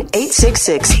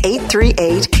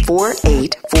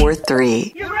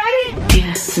 1-866-838-4843. You ready?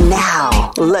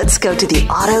 Now, let's go to the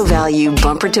Auto Value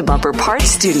Bumper to Bumper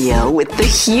Parts Studio with the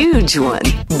huge one,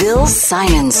 Bill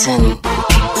Simonson.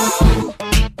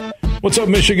 What's up,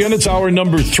 Michigan? It's hour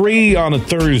number 3 on a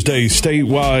Thursday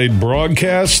statewide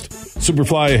broadcast.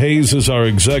 Superfly Hayes is our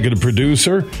executive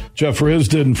producer. Jeff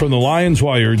Risden from the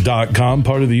LionsWire.com,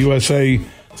 part of the USA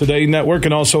Today Network,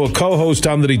 and also a co-host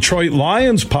on the Detroit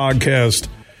Lions podcast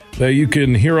that you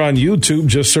can hear on YouTube.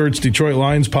 Just search Detroit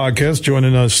Lions Podcast.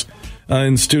 Joining us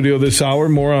in studio this hour.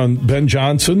 More on Ben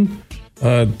Johnson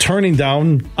turning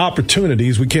down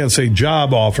opportunities. We can't say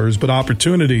job offers, but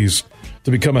opportunities to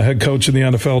become a head coach in the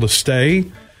NFL to stay.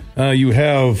 You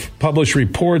have published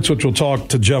reports, which we'll talk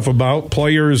to Jeff about,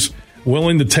 players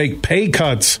willing to take pay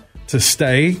cuts to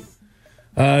stay.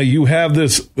 You have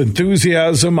this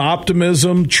enthusiasm,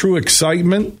 optimism, true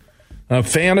excitement.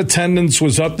 Fan attendance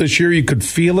was up this year. You could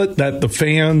feel it, that the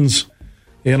fans,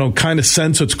 kind of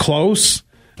sense it's close.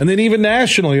 And then even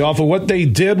nationally, off of what they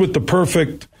did with the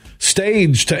perfect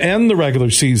stage to end the regular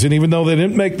season, even though they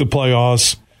didn't make the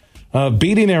playoffs,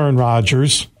 beating Aaron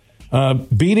Rodgers,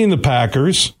 beating the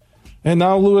Packers, and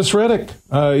now Louis Riddick,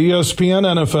 ESPN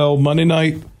NFL Monday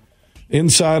Night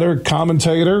Insider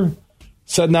commentator,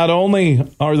 said not only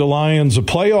are the Lions a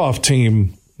playoff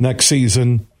team next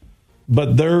season,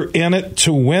 but they're in it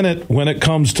to win it when it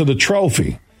comes to the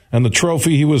trophy. And the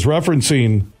trophy he was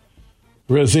referencing,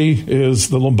 Rizzy, is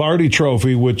the Lombardi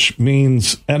Trophy, which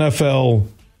means NFL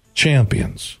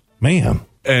champions. Man.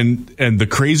 And the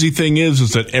crazy thing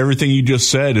is that everything you just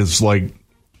said is like,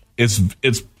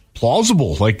 it's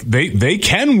plausible. Like they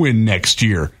can win next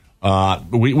year.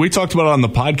 We talked about it on the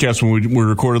podcast when we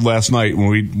recorded last night,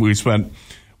 when we spent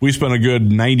a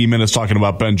good 90 minutes talking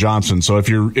about Ben Johnson. So if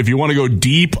you want to go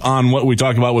deep on what we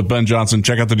talked about with Ben Johnson,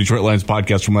 check out the Detroit Lions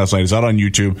podcast from last night. It's out on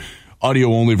YouTube.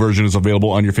 Audio only version is available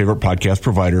on your favorite podcast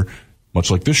provider, much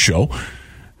like this show.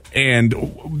 And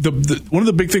one of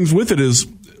the big things with it is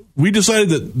we decided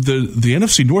that the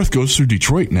NFC North goes through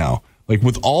Detroit now. Like,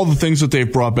 with all the things that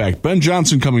they've brought back, Ben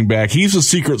Johnson coming back, he's a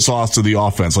secret sauce to the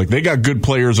offense. Like, they got good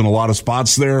players in a lot of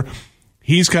spots there.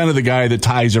 He's kind of the guy that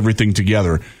ties everything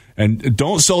together. And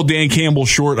don't sell Dan Campbell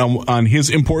short on his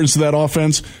importance to that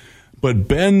offense. But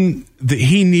Ben,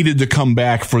 he needed to come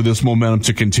back for this momentum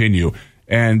to continue.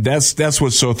 And that's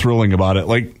what's so thrilling about it.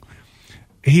 Like,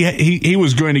 he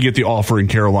was going to get the offer in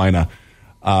Carolina.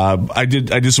 I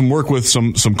did some work with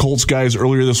some Colts guys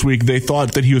earlier this week. They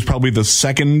thought that he was probably the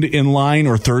second in line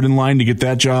or third in line to get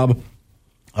that job.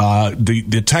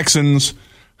 The Texans,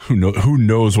 who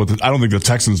knows what I don't think the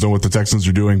Texans know what the Texans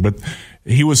are doing, but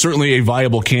he was certainly a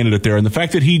viable candidate there. And the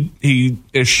fact that he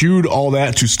eschewed all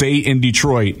that to stay in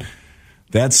Detroit,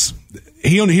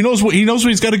 he knows what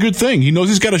he's got a good thing. He knows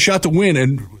he's got a shot to win.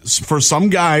 And for some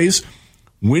guys,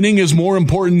 winning is more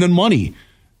important than money.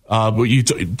 But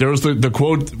there was the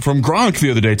quote from Gronk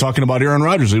the other day talking about Aaron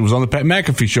Rodgers. It was on the Pat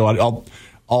McAfee show.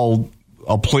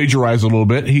 I'll plagiarize a little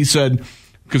bit. He said,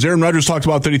 because Aaron Rodgers talked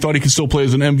about that he thought he could still play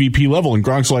as an MVP level, and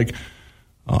Gronk's like,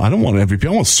 I don't want an MVP. I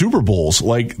want Super Bowls.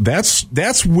 Like, that's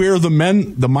where the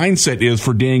mindset is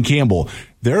for Dan Campbell.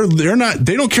 They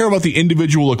don't care about the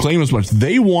individual acclaim as much.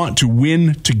 They want to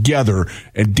win together.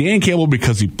 And Dan Campbell,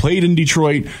 because he played in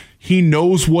Detroit, he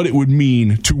knows what it would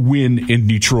mean to win in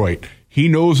Detroit. He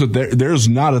knows that there's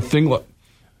not a thing.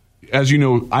 As you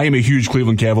know, I am a huge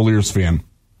Cleveland Cavaliers fan.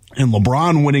 And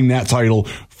LeBron winning that title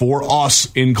for us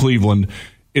in Cleveland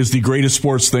is the greatest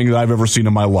sports thing that I've ever seen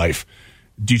in my life.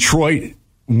 Detroit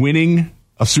winning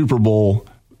a Super Bowl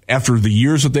after the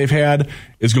years that they've had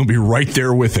is going to be right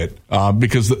there with it.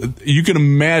 Because you can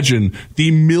imagine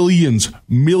the millions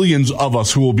of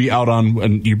us who will be out on,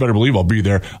 and you better believe I'll be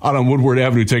there, out on Woodward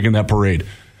Avenue taking that parade.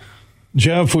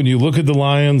 Jeff, when you look at the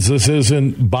Lions, this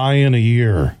isn't buying a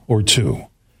year or two.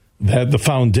 That the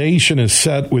foundation is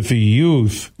set with the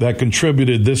youth that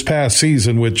contributed this past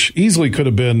season, which easily could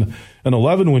have been an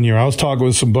 11-win year. I was talking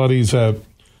with some buddies at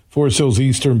Forest Hills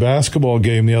Eastern basketball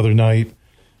game the other night,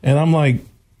 and I'm like,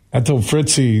 I told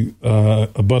Fritzy,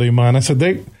 a buddy of mine, I said,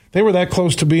 they were that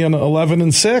close to being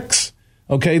 11-6.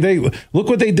 Okay, look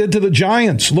what they did to the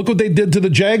Giants. Look what they did to the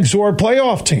Jags, who are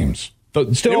playoff teams.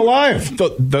 Still alive.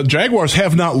 The Jaguars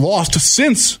have not lost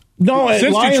since Lions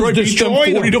Detroit beat them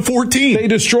 40-14. They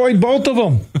destroyed both of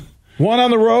them. One on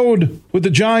the road with the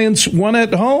Giants, one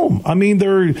at home. I mean,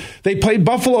 they played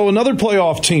Buffalo, another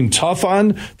playoff team, tough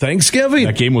on Thanksgiving.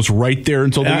 That game was right there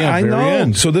until the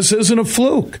end. So this isn't a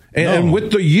fluke. And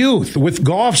with the youth, with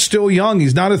Goff still young,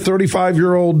 he's not a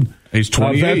 35-year-old He's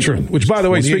 28. Veteran. Which, by the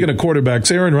way, speaking of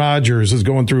quarterbacks, Aaron Rodgers is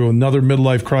going through another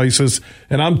midlife crisis,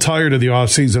 and I'm tired of the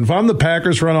offseason. If I'm the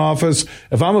Packers front office,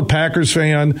 if I'm a Packers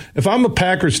fan, if I'm a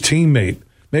Packers teammate,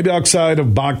 maybe outside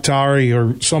of Bakhtiari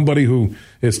or somebody who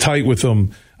is tight with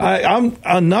them, I'm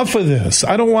enough of this.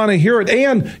 I don't want to hear it.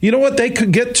 And you know what they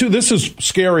could get to? This is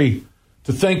scary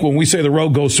to think when we say the road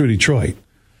goes through Detroit.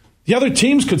 The other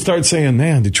teams could start saying,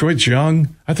 man, Detroit's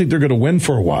young. I think they're going to win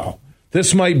for a while.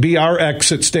 This might be our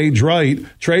exit stage right.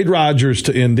 Trade Rodgers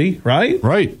to Indy, right?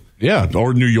 Right. Yeah,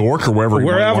 or New York or wherever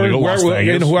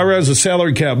whoever has the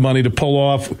salary cap money to pull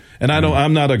off. And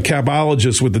I'm not a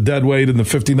capologist with the dead weight and the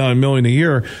 $59 million a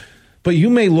year. But you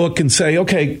may look and say,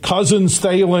 okay, Cousins,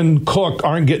 Thielen, Cook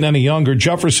aren't getting any younger.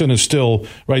 Jefferson is still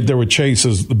right there with Chase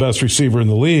as the best receiver in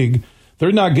the league.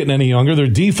 They're not getting any younger. Their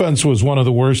defense was one of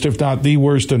the worst, if not the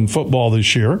worst, in football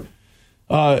this year.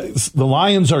 The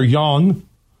Lions are young.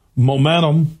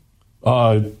 Momentum,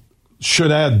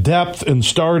 should add depth and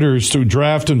starters through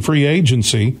draft and free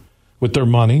agency with their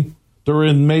money. They're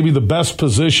in maybe the best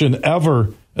position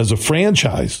ever as a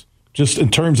franchise, just in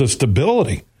terms of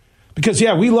stability. Because,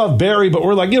 we love Barry, but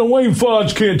we're like, Wayne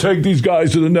Fontes can't take these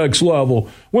guys to the next level.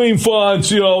 Wayne Fontes,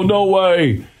 no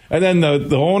way. And then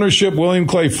the ownership, William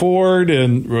Clay Ford,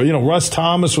 and Russ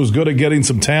Thomas was good at getting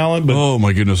some talent. But oh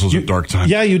my goodness, those were dark times.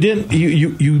 Yeah, you didn't.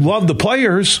 You loved the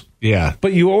players. Yeah,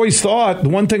 but you always thought the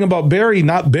one thing about Barry,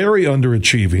 not Barry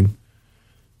underachieving,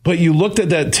 but you looked at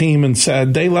that team and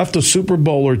said they left a Super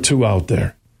Bowl or two out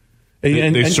there.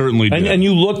 They certainly did. And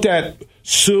you looked at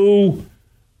Sue,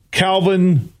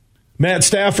 Calvin, Matt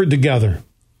Stafford together,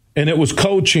 and it was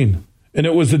coaching, and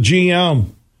it was the GM.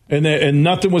 And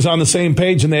nothing was on the same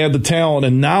page, and they had the talent.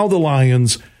 And now the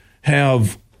Lions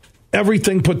have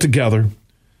everything put together.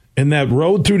 And that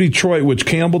road through Detroit, which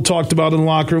Campbell talked about in the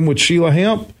locker room, which Sheila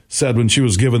Hamp said when she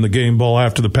was given the game ball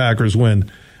after the Packers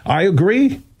win. I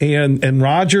agree. And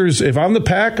Rodgers, if I'm the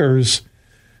Packers,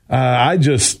 I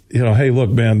just, hey, look,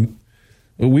 man,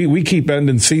 we keep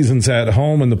ending seasons at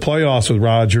home in the playoffs with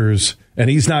Rodgers, and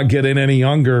he's not getting any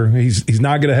younger. He's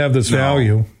not going to have this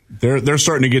value. They're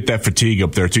starting to get that fatigue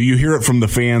up there too. You hear it from the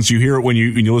fans. You hear it when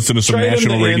you listen to some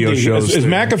national radio shows. Is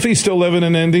McAfee still living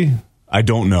in Indy? I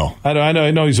don't know.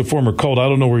 I know he's a former Colt. I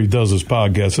don't know where he does his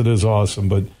podcast. It is awesome,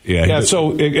 but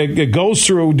so it goes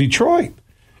through Detroit,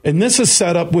 and this is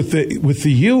set up with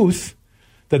the youth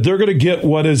that they're going to get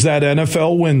what is that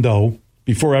NFL window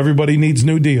before everybody needs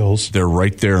new deals. They're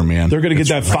right there, man. They're going to get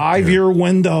that 5-year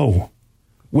window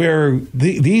where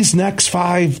these next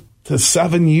 5 to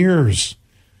 7 years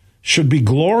should be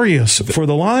glorious for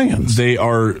the Lions. They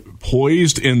are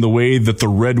poised in the way that the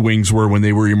Red Wings were when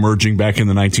they were emerging back in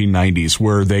the 1990s,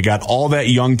 where they got all that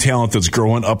young talent that's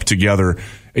growing up together.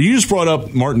 And you just brought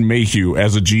up Martin Mayhew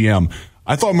as a GM.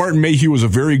 I thought Martin Mayhew was a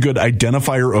very good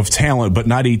identifier of talent, but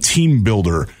not a team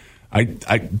builder.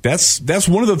 That's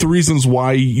one of the reasons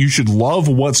why you should love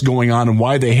what's going on and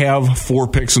why they have 4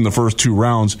 picks in the first 2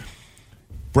 rounds.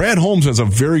 Brad Holmes has a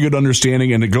very good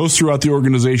understanding, and it goes throughout the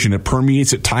organization. It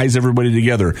permeates, it ties everybody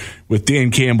together with Dan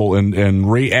Campbell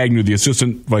and Ray Agnew, the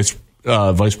assistant vice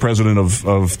president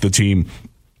of the team,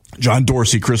 John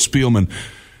Dorsey, Chris Spielman.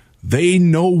 They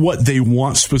know what they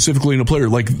want specifically in a player.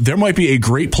 Like, there might be a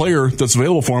great player that's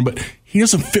available for them, but he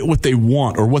doesn't fit what they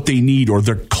want or what they need or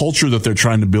their culture that they're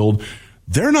trying to build.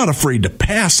 They're not afraid to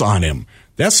pass on him.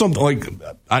 That's something like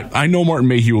I know Martin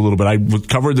Mayhew a little bit. I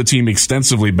covered the team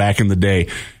extensively back in the day.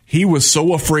 He was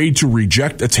so afraid to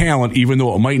reject a talent, even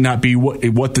though it might not be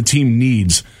what the team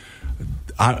needs.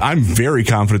 I'm very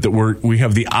confident that we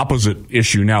have the opposite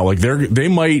issue now. Like they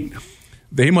might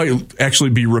actually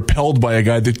be repelled by a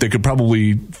guy that they could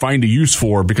probably find a use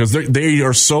for because they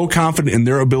are so confident in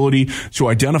their ability to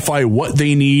identify what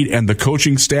they need and the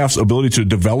coaching staff's ability to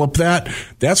develop that.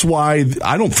 That's why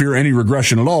I don't fear any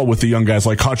regression at all with the young guys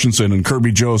like Hutchinson and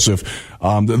Kirby Joseph,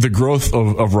 the growth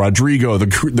of Rodrigo,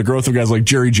 the growth of guys like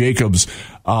Jerry Jacobs,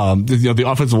 the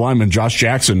offensive lineman, Josh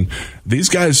Jackson. These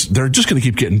guys, they're just going to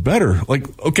keep getting better. Like,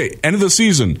 okay, end of the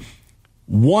season,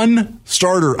 1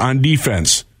 starter on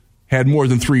defense had more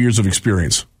than 3 years of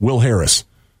experience. Will Harris,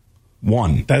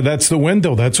 1. That's the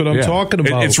window. That's what I'm talking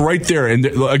about. It's right there. And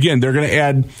again, they're going to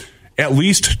add at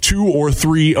least 2 or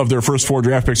 3 of their first 4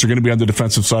 draft picks are going to be on the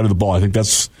defensive side of the ball. I think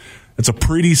that's a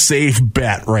pretty safe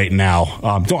bet right now.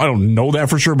 I don't know that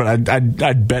for sure, but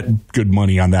I'd bet good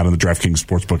money on that on the DraftKings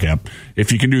Sportsbook app.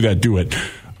 If you can do that, do it.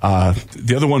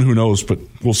 The other one, who knows? But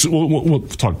we'll see. We'll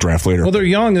talk draft later. Well, they're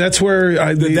young. That's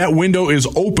where that window is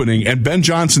opening, and Ben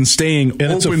Johnson staying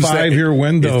and it's a 5-year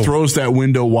window. It throws that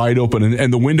window wide open,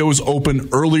 and the window is open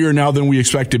earlier now than we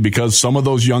expected because some of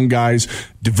those young guys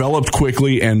developed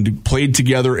quickly and played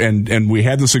together, and we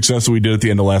had the success that we did at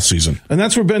the end of last season. And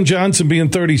that's where Ben Johnson, being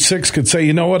 36, could say,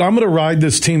 you know what, I'm going to ride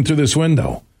this team through this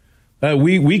window.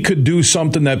 We could do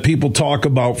something that people talk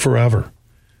about forever.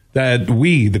 That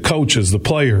we, the coaches, the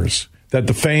players, that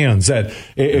the fans, that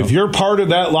if you're part of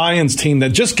that Lions team that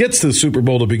just gets to the Super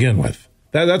Bowl to begin with,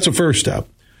 that's a first step.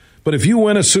 But if you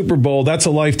win a Super Bowl, that's a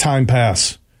lifetime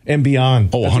pass and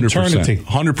beyond. Oh, 100%. Eternity.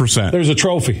 100%. There's a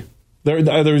trophy.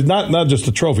 There's not just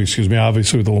a trophy,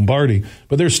 obviously with the Lombardi,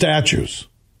 but there's statues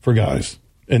for guys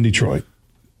in Detroit.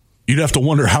 You'd have to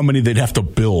wonder how many they'd have to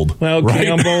build. Well, right?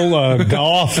 Campbell,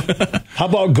 Goff. How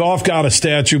about Goff got a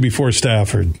statue before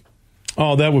Stafford?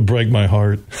 Oh, that would break my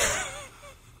heart.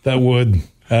 That would.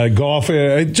 Goff,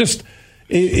 it's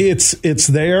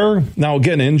there. Now,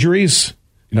 again, injuries.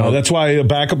 That's why a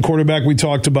backup quarterback we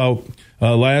talked about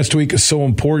last week is so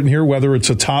important here, whether it's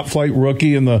a top-flight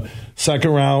rookie in the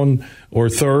second round or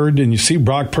third. And you see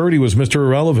Brock Purdy was Mr.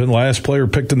 Irrelevant, last player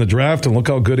picked in the draft, and look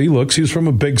how good he looks. He's from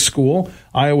a big school,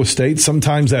 Iowa State.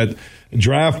 Sometimes that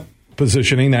draft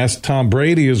positioning, ask Tom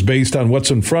Brady, is based on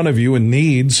what's in front of you and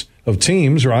needs of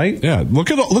teams, right? Yeah.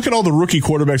 Look at all the rookie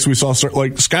quarterbacks we saw start,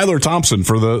 like Skylar Thompson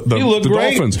for the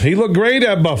Dolphins. He looked great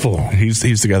at Buffalo. He's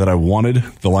the guy that I wanted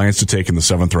the Lions to take in the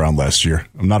 7th round last year.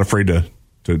 I'm not afraid to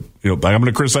I'm going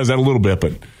to criticize that a little bit,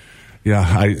 but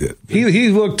yeah, he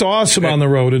looked awesome on the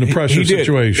road in a pressure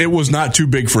situation. It was not too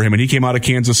big for him, and he came out of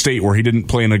Kansas State where he didn't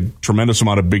play in a tremendous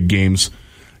amount of big games.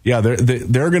 Yeah,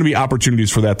 there are going to be opportunities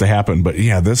for that to happen, but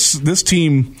yeah, this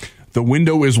team. The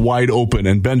window is wide open,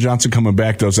 and Ben Johnson coming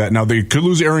back does that. Now, they could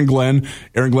lose Aaron Glenn.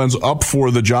 Aaron Glenn's up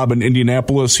for the job in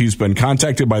Indianapolis. He's been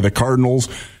contacted by the Cardinals,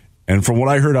 and from what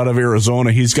I heard out of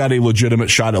Arizona, he's got a legitimate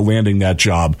shot at landing that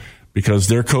job because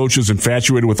their coach is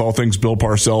infatuated with all things Bill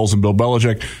Parcells and Bill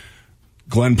Belichick.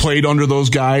 Glenn played under those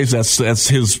guys. That's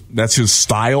his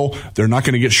style. They're not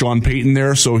going to get Sean Payton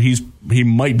there, so he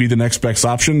might be the next best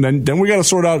option. Then we got to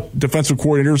sort out defensive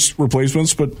coordinators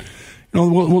replacements, but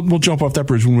we'll jump off that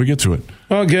bridge when we get to it.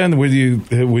 Well, again, when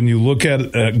you look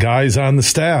at guys on the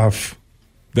staff,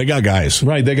 They got guys.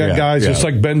 Right, they got guys just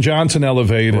like Ben Johnson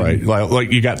elevated. Right,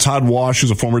 like you got Todd Wash,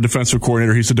 who's a former defensive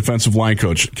coordinator. He's a defensive line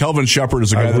coach. Kelvin Shepard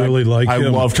is a guy I really like him. I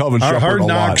love Kelvin Shepard a lot. Hard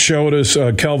Knocks showed us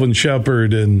Kelvin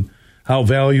Shepard and how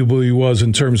valuable he was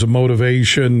in terms of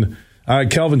motivation.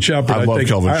 Kelvin Shepard,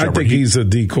 I think he's a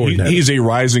D coordinator. He's a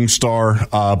rising star.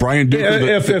 Brian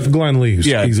Duker. If Glenn leaves,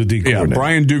 he's a D coordinator.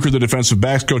 Brian Duker, the defensive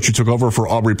backs coach who took over for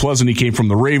Aubrey Pleasant, he came from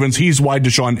the Ravens. He's why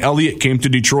Deshaun Elliott came to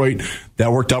Detroit.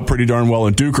 That worked out pretty darn well.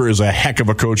 And Duker is a heck of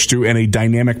a coach, too, and a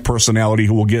dynamic personality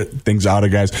who will get things out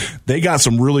of guys. They got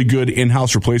some really good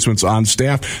in-house replacements on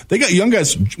staff. They got young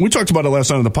guys. We talked about it last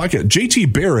night on the podcast. J.T.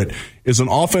 Barrett is an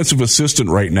offensive assistant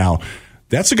right now.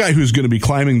 That's a guy who's going to be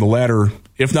climbing the ladder,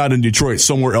 if not in Detroit,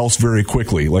 somewhere else very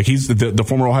quickly. Like he's the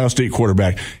former Ohio State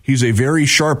quarterback. He's a very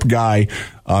sharp guy.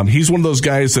 He's one of those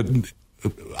guys that,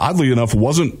 oddly enough,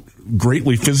 wasn't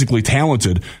greatly physically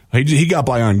talented. He got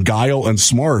by on guile and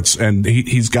smarts, and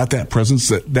he's got that presence.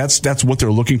 That's what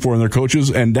they're looking for in their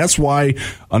coaches, and that's why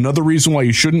another reason why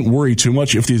you shouldn't worry too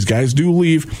much if these guys do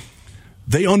leave.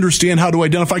 They understand how to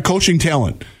identify coaching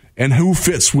talent and who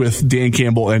fits with Dan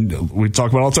Campbell. And we talk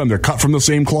about all the time, they're cut from the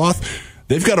same cloth.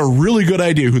 They've got a really good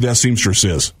idea who that seamstress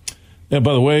is. Yeah,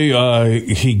 by the way,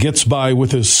 he gets by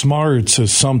with his smarts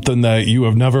is something that you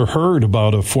have never heard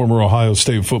about a former Ohio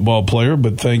State football player.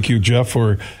 But thank you, Jeff,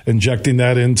 for injecting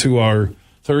that into our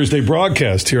Thursday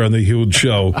broadcast here on the Huge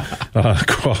Show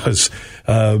across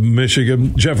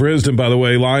Michigan. Jeff Risdon, by the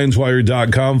way,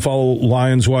 LionsWire.com. Follow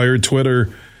LionsWire, Twitter,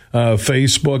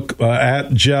 Facebook,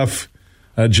 at Jeff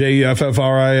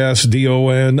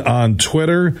JEFFRISDON on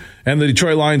Twitter, and the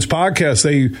Detroit Lions podcast.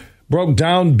 They broke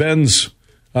down Ben's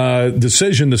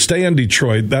decision to stay in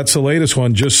Detroit. That's the latest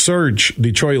one. Just search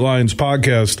Detroit Lions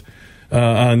podcast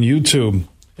on YouTube.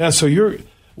 Yeah, so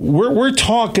we're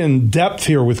talking depth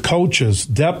here with coaches,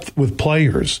 depth with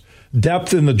players,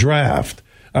 depth in the draft,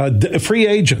 free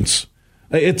agents.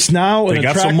 It's now an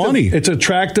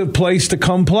attractive place to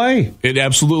come play. It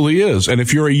absolutely is. And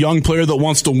if you're a young player that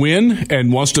wants to win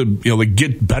and wants to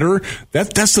get better,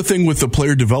 that's the thing with the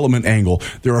player development angle.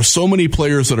 There are so many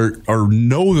players that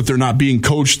know that they're not being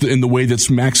coached in the way that's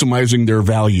maximizing their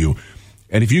value.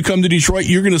 And if you come to Detroit,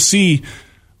 you're going to see,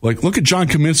 look at John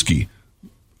Kaminsky.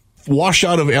 Washed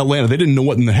out of Atlanta. They didn't know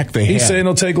what in the heck they had. He's saying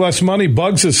he'll take less money.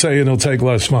 Bugs is saying he'll take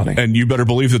less money. And you better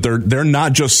believe that they're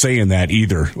not just saying that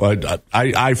either.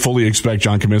 I fully expect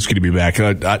John Kaminsky to be back.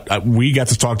 We got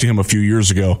to talk to him a few years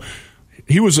ago.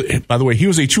 By the way, he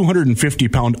was a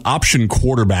 250-pound option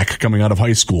quarterback coming out of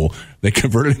high school. They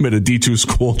converted him at a D2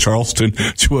 school, Charleston,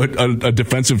 to a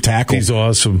defensive tackle. He's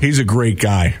awesome. He's a great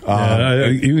guy.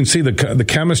 You can see the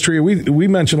chemistry. We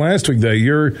mentioned last week that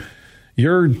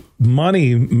your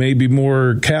money may be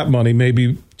more cap money, may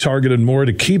be targeted more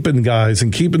to keeping guys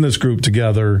and keeping this group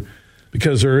together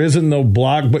because there isn't no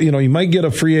block. But, you might get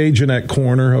a free agent at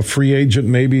corner, a free agent,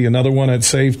 maybe another one at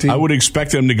safety. I would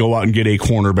expect them to go out and get a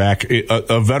cornerback,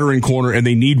 a veteran corner, and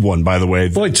they need one, by the way.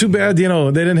 Boy, too bad, they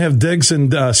didn't have Diggs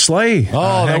and Slay.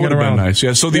 Oh, that would have been nice.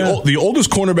 Yeah, so the oldest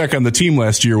cornerback on the team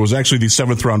last year was actually the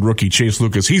 7th-round rookie, Chase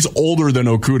Lucas. He's older than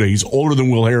Okudah. He's older than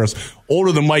Will Harris,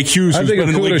 older than Mike Hughes, who's been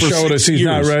in the league for 6 years. Showed us he's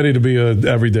not ready to be an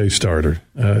everyday starter.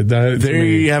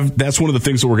 That's one of the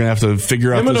things that we're going to have to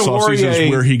figure out this offseason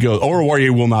is where he goes.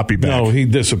 Oruwariye will not be back. No, he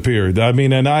disappeared. I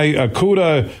mean, and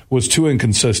Okudah was too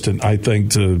inconsistent, I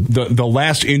think, to... The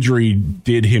last injury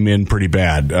did him in pretty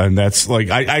bad, and that's I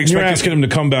expect... You're asking him to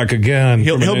come back again.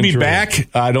 He'll be back.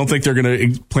 I don't think they're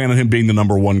going to plan on him being the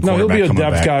number one quarterback. No, he'll be a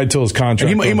depth guy till his contract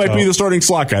He might be the starting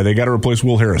slot guy. They got to replace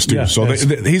Will Harris, too. Yeah, so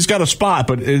he's got a spot,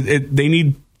 but they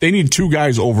need 2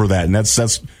 guys over that, and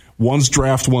that's one's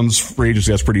draft, one's free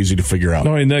agency. That's pretty easy to figure out.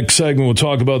 All right, next segment, we'll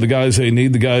talk about the guys they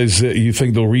need, the guys that you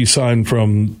think they'll re-sign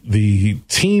from the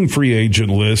team free agent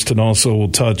list, and also we'll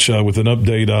touch with an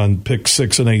update on picks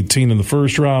 6 and 18 in the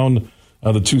first round,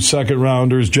 the 2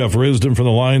 second-rounders. Jeff Risdon from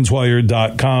the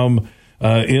LionsWire.com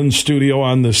in studio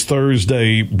on this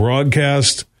Thursday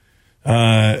broadcast.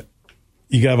 You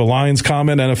have a Lions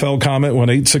comment, NFL comment,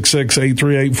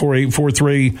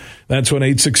 1-866-838-4843. That's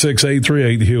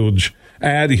 1-866-838-HUGE.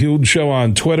 Add Huge Show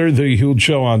on Twitter, The Huge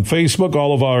Show on Facebook.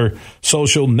 All of our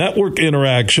social network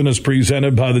interaction is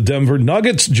presented by the Denver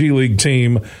Nuggets G League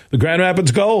team, the Grand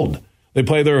Rapids Gold. They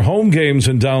play their home games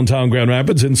in downtown Grand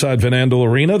Rapids inside Van Andel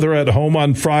Arena. They're at home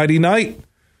on Friday night.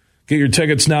 Get your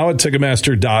tickets now at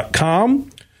Ticketmaster.com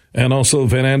and also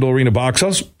Van Andel Arena box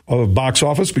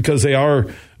office because they are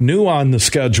new on the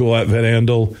schedule at Van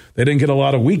Andel. They didn't get a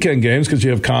lot of weekend games because you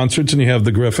have concerts and you have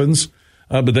the Griffins.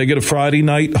 But they get a Friday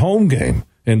night home game.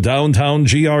 in downtown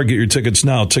GR. Get your tickets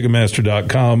now,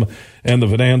 Ticketmaster.com and the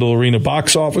Van Andel Arena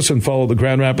box office, and follow the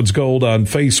Grand Rapids Gold on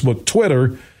Facebook,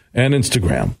 Twitter, and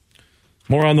Instagram.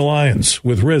 More on the Lions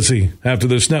with Rizzy after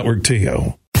this network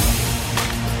TO.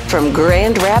 From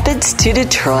Grand Rapids to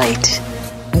Detroit,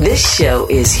 this show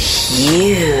is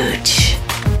huge.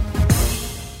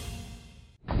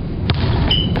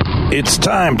 It's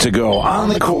time to go on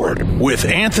the court with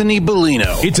Anthony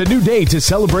Bellino. It's a new day to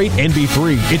celebrate and be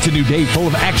free. It's a new day full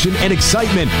of action and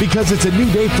excitement because it's a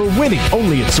new day for winning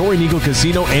only at Soaring Eagle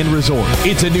Casino and Resort.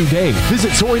 It's a new day.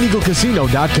 Visit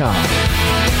SoaringEagleCasino.com.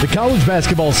 The college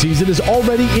basketball season is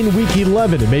already in week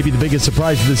 11, and maybe the biggest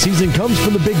surprise of the season comes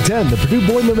from the Big Ten. The Purdue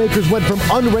Boilermakers went from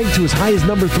unranked to as high as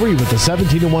number 3 with a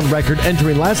 17-1 record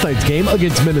entering last night's game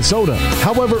against Minnesota.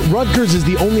 However, Rutgers is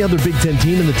the only other Big Ten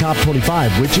team in the top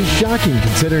 25, which is shocking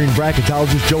considering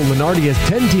bracketologist Joe Lunardi has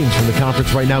 10 teams from the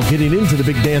conference right now getting into the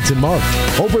big dance in March.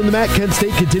 Over in the MAC, Kent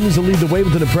State continues to lead the way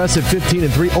with an impressive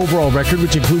 15-3 overall record,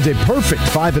 which includes a perfect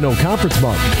 5-0 conference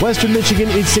mark. Western Michigan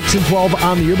is 6-12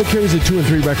 on the year, but carries a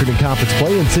 2-3 record in conference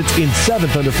play and sits in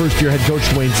 7th under first-year head coach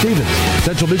Dwayne Stevens.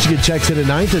 Central Michigan checks in at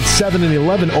 9th at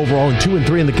 7-11 overall and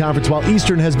 2-3 in the conference, while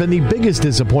Eastern has been the biggest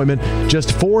disappointment, just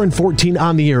 4-14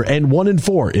 on the year and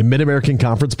 1-4 in Mid-American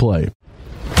Conference play.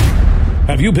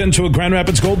 Have you been to a Grand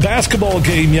Rapids Gold basketball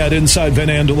game yet inside Van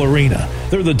Andel Arena?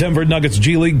 They're the Denver Nuggets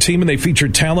G League team, and they feature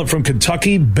talent from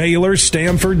Kentucky, Baylor,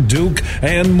 Stanford, Duke,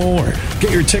 and more.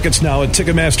 Get your tickets now at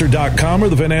Ticketmaster.com or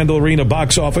the Van Andel Arena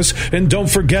box office. And don't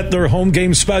forget their home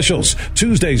game specials.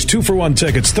 Tuesdays, 2-for-1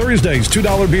 tickets. Thursdays,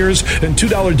 $2 beers and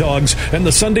 $2 dogs. And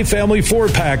the Sunday Family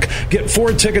 4-pack. Get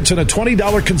 4 tickets and a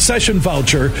 $20 concession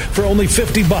voucher for only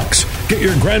 $50. Get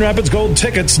your Grand Rapids Gold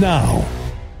tickets now.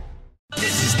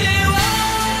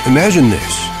 Imagine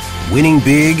this, winning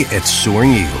big at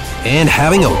Soaring Eagle and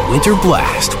having a winter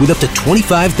blast with up to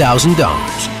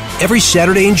 $25,000. Every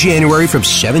Saturday in January from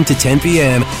 7 to 10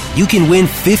 p.m., you can win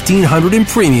 $1,500 in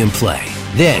premium play.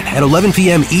 Then, at 11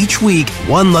 p.m. each week,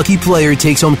 one lucky player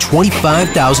takes home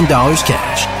 $25,000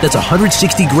 cash. That's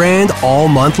 $160,000 all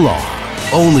month long.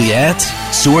 Only at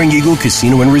Soaring Eagle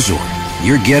Casino and Resort.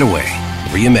 Your getaway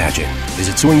reimagined.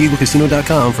 Visit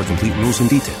SoaringEagleCasino.com for complete rules and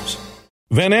details.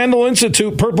 Van Andel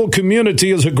Institute Purple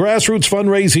Community is a grassroots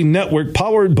fundraising network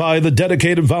powered by the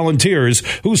dedicated volunteers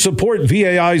who support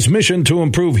VAI's mission to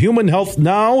improve human health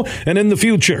now and in the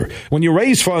future. When you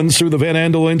raise funds through the Van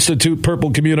Andel Institute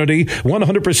Purple Community,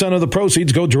 100% of the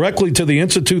proceeds go directly to the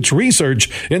Institute's research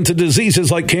into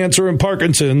diseases like cancer and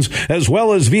Parkinson's, as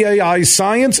well as VAI's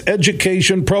science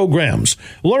education programs.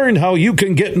 Learn how you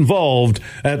can get involved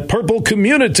at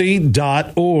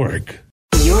purplecommunity.org.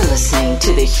 You're listening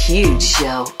to The Huge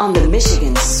Show on the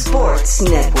Michigan Sports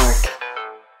Network.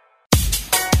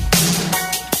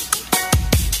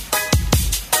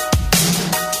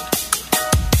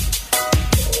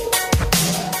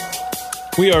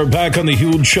 We are back on The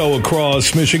Huge Show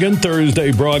across Michigan.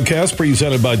 Thursday broadcast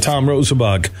presented by Tom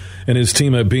Rosenbach and his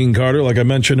team at Bean Carter. Like I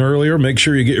mentioned earlier, make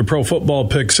sure you get your pro football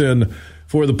picks in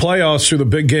for the playoffs through the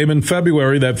big game in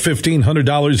February. That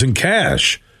 $1,500 in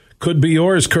cash could be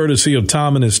yours, courtesy of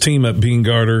Tom and his team at Bean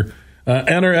Carter.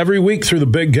 Enter every week through the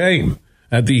big game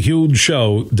at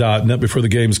thehugeshow.net before the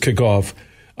games kick off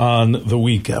on the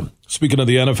weekend. Speaking of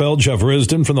the NFL, Jeff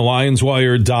Risdon from the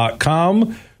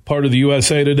LionsWire.com, part of the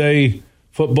USA Today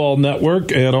Football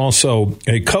Network, and also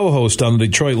a co-host on the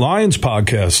Detroit Lions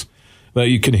podcast that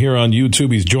you can hear on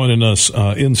YouTube. He's joining us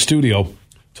in studio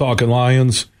talking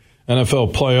Lions,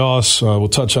 NFL playoffs. We'll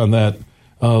touch on that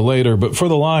later. But for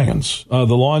the Lions, the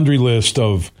laundry list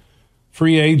of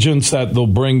free agents that they'll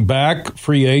bring back,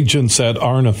 free agents that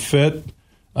aren't a fit.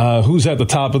 Who's at the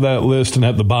top of that list and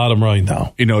at the bottom right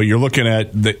now? You know, you're looking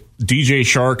at the DJ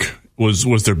Shark was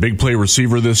their big play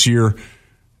receiver this year.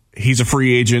 He's a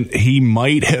free agent. He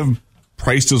might have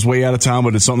priced his way out of town,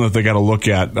 but it's something that they got to look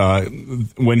at.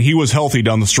 When he was healthy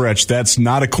down the stretch, that's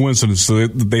not a coincidence. So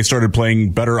they started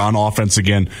playing better on offense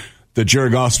again. That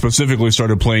Jared Goff specifically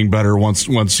started playing better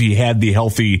once he had the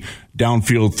healthy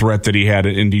downfield threat that he had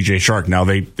in DJ Shark. Now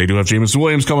they do have Jameson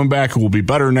Williams coming back, who will be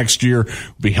better next year,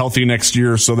 will be healthy next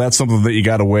year. So that's something that you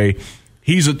got to weigh.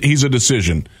 He's a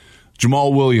decision.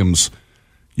 Jamal Williams,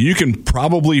 you can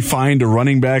probably find a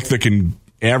running back that can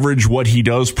average what he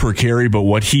does per carry, but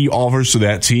what he offers to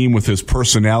that team with his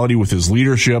personality, with his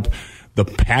leadership, the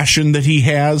passion that he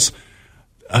has.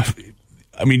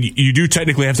 I mean, you do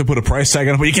technically have to put a price tag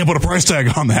on it, but you can't put a price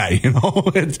tag on that, you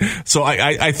know? So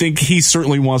I think he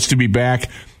certainly wants to be back.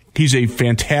 He's a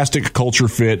fantastic culture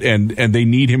fit, and they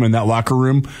need him in that locker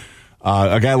room.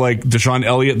 A guy like Deshaun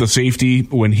Elliott, the safety,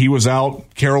 when he was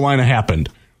out, Carolina happened.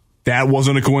 That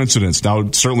wasn't a coincidence.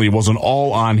 Now, certainly it wasn't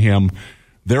all on him.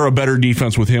 They're a better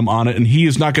defense with him on it, and he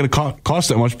is not going to cost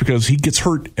that much because he gets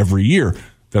hurt every year.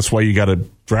 That's why you got to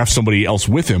draft somebody else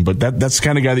with him. But that's the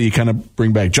kind of guy that you kind of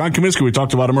bring back. John Kaminsky, we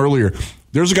talked about him earlier.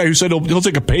 There's a guy who said he'll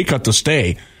take a pay cut to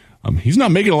stay. He's not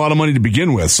making a lot of money to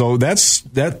begin with, so that's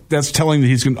telling that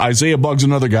he's going. Isaiah Buggs,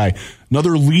 another guy,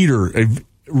 another leader,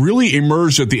 really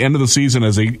emerged at the end of the season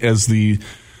as the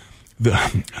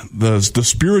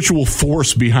spiritual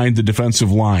force behind the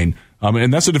defensive line,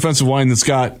 and that's a defensive line that's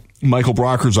got Michael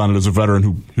Brockers on it as a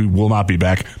veteran who will not be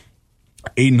back.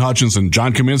 Aiden Hutchinson,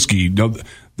 John Kaminsky.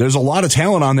 There's a lot of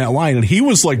talent on that line, and he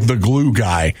was like the glue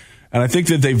guy. And I think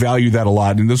that they value that a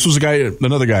lot. And this was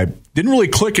another guy, didn't really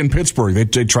click in Pittsburgh.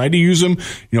 They tried to use him.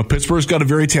 Pittsburgh's got a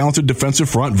very talented defensive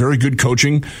front, very good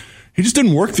coaching. He just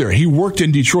didn't work there. He worked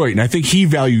in Detroit, and I think he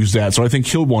values that. So I think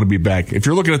he'll want to be back. If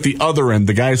you're looking at the other end,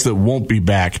 the guys that won't be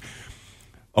back,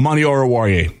 Amani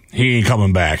Oruwariye, he ain't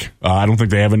coming back. I don't think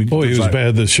they have any. Boy, he was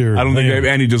bad this year. I don't think they have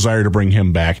any desire to bring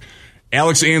him back.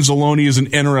 Alex Anzalone is an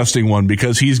interesting one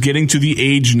because he's getting to the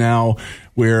age now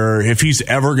where if he's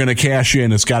ever going to cash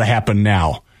in, it's got to happen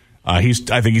now. I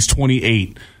think he's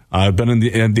 28. Been in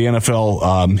the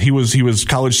NFL. He was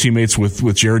college teammates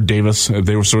with Jared Davis.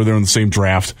 They were sort of there in the same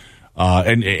draft.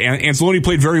 And Anzalone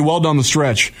played very well down the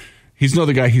stretch. He's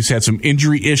another guy. He's had some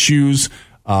injury issues.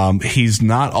 He's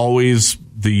not always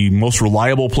the most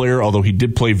reliable player, although he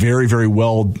did play very, very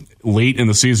well late in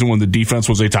the season when the defense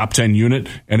was a top 10 unit,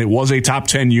 and it was a top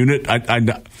 10 unit.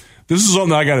 This is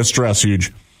something I got to stress,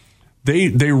 Huge.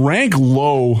 They rank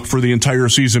low for the entire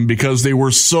season because they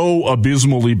were so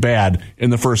abysmally bad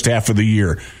in the first half of the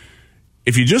year.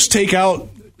 If you just take out,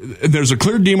 there's a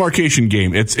clear demarcation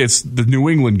game. It's the New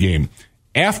England game.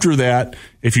 After that,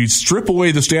 if you strip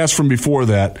away the stats from before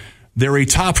that, they're a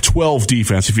top 12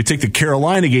 defense. If you take the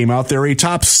Carolina game out, they're a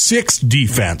top 6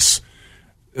 defense.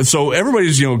 So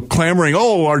everybody's, clamoring,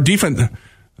 our defense,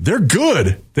 they're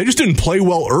good. They just didn't play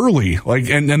well early.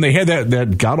 And they had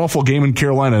that god-awful game in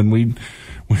Carolina, and we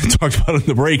talked about it in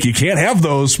the break. You can't have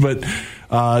those, but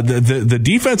the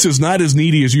defense is not as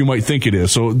needy as you might think it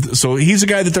is. So he's a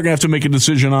guy that they're going to have to make a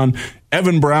decision on.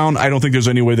 Evan Brown, I don't think there's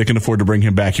any way they can afford to bring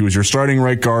him back. He was your starting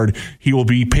right guard. He will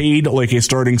be paid like a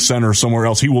starting center somewhere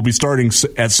else. He will be starting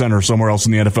at center somewhere else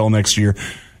in the NFL next year.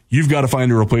 You've got to find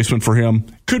a replacement for him.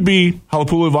 Could be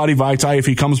Halapoulivaati Vaitai if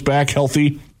he comes back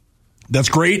healthy. That's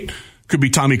great. Could be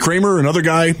Tommy Kramer, another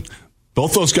guy.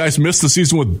 Both those guys missed the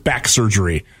season with back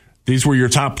surgery. These were your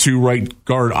top 2 right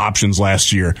guard options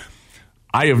last year.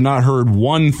 I have not heard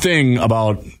one thing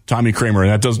about Tommy Kramer,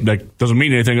 and that doesn't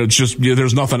mean anything. It's just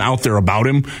there's nothing out there about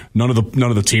him. None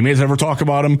of the teammates ever talk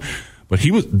about him. But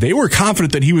they were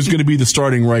confident that he was going to be the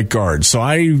starting right guard. So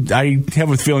I have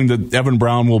a feeling that Evan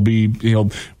Brown will be,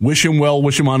 wish him well,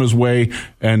 wish him on his way,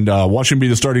 and watch him be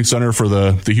the starting center for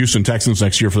the Houston Texans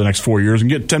next year for the next 4 years and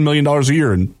get $10 million a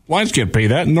year. And Lions can't pay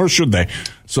that, nor should they.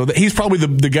 So he's probably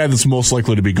the guy that's most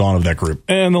likely to be gone of that group.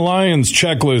 And the Lions'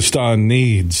 checklist on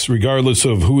needs, regardless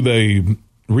of who they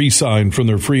re-sign from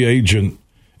their free agent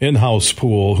in-house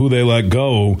pool, who they let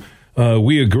go,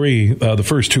 we agree. The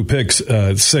first 2 picks,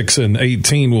 6 and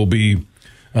 18, will be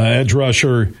edge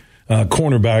rusher,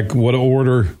 cornerback. What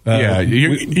order?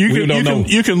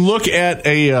 You can look at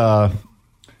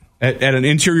at an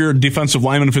interior defensive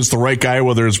lineman if it's the right guy,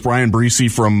 whether it's Brian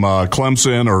Bresee from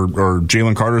Clemson or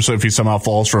Jalen Carter. So if he somehow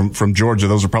falls from Georgia,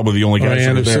 those are probably the only guys.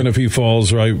 Anderson, if he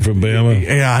falls right from Bama.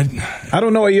 Yeah, I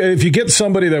don't know if you get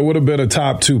somebody that would have been a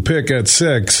top 2 pick at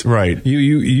 6. Right.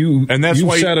 You and that's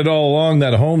why said it all along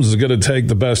that Holmes is going to take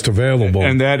the best available,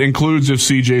 and that includes if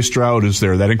C.J. Stroud is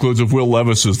there. That includes if Will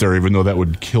Levis is there, even though that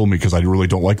would kill me because I really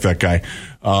don't like that guy.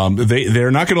 They're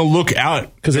not going to look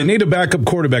out because they need a backup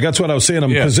quarterback. That's what I was saying.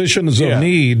 Positions of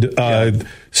need,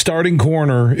 starting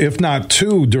corner, if not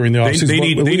 2 during the offseason. They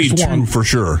need 2 for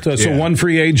sure. So 1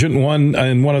 free agent, one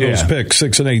of those picks,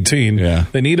 6 and 18. Yeah.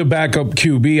 They need a backup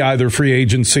QB, either free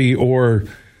agency or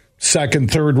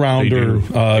second, third rounder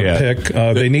pick.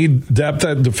 They need depth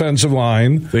at defensive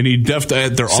line. They need depth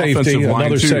at their safety, offensive line,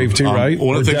 another too. Safety, right?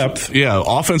 Or depth.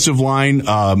 Offensive line.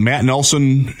 Matt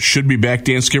Nelson should be back.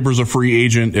 Dan Skipper's a free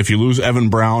agent. If you lose Evan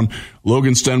Brown,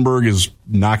 Logan Stenberg is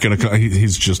not going to.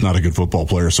 He's just not a good football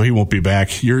player, so he won't be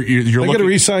back. You're going to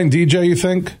re-sign DJ, you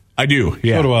think? I do.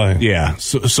 Yeah. So do I. Yeah.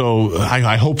 So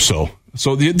I hope so.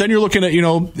 So then you're looking at, you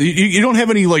don't have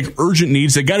any like urgent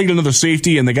needs. They got to get another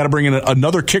safety, and they got to bring in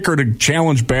another kicker to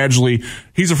challenge Badgley.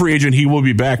 He's a free agent. He will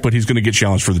be back, but he's going to get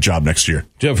challenged for the job next year.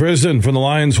 Jeff Risdon from the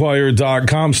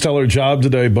LionsWire.com. Stellar job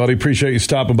today, buddy. Appreciate you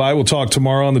stopping by. We'll talk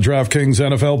tomorrow on the DraftKings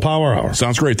NFL Power Hour.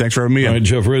 Sounds great. Thanks for having me. All right,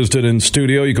 Jeff Risdon in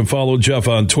studio. You can follow Jeff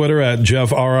on Twitter at Jeff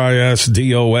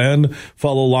RISDON.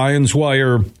 Follow Lions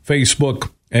Wire,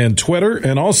 Facebook, and Twitter,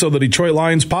 and also the Detroit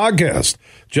Lions podcast.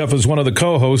 Jeff is one of the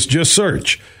co-hosts. Just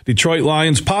search Detroit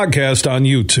Lions podcast on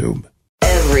YouTube.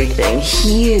 Everything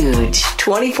huge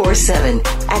 24/7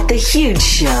 at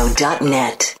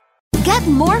thehugeshow.net. Get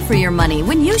more for your money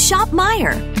when you shop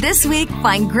Meijer. This week,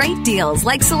 find great deals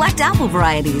like select apple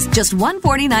varieties, just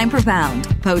 $1.49 per pound.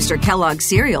 Post or Kellogg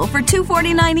cereal for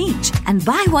 $2.49 each. And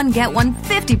buy one, get one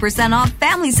 50% off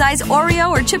family-size Oreo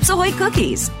or Chips Ahoy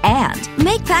cookies. And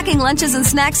make packing lunches and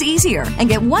snacks easier and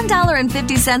get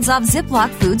 $1.50 off Ziploc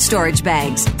food storage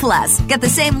bags. Plus, get the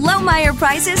same low Meijer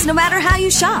prices no matter how you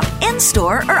shop,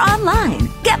 in-store or online.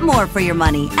 Get more for your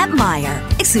money at Meijer.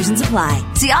 Exclusions apply.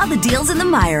 See all the deals in the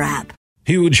Meijer app.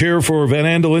 Huge here for Van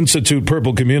Andel Institute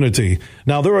Purple Community.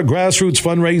 Now, they're a grassroots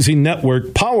fundraising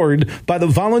network powered by the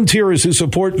volunteers who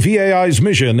support VAI's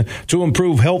mission to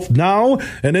improve health now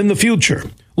and in the future.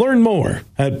 Learn more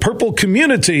at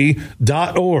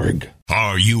purplecommunity.org.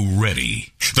 Are you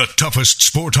ready? The toughest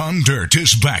sport on dirt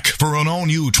is back for an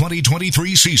all-new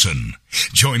 2023 season.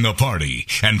 Join the party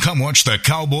and come watch the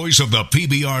Cowboys of the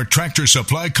PBR Tractor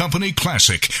Supply Company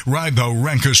Classic ride the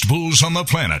rankest bulls on the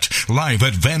planet live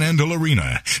at Van Andel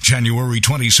Arena, January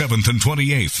 27th and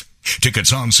 28th.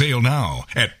 Tickets on sale now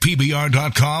at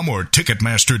PBR.com or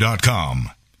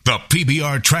Ticketmaster.com. The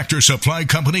PBR Tractor Supply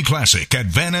Company Classic at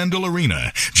Van Andel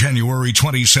Arena, January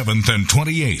 27th and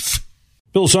 28th.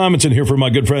 Bill Simonson here for my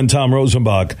good friend Tom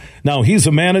Rosenbach. Now, he's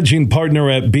a managing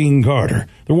partner at Bean Carter.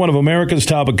 They're one of America's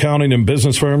top accounting and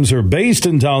business firms. They're based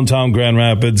in downtown Grand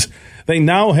Rapids. They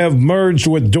now have merged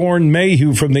with Dorn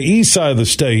Mayhew from the east side of the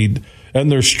state,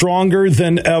 and they're stronger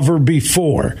than ever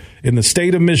before in the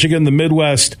state of Michigan, the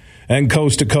Midwest, and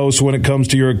coast to coast when it comes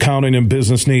to your accounting and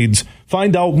business needs.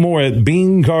 Find out more at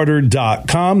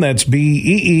beancarter.com. That's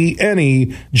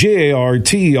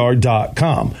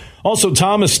BEENEGARTR.com. Also,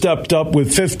 Tom has stepped up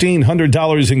with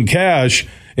 $1,500 in cash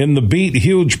in the Beat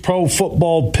Huge Pro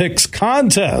Football Picks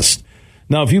contest.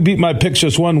 Now, if you beat my picks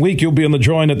just 1 week, you'll be in the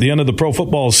drawing at the end of the pro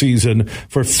football season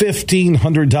for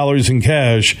 $1,500 in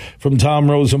cash from Tom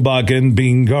Rosenbach and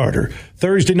Bean Carter.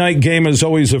 Thursday night game is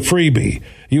always a freebie.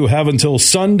 You have until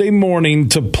Sunday morning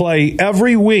to play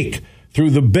every week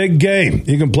through the big game.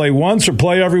 You can play once or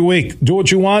play every week. Do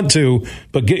what you want to,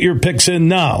 but get your picks in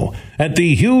now at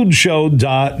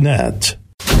thehugeshow.net.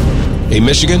 Hey,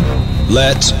 Michigan,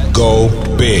 let's go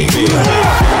big.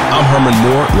 I'm Herman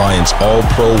Moore, Lions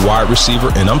All-Pro wide receiver,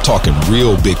 and I'm talking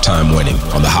real big-time winning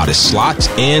on the hottest slots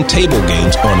and table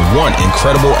games on one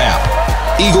incredible app,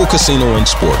 Eagle Casino and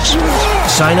Sports.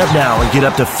 Sign up now and get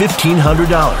up to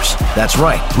 $1,500. That's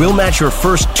right. We'll match your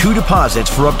first 2 deposits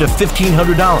for up to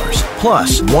 $1,500,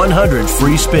 plus 100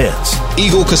 free spins.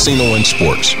 Eagle Casino and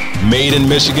Sports. Made in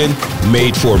Michigan,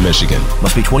 made for Michigan.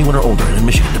 Must be 21 or older and in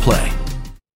Michigan to play.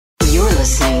 You're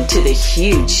listening to The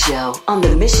Huge Show on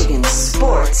the Michigan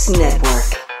Sports Network.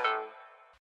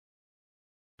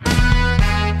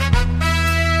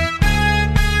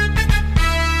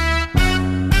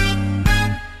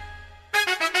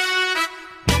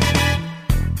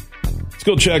 Let's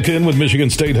go check in with Michigan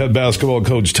State head basketball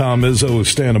coach Tom Izzo, who's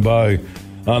standing by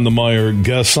on the Meijer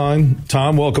guest line.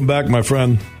 Tom, welcome back, my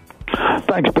friend.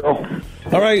 Thanks, Bill.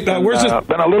 All right, where's this?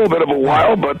 Been a little bit of a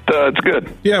while, but it's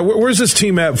good. Yeah, where's this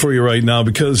team at for you right now?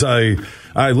 Because I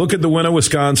look at the win at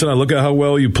Wisconsin. I look at how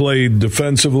well you played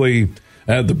defensively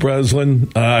at the Breslin.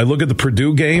 I look at the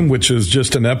Purdue game, which is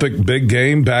just an epic big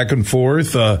game, back and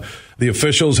forth. The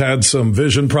officials had some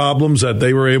vision problems that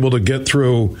they were able to get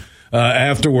through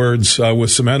afterwards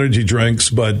with some energy drinks,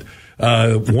 but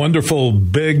wonderful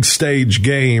big stage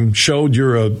game. Showed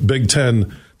you're a Big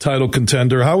Ten title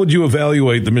contender. How would you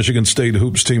evaluate the Michigan State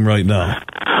hoops team right now?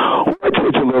 Well,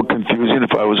 it's a little confusing.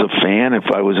 If I was a fan, if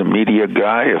I was a media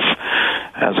guy, if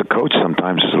as a coach,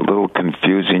 sometimes it's a little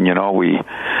confusing. You know,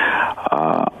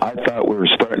 I thought we were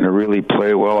starting to really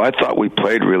play well. I thought we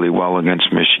played really well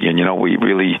against Michigan. You know, we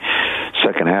really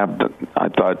second half, I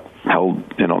thought,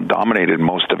 dominated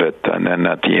most of it, and then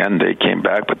at the end they came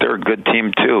back. But they're a good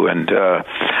team too, and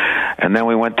then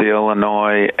we went to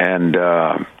Illinois, and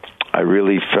I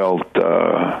really felt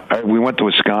we went to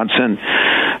Wisconsin,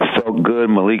 felt good.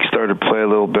 Malik started to play a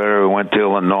little better. We went to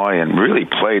Illinois and really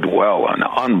played well. An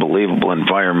unbelievable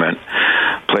environment.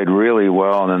 Played really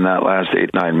well, and in that last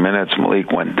 8-9 minutes,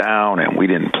 Malik went down, and we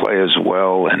didn't play as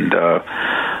well, and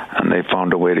they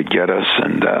found a way to get us,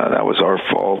 and that was our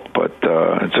fault. But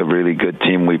it's a really good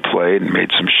team we played and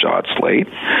made some shots late.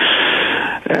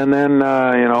 And then,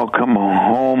 come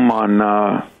home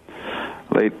on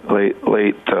late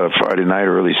Friday night,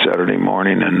 early Saturday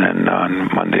morning, and then on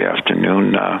Monday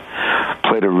afternoon,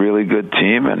 played a really good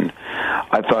team, and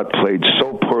I thought played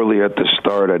so poorly at the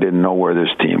start, I didn't know where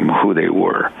this team, who they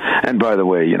were. And by the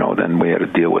way, then we had to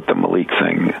deal with the Malik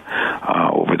thing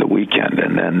over the weekend,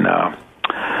 and then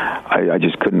I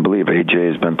just couldn't believe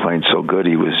AJ has been playing so good.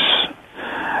 He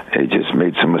just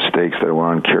made some mistakes that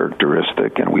were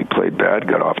uncharacteristic, and we played bad,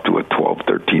 got off to a 12,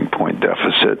 13-point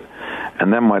deficit,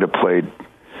 and then might have played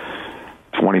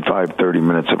 25, 30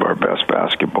 minutes of our best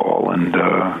basketball and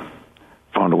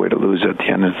found a way to lose at the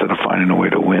end instead of finding a way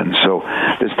to win. So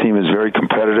this team is very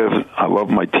competitive. I love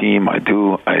my team. I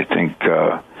do. I think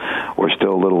we're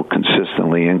still a little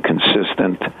consistently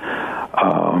inconsistent.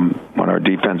 When our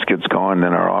defense gets going,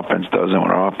 then our offense doesn't.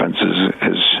 When our offense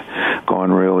is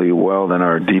going really well, then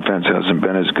our defense hasn't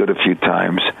been as good a few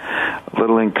times. A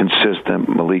little inconsistent.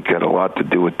 Malik had a lot to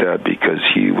do with that because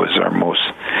he was our most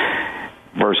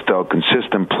versatile,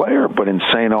 consistent player. But in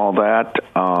saying all that,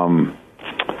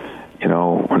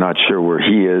 we're not sure where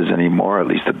he is anymore. At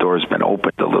least the door's been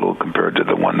opened a little compared to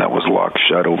the one that was locked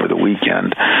shut over the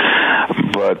weekend.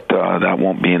 But that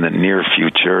won't be in the near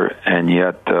future. And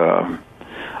yet,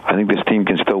 I think this team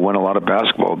can still win a lot of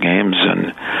basketball games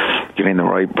and getting the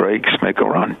right breaks, make a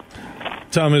run.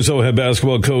 Tom Izzo, head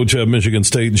basketball coach at Michigan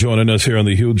State, joining us here on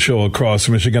the Huge Show across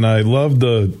Michigan. I love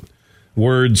the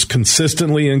words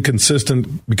consistently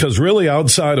inconsistent because really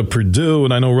outside of Purdue,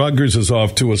 and I know Rutgers is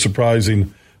off to a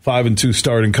surprising 5-2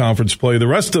 start in conference play, the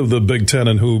rest of the Big Ten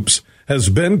and hoops has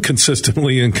been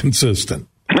consistently inconsistent.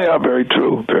 Yeah, very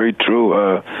true. Very true.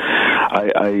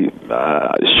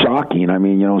 Shocking. I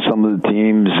mean, some of the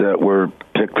teams that were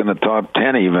picked in the top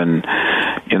 10 even,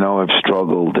 have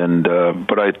struggled. And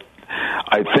but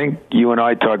I think you and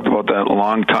I talked about that a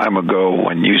long time ago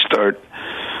when you start.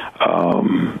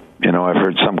 I've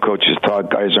heard some coaches talk,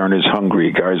 guys aren't as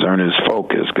hungry, guys aren't as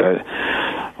focused.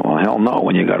 Well, hell no,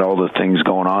 when you got all the things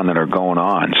going on that are going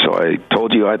on. So I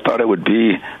told you I thought it would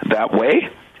be that way.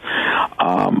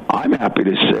 I'm happy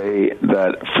to say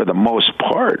that for the most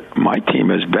part, my team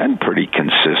has been pretty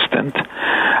consistent.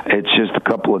 It's just a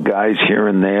couple of guys here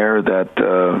and there that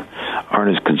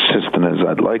aren't as consistent as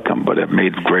I'd like them, but have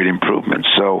made great improvements.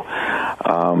 So,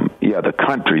 the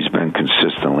country's been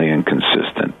consistently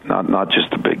inconsistent, not just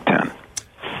the Big Ten.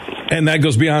 And that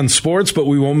goes beyond sports, but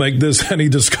we won't make this any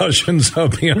discussions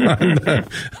beyond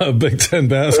Big Ten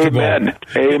basketball.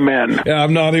 Amen. Yeah,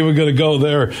 I'm not even going to go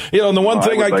there. And the one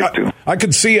thing I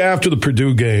could see after the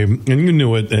Purdue game, and you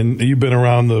knew it, and you've been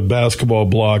around the basketball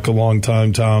block a long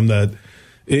time, Tom, that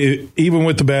even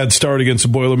with the bad start against the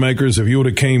Boilermakers, if you would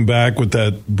have came back with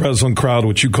that Breslin crowd,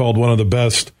 which you called one of the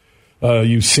best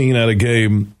you've seen at a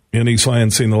game in East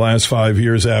Lansing the last 5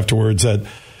 years afterwards, that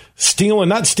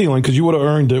not stealing, because you would have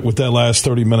earned it with that last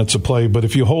 30 minutes of play. But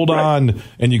if you hold on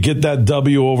and you get that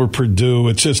W over Purdue,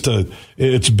 it's just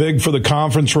it's big for the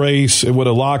conference race. It would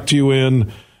have locked you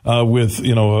in with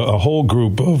a whole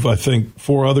group of, I think,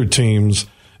 4 other teams.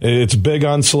 It's big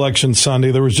on Selection Sunday.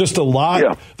 There was just a lot.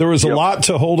 Yeah. There was a lot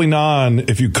to holding on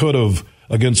if you could have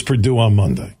against Purdue on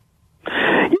Monday.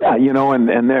 Yeah,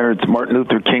 and there it's Martin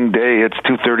Luther King Day. It's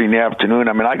 2:30 in the afternoon.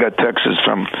 I mean, I got texts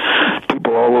from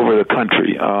people all over the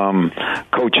country,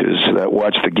 coaches that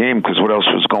watched the game because what else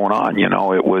was going on?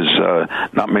 It was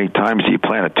not many times do you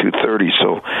play at 2:30.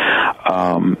 So,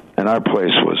 and our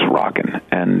place was rocking,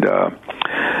 and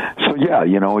so yeah,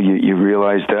 you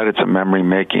realize that it's a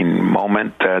memory-making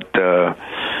moment that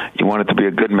you want it to be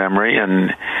a good memory,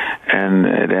 and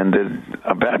it ended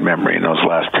a bad memory in those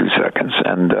last 2 seconds,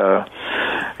 and.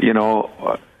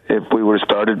 If we would have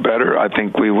started better, I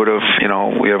think we would have,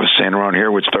 we have a saying around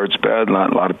here, which starts bad, a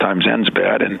lot of times ends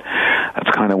bad, and that's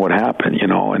kind of what happened,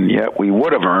 and yet we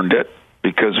would have earned it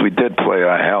because we did play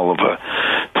a hell of a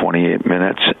 28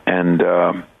 minutes, and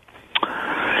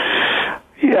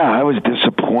I was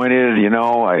disappointed,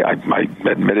 I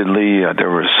admittedly, there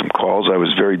were some calls I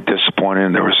was very disappointed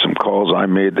in. There were some calls I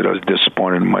made that I was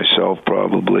disappointed in myself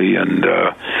probably, and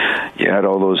you had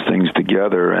all those things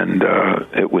together, and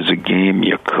it was a game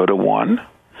you could have won.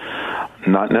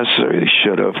 Not necessarily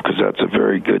should have, because that's a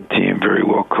very good team, very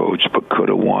well coached, but could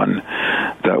have won.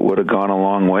 That would have gone a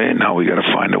long way, and now we got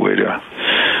to find a way to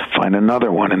find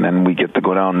another one, and then we get to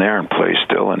go down there and play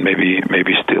still, and maybe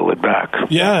steal it back.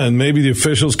 Yeah, and maybe the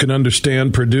officials can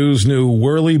understand Purdue's new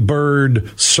whirly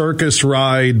bird circus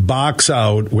ride box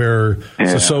out where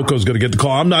Sissoko's going to get the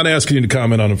call. I'm not asking you to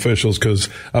comment on officials because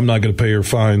I'm not going to pay your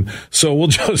fine. So we'll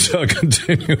just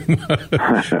continue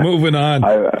moving on.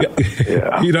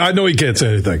 I know he can't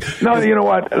say anything. No, you know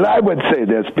what? I would say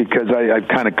this because I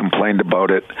kind of complained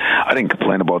about it. I didn't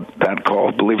complain about that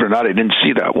call. Believe it or not, I didn't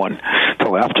see that one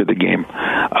till after the game.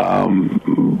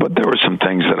 But there were some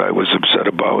things that I was upset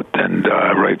about, and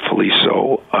rightfully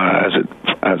so, as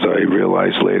I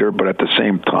realized later. But at the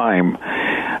same time,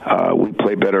 we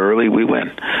play better early, we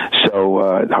win.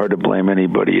 So hard to blame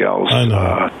anybody else. I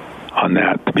know. On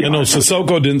that.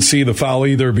 Sissoko didn't see the foul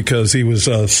either because he was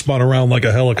spun around like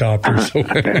a helicopter. So.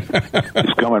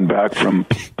 He's coming back from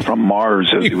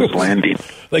Mars as he was landing.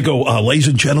 They go, ladies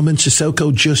and gentlemen,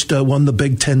 Sissoko just won the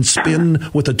Big Ten spin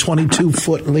with a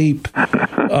 22-foot leap.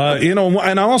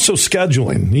 And also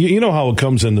scheduling. You know how it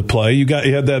comes into play. You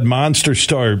had that monster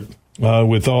start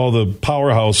with all the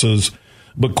powerhouses,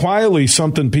 but quietly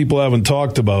something people haven't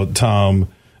talked about, Tom.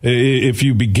 If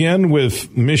you begin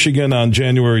with Michigan on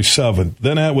January 7th,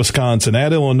 then at Wisconsin,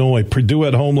 at Illinois, Purdue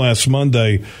at home last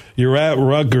Monday, you're at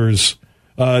Rutgers,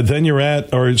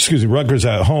 Rutgers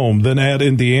at home, then at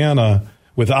Indiana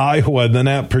with Iowa, then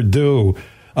at Purdue.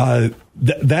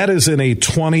 That is in a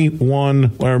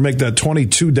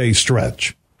 22-day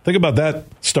stretch. Think about that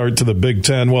start to the Big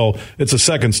Ten. Well, it's a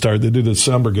second start. They do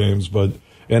December games,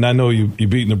 and I know you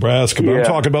beat Nebraska, but I'm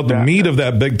talking about the meat of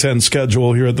that Big Ten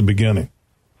schedule here at the beginning.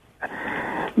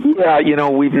 Yeah,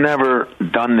 we've never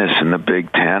done this in the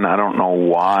Big Ten. I don't know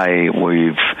why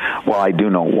I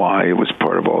do know why. It was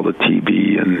part of all the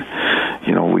TV, and,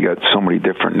 we got so many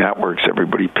different networks.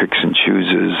 Everybody picks and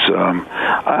chooses.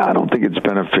 I don't think it's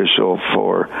beneficial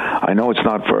I know it's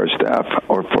not for our staff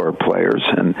or for our players,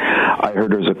 and I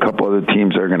heard there's a couple other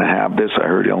teams that are going to have this. I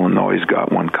heard Illinois'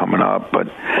 got one coming up, but,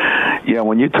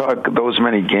 when you talk those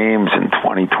many games in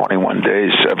 20, 21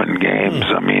 days, 7 games,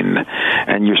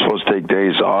 and you're supposed to take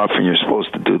days off, and you're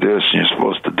supposed to do this, and you're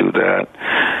supposed to do that.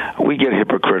 We get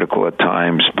hypocritical at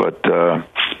times, but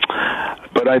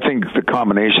I think the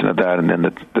combination of that and then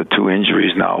the 2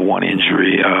 injuries now, 1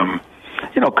 injury,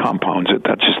 compounds it.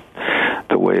 That's just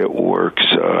the way it works.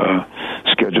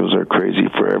 Schedules are crazy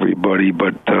for everybody,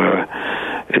 but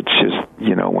it's just,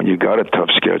 when you got a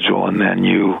tough schedule and then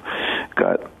you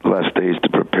got less days to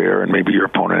prepare and maybe your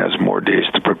opponent has more days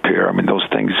to prepare, those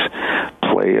things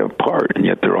play a part, and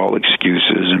yet they're all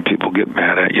excuses and people get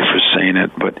mad at you for saying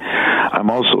it. But I'm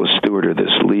also a steward of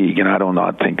this league, and I do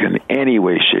not think in any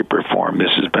way, shape, or form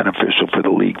this is beneficial for the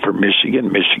league, for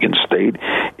Michigan, Michigan State,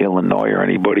 Illinois, or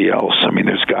anybody else.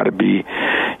 There's got to be,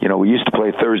 we used to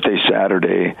play Thursday,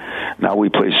 Saturday. Now we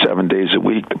play 7 days a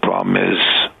week. The problem is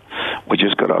we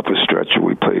just got off a stretch where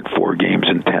we played 4 games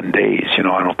in 10 days.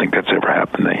 I don't think that's ever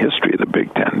happened in the history of the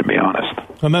Big Ten, to be honest.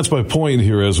 And that's my point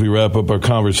here as we wrap up our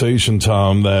conversation,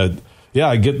 Tom, that,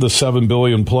 I get the $7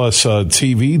 billion plus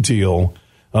TV deal,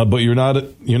 but you're not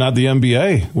the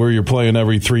NBA where you're playing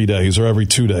every 3 days or every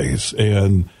 2 days.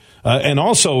 And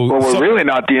also... Well, we're really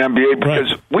not the NBA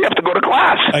because we have to go to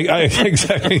class.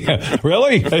 Exactly. Yeah.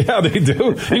 Really? Yeah, they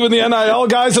do. Even the NIL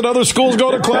guys at other schools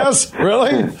go to class?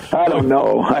 Really? I don't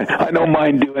know. I don't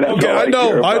mind doing it. Okay, I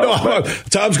know.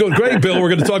 Tom's going, great, Bill. We're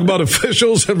going to talk about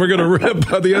officials and we're going to rip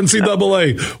the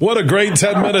NCAA. What a great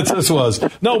 10 minutes this was.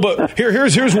 No, but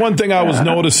here's one thing I was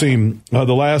noticing the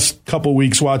last couple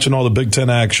weeks watching all the Big Ten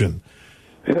action.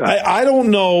 Yeah. I don't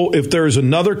know if there's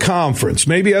another conference,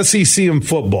 maybe SEC in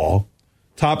football,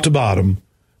 top to bottom,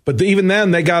 but even then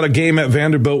they got a game at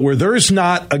Vanderbilt where there's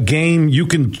not a game you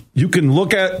can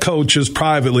look at coaches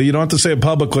privately. You don't have to say it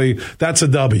publicly. That's a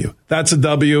W. That's a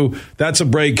W. That's a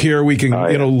break here. We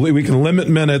can we can limit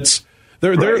minutes.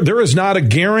 There is not a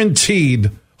guaranteed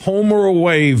home or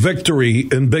away victory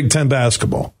in Big Ten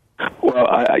basketball. Well,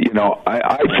 I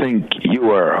think you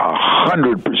are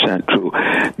 100% true.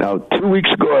 Now, 2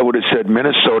 weeks ago, I would have said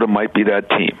Minnesota might be that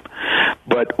team.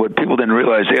 But what people didn't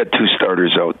realize, they had 2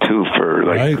 starters out, too,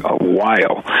 for a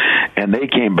while. And they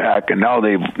came back, and now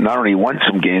they've not only won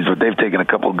some games, but they've taken a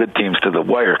couple of good teams to the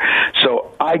wire.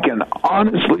 So I can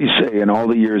honestly say in all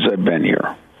the years I've been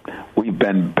here, we've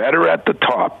been better at the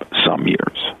top some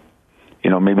years.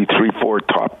 Maybe 3-4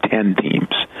 top 10 teams.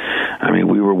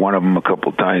 We were one of them a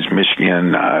couple times.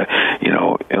 Michigan,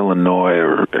 Illinois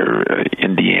or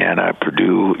Indiana,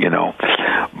 Purdue,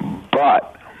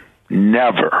 But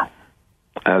never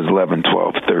has 11,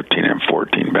 12, 13, and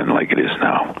 14 been like it is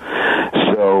now.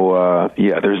 So,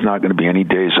 there's not going to be any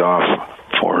days off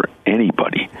for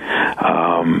anybody.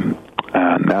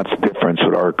 and that's the difference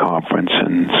with our conference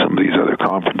and some of these other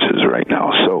conferences right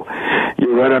now. So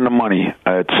you're right on the money.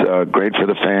 It's great for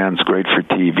the fans, great for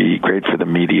TV, great for the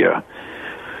media.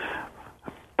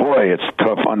 Boy, it's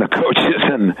tough on the coaches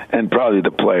and probably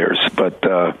the players, but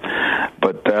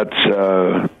that's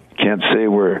can't say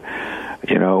we're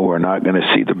not going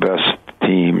to see the best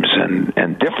teams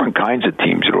and different kinds of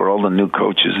teams. We're all the new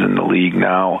coaches in the league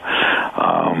now.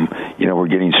 We're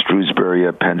getting Shrewsbury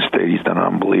at Penn State. He's done an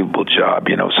unbelievable job.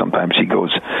 Sometimes he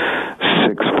goes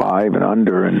 6'5" and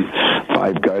under, and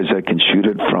 5 guys that can shoot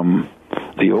it from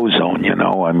the ozone.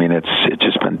 I mean, it's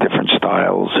just been different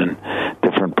styles and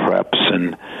different preps,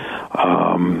 and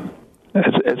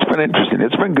it's been interesting.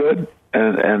 It's been good,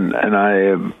 and I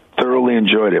have thoroughly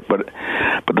enjoyed it. But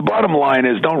the bottom line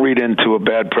is, don't read into a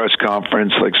bad press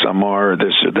conference like some are, or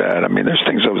this or that. I mean, there's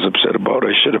things I was upset about.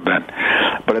 I should have been.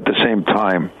 But at the same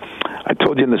time, I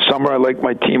told you in the summer I like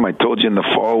my team. I told you in the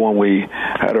fall when we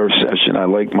had our session I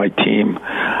like my team.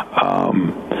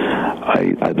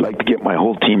 I'd like to get my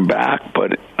whole team back,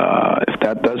 but if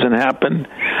that doesn't happen,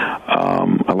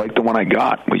 I like the one I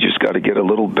got. We just got to get a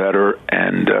little better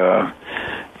and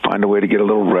find a way to get a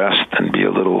little rest and be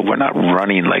we're not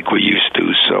running like we used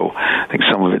to. So I think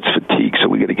some of it's fatigue, so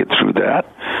we got to get through that,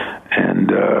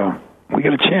 and we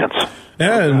got a chance.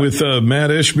 Yeah, and with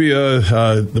Matt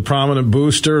Ishbia, the prominent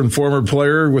booster and former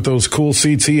player, with those cool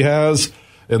seats he has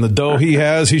and the dough he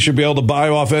has, he should be able to buy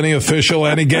off any official,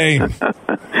 any game.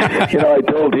 I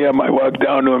told him, I walked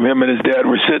down to him and his dad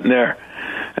were sitting there,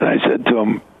 and I said to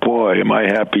him, boy, am I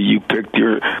happy you picked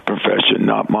your profession,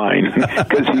 not mine,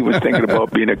 because he was thinking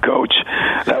about being a coach.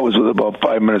 That was with about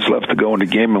 5 minutes left to go in the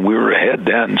game, and we were ahead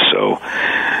then. So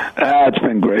it's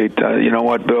been great. You know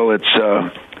what, Bill?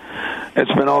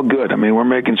 It's been all good. I mean, we're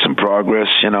making some progress.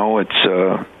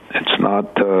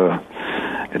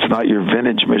 It's not your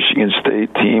vintage Michigan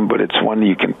State team, but it's one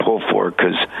you can pull for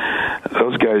because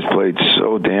those guys played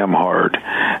so damn hard,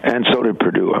 and so did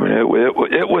Purdue. I mean,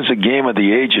 it was a game of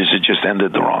the ages. It just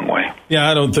ended the wrong way. Yeah,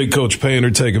 I don't think Coach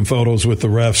Painter taking photos with the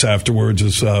refs afterwards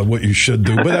is what you should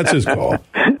do, but that's his call.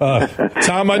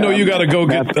 Tom, I know you got to go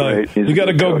get. You got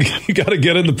to go. You got to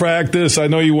get into practice. I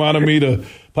know you wanted me to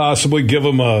possibly give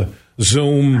him a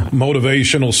Zoom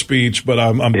motivational speech, but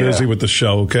I'm busy with the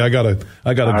show. Okay, I gotta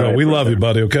go. Right, we love you,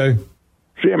 buddy. Okay.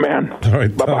 See you, man. All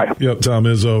right. Bye-bye. Tom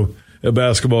Izzo, a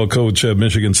basketball coach at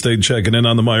Michigan State, checking in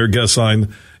on the Meyer guest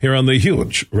line here on the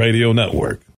Huge Radio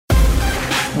Network.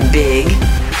 Big,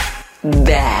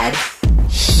 bad,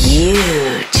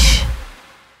 huge.